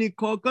ẹnì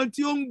kọ̀ọ̀kan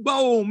tí ó ń gbọ́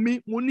ohùn mi,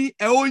 mo ní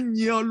ẹ ó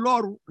yin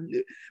Ọlọ́run.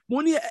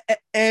 Mo ní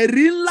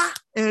ẹ̀rí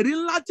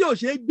ńlá tí ò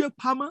ṣe é gbé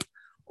pamọ́.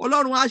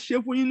 Ọlọ́run á ṣe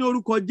fún yín ní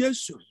orúkọ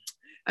Jésù.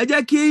 Ẹ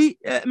jẹ́ kí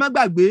ẹ má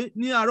gbàgbé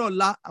ní àárọ̀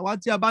ọ̀la àwa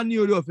tí a bá ní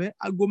oore ọ̀fẹ́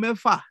aago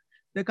 6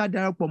 jẹ́ ká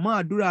darapọ̀ mọ́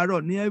àdúrà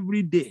àárọ̀ ní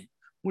everyday.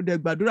 Mo dẹ̀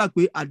gbàdúrà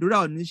pé àdúrà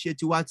ò ní ṣe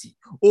tiwa tì.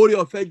 Oore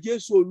ọ̀fẹ́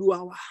Jésù Olúwa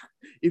wa,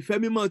 ìfẹ́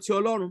mímọ́ ti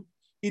Ọlọ́run,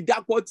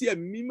 ìdàpọ̀ ti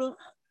ẹ̀mí mímọ́.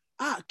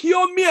 Kí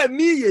ó mí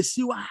ẹ̀mí ìyè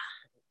sí wa.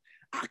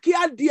 Kí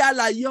á di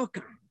alààyè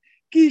ọkàn.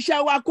 Kí iṣẹ́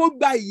wa kó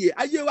gba ìyè,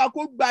 ayé wa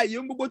kó gba ìyè,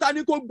 gbogbo ta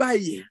ní kó gba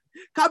ìyè.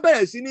 Ká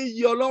bẹ̀rẹ̀ sí ní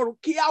yìn Ọlọ́run,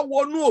 kí á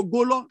wọnú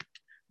ògo lọ.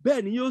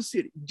 Bẹ́ẹ̀ ni yóò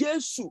sì rí.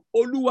 Jésù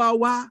Olúwa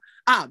wa.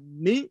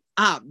 Àmín,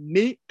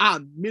 àmín,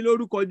 àmín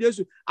lórúkọ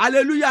Jésù.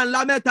 Hallelujah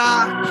ńlá mẹ́ta.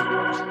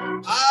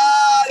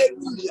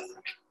 Hallelujah.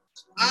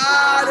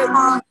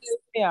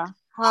 Hallelujah.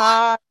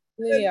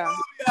 Hallelujah.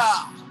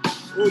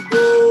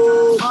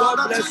 Oh, God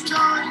bless you.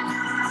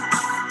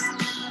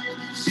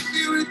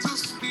 Spirit to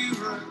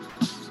spirit,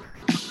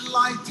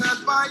 lighted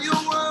by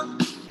your word,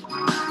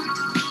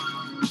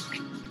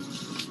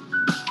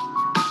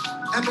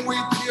 and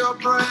with your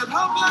breath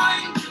of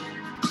life,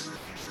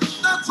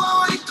 that's how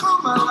I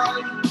come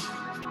alive.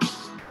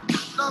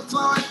 That's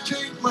how I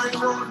change my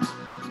world.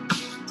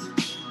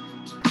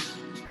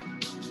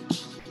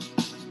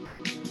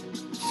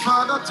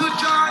 Father to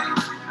joy,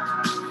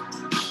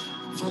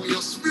 from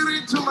your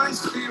spirit to my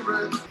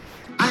spirit,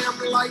 I am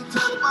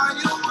lighted by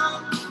your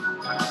word.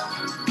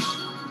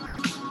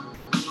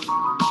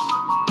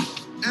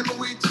 And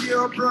with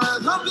your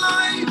breath of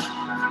life,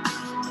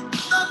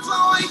 that's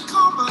how I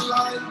come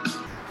alive.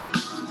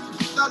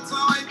 That's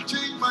how I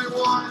change my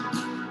world.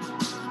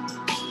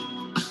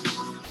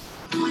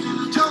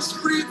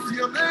 Just breathe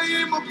your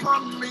name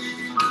upon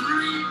me.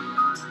 Breathe.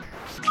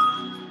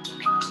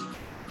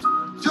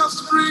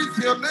 Just breathe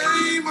your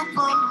name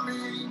upon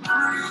me.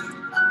 Breathe.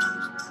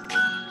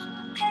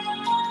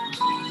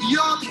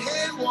 Your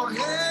name will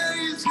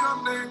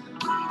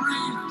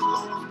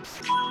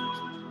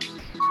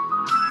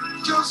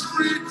Just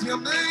breathe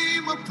your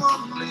name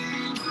upon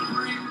me.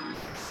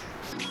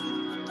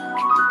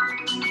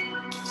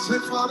 Say,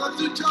 Father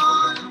to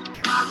joy.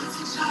 Father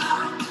to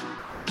child,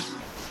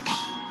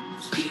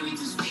 Spirit to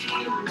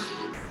spirit,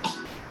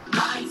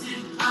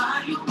 rising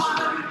by your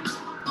word.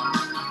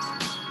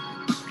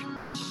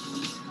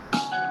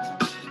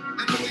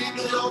 And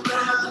keep your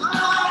breath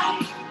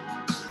alive.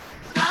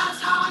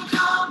 That's how I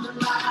come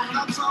alive.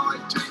 That's how I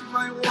change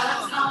my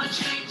That's world. how I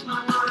change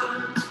my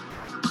world.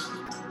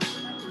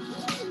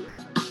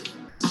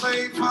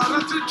 Say,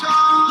 Father to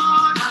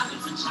joy.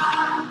 Father to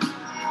child,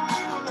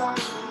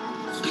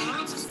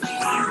 Spirit to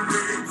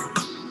spirit,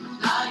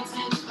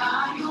 rising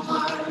by your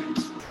word.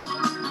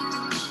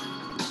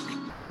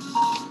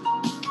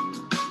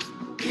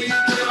 Keep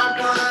your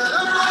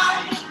breath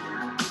alive.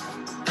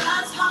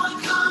 That's how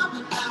I come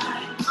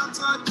alive. That's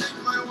how I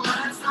change my world.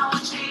 That's how I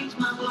change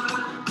my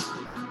world.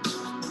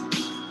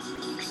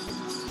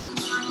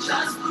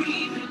 Just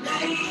breathe your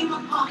name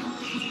upon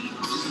me.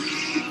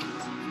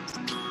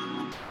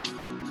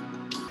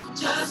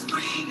 Just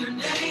breathe your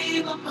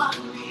name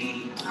upon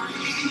me.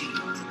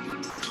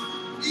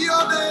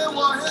 Your name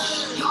will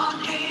hail.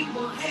 Your name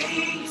will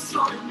haze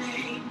your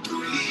name.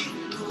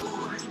 Breathe,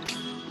 Lord.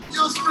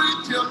 Just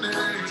breathe your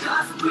name.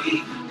 Just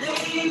breathe your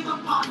name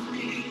upon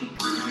me.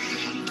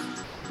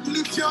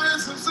 Lift your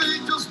hands and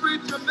say, just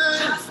breathe your name.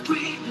 Just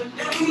breathe your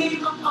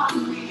name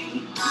upon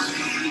me.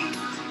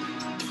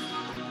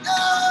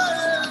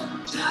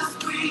 Yeah. Just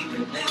breathe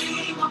your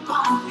name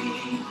upon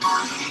me.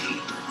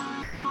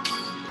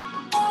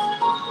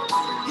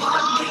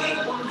 Your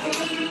name will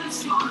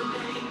haze your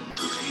name.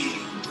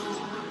 Breathe,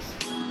 Lord.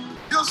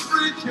 Just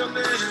breathe your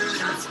name.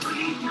 Just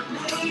breathe your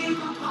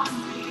name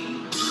upon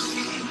me.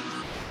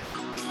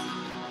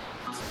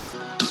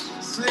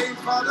 Say,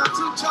 Father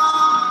to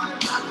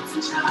child.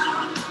 Father to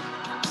child,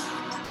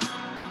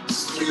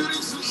 Spirit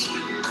to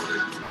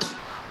spirit.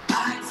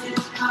 rising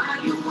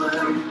by your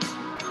word.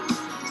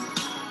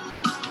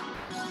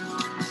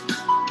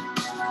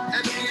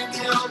 And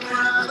keep your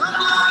breath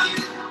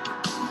alive.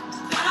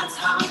 That's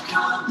how I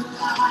come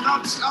alive.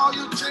 That's how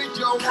you change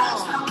your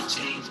That's world. how I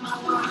change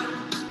my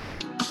world.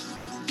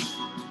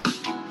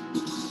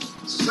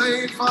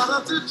 Say,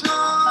 Father to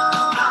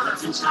child. Father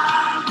to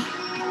child,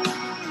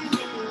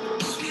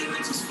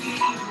 Spirit to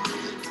spirit,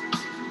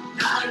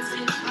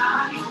 rising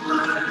by your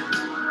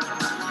word.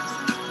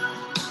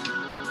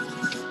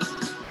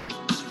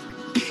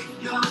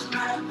 Give your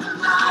breath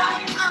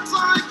alive. That's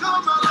how I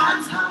come alive.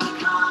 That's how I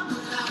come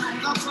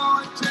alive. That's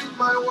how I change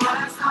my world.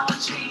 That's how I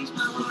change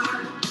my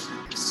world.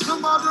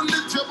 Somebody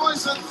lift your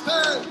voice and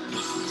say,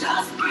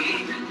 Just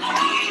breathe your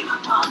name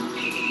upon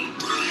me.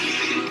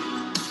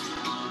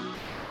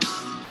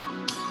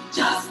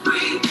 Just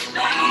breathe your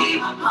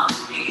name upon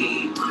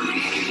me.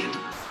 Breathe.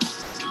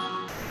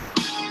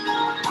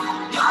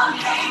 Your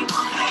name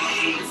will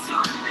haze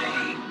your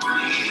name.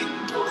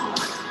 Breathe, Lord.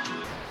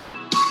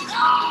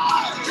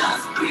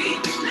 Just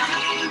breathe your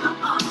name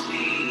upon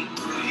me.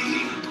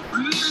 Breathe.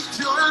 lift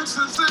your hands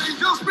and say,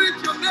 just breathe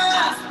your name.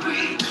 Just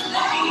breathe your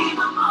name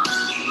upon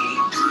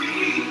me.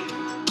 Breathe.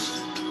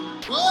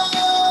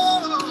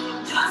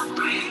 Oh, Just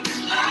breathe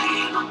your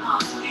name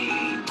upon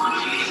me.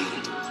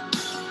 Breathe.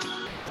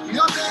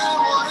 your name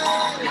will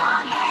hail.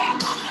 Your name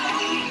will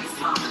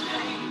haze your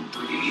name.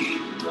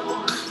 Breathe,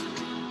 Lord.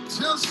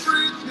 Just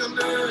breathe your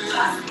name.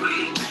 Just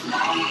breathe your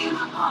name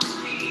upon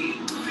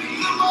me.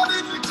 Breathe.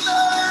 Somebody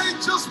declare,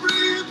 just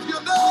breathe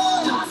your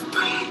name. Just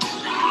breathe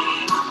your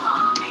name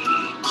upon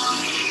me.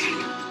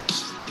 Breathe.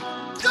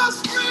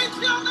 Just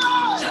breathe your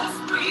name.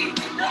 Just breathe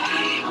your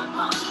name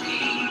upon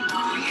me.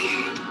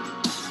 Breathe.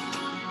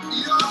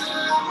 Your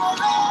name will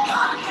hail.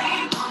 Your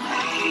name will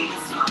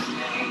haze your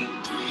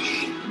name.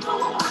 Breathe,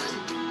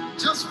 Lord.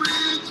 Just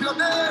breathe your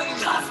name.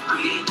 Just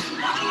breathe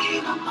your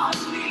name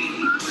upon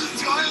me.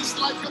 Lift your hands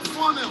like a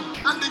funnel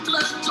and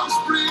declare,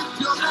 just breathe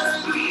your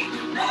Just name. breathe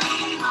your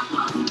name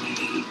upon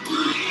me.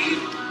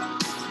 Breathe.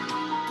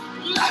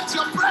 Let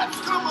your breath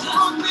come Just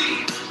upon me.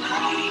 breathe your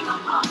name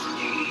upon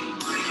me.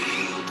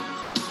 Breathe.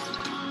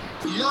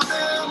 Your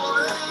name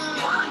will hail.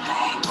 Your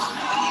name will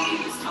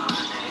haze your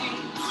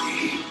name.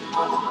 Breathe,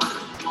 Lord.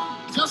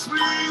 Just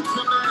breathe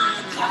your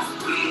name.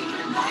 Just breathe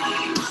your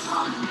name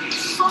upon me.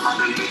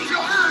 Somebody lift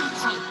your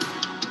hands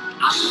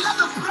and let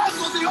the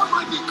breath of the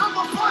Almighty come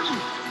upon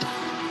you.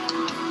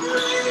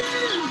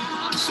 Breathe.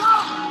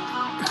 Shout.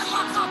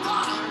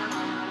 Pelakata.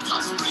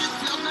 Just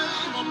breathe your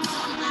name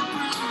upon me.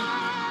 Breathe.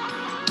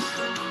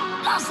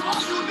 That's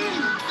all you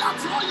need.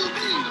 That's all you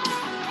need.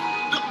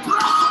 The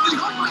breath of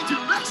the Almighty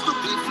makes the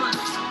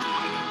difference.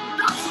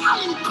 That's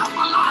how you come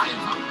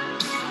alive.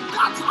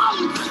 That's how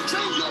you can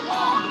change your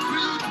world.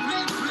 Breathe,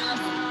 breathe,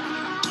 breathe.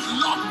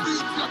 Lord,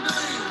 breathe your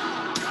name.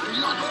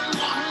 Your name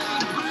will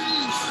hail.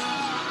 Breathe.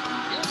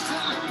 Just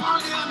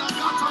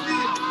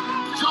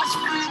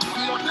breathe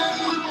your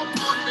name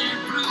upon me.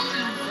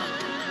 Breathe.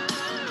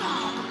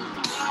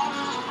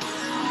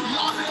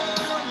 Your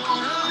name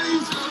will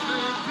hail. Your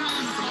name.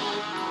 Breathe.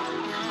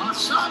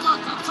 Ashama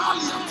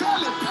Katalia,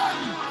 tell it,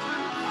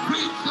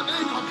 breathe the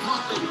name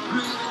upon me.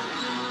 Breathe.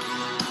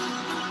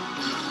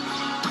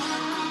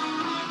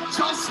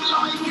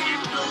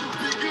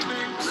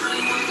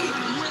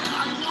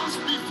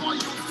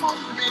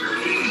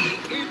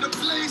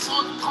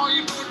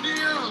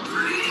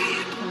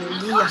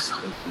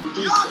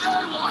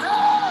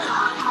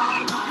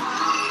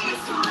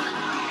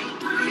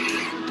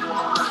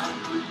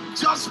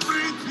 Just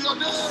breathe your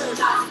name.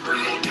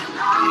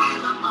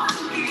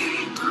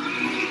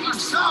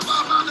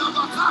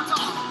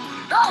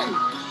 Hey,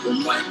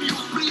 when you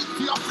breathe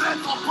your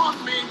breath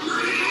upon me,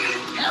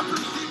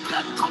 everything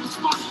that comes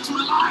back to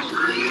life,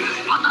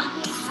 and I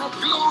move from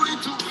glory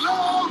to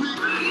glory.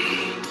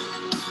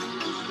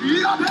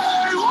 Your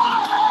name,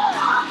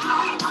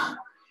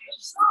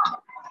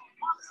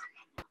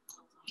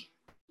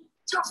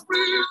 just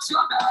breathe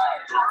your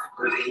name.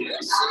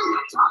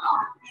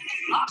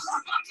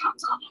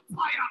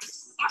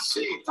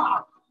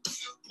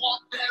 For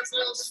there's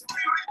a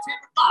spirit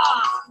in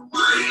man.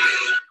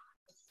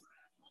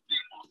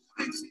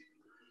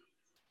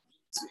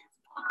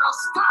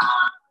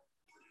 Understand.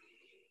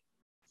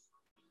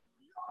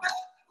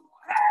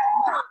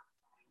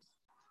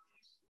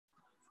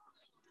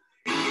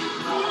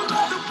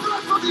 Let the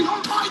breath of the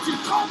Almighty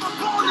come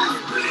upon you.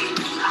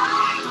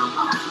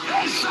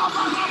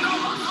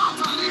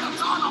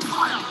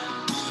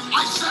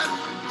 I said,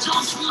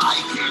 just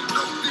like in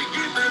the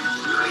beginning,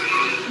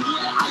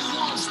 where I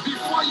was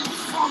before you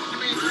formed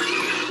me,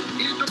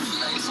 in the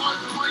place of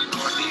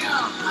Koinonia,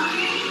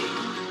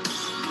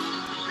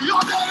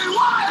 your name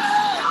was.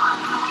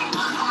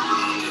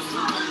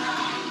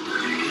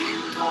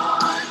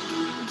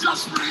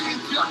 Just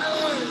breathe your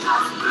name.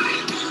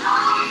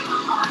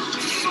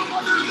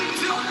 Somebody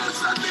lift your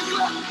hands and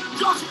declare,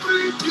 just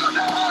breathe your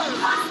name.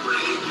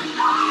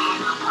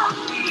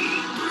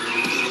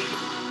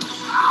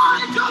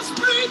 I just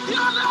breathe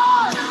your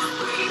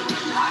name.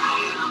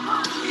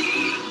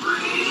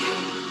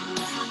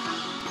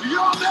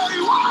 Your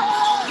name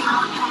was.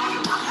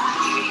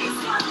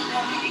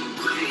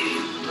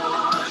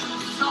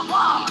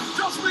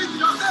 Just breathe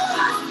your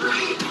name.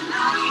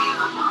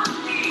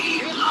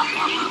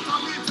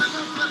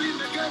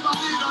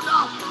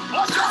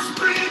 Oh, just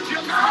breathe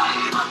your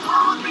name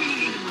upon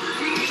me.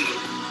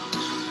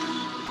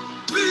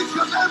 Breathe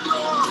your name,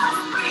 Lord.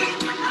 Just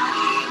breathe your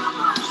name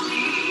upon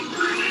me.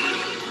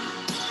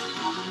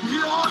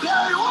 Your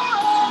name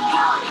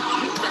was.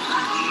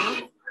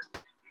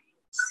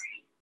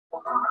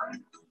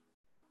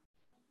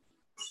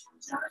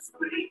 Just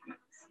breathe.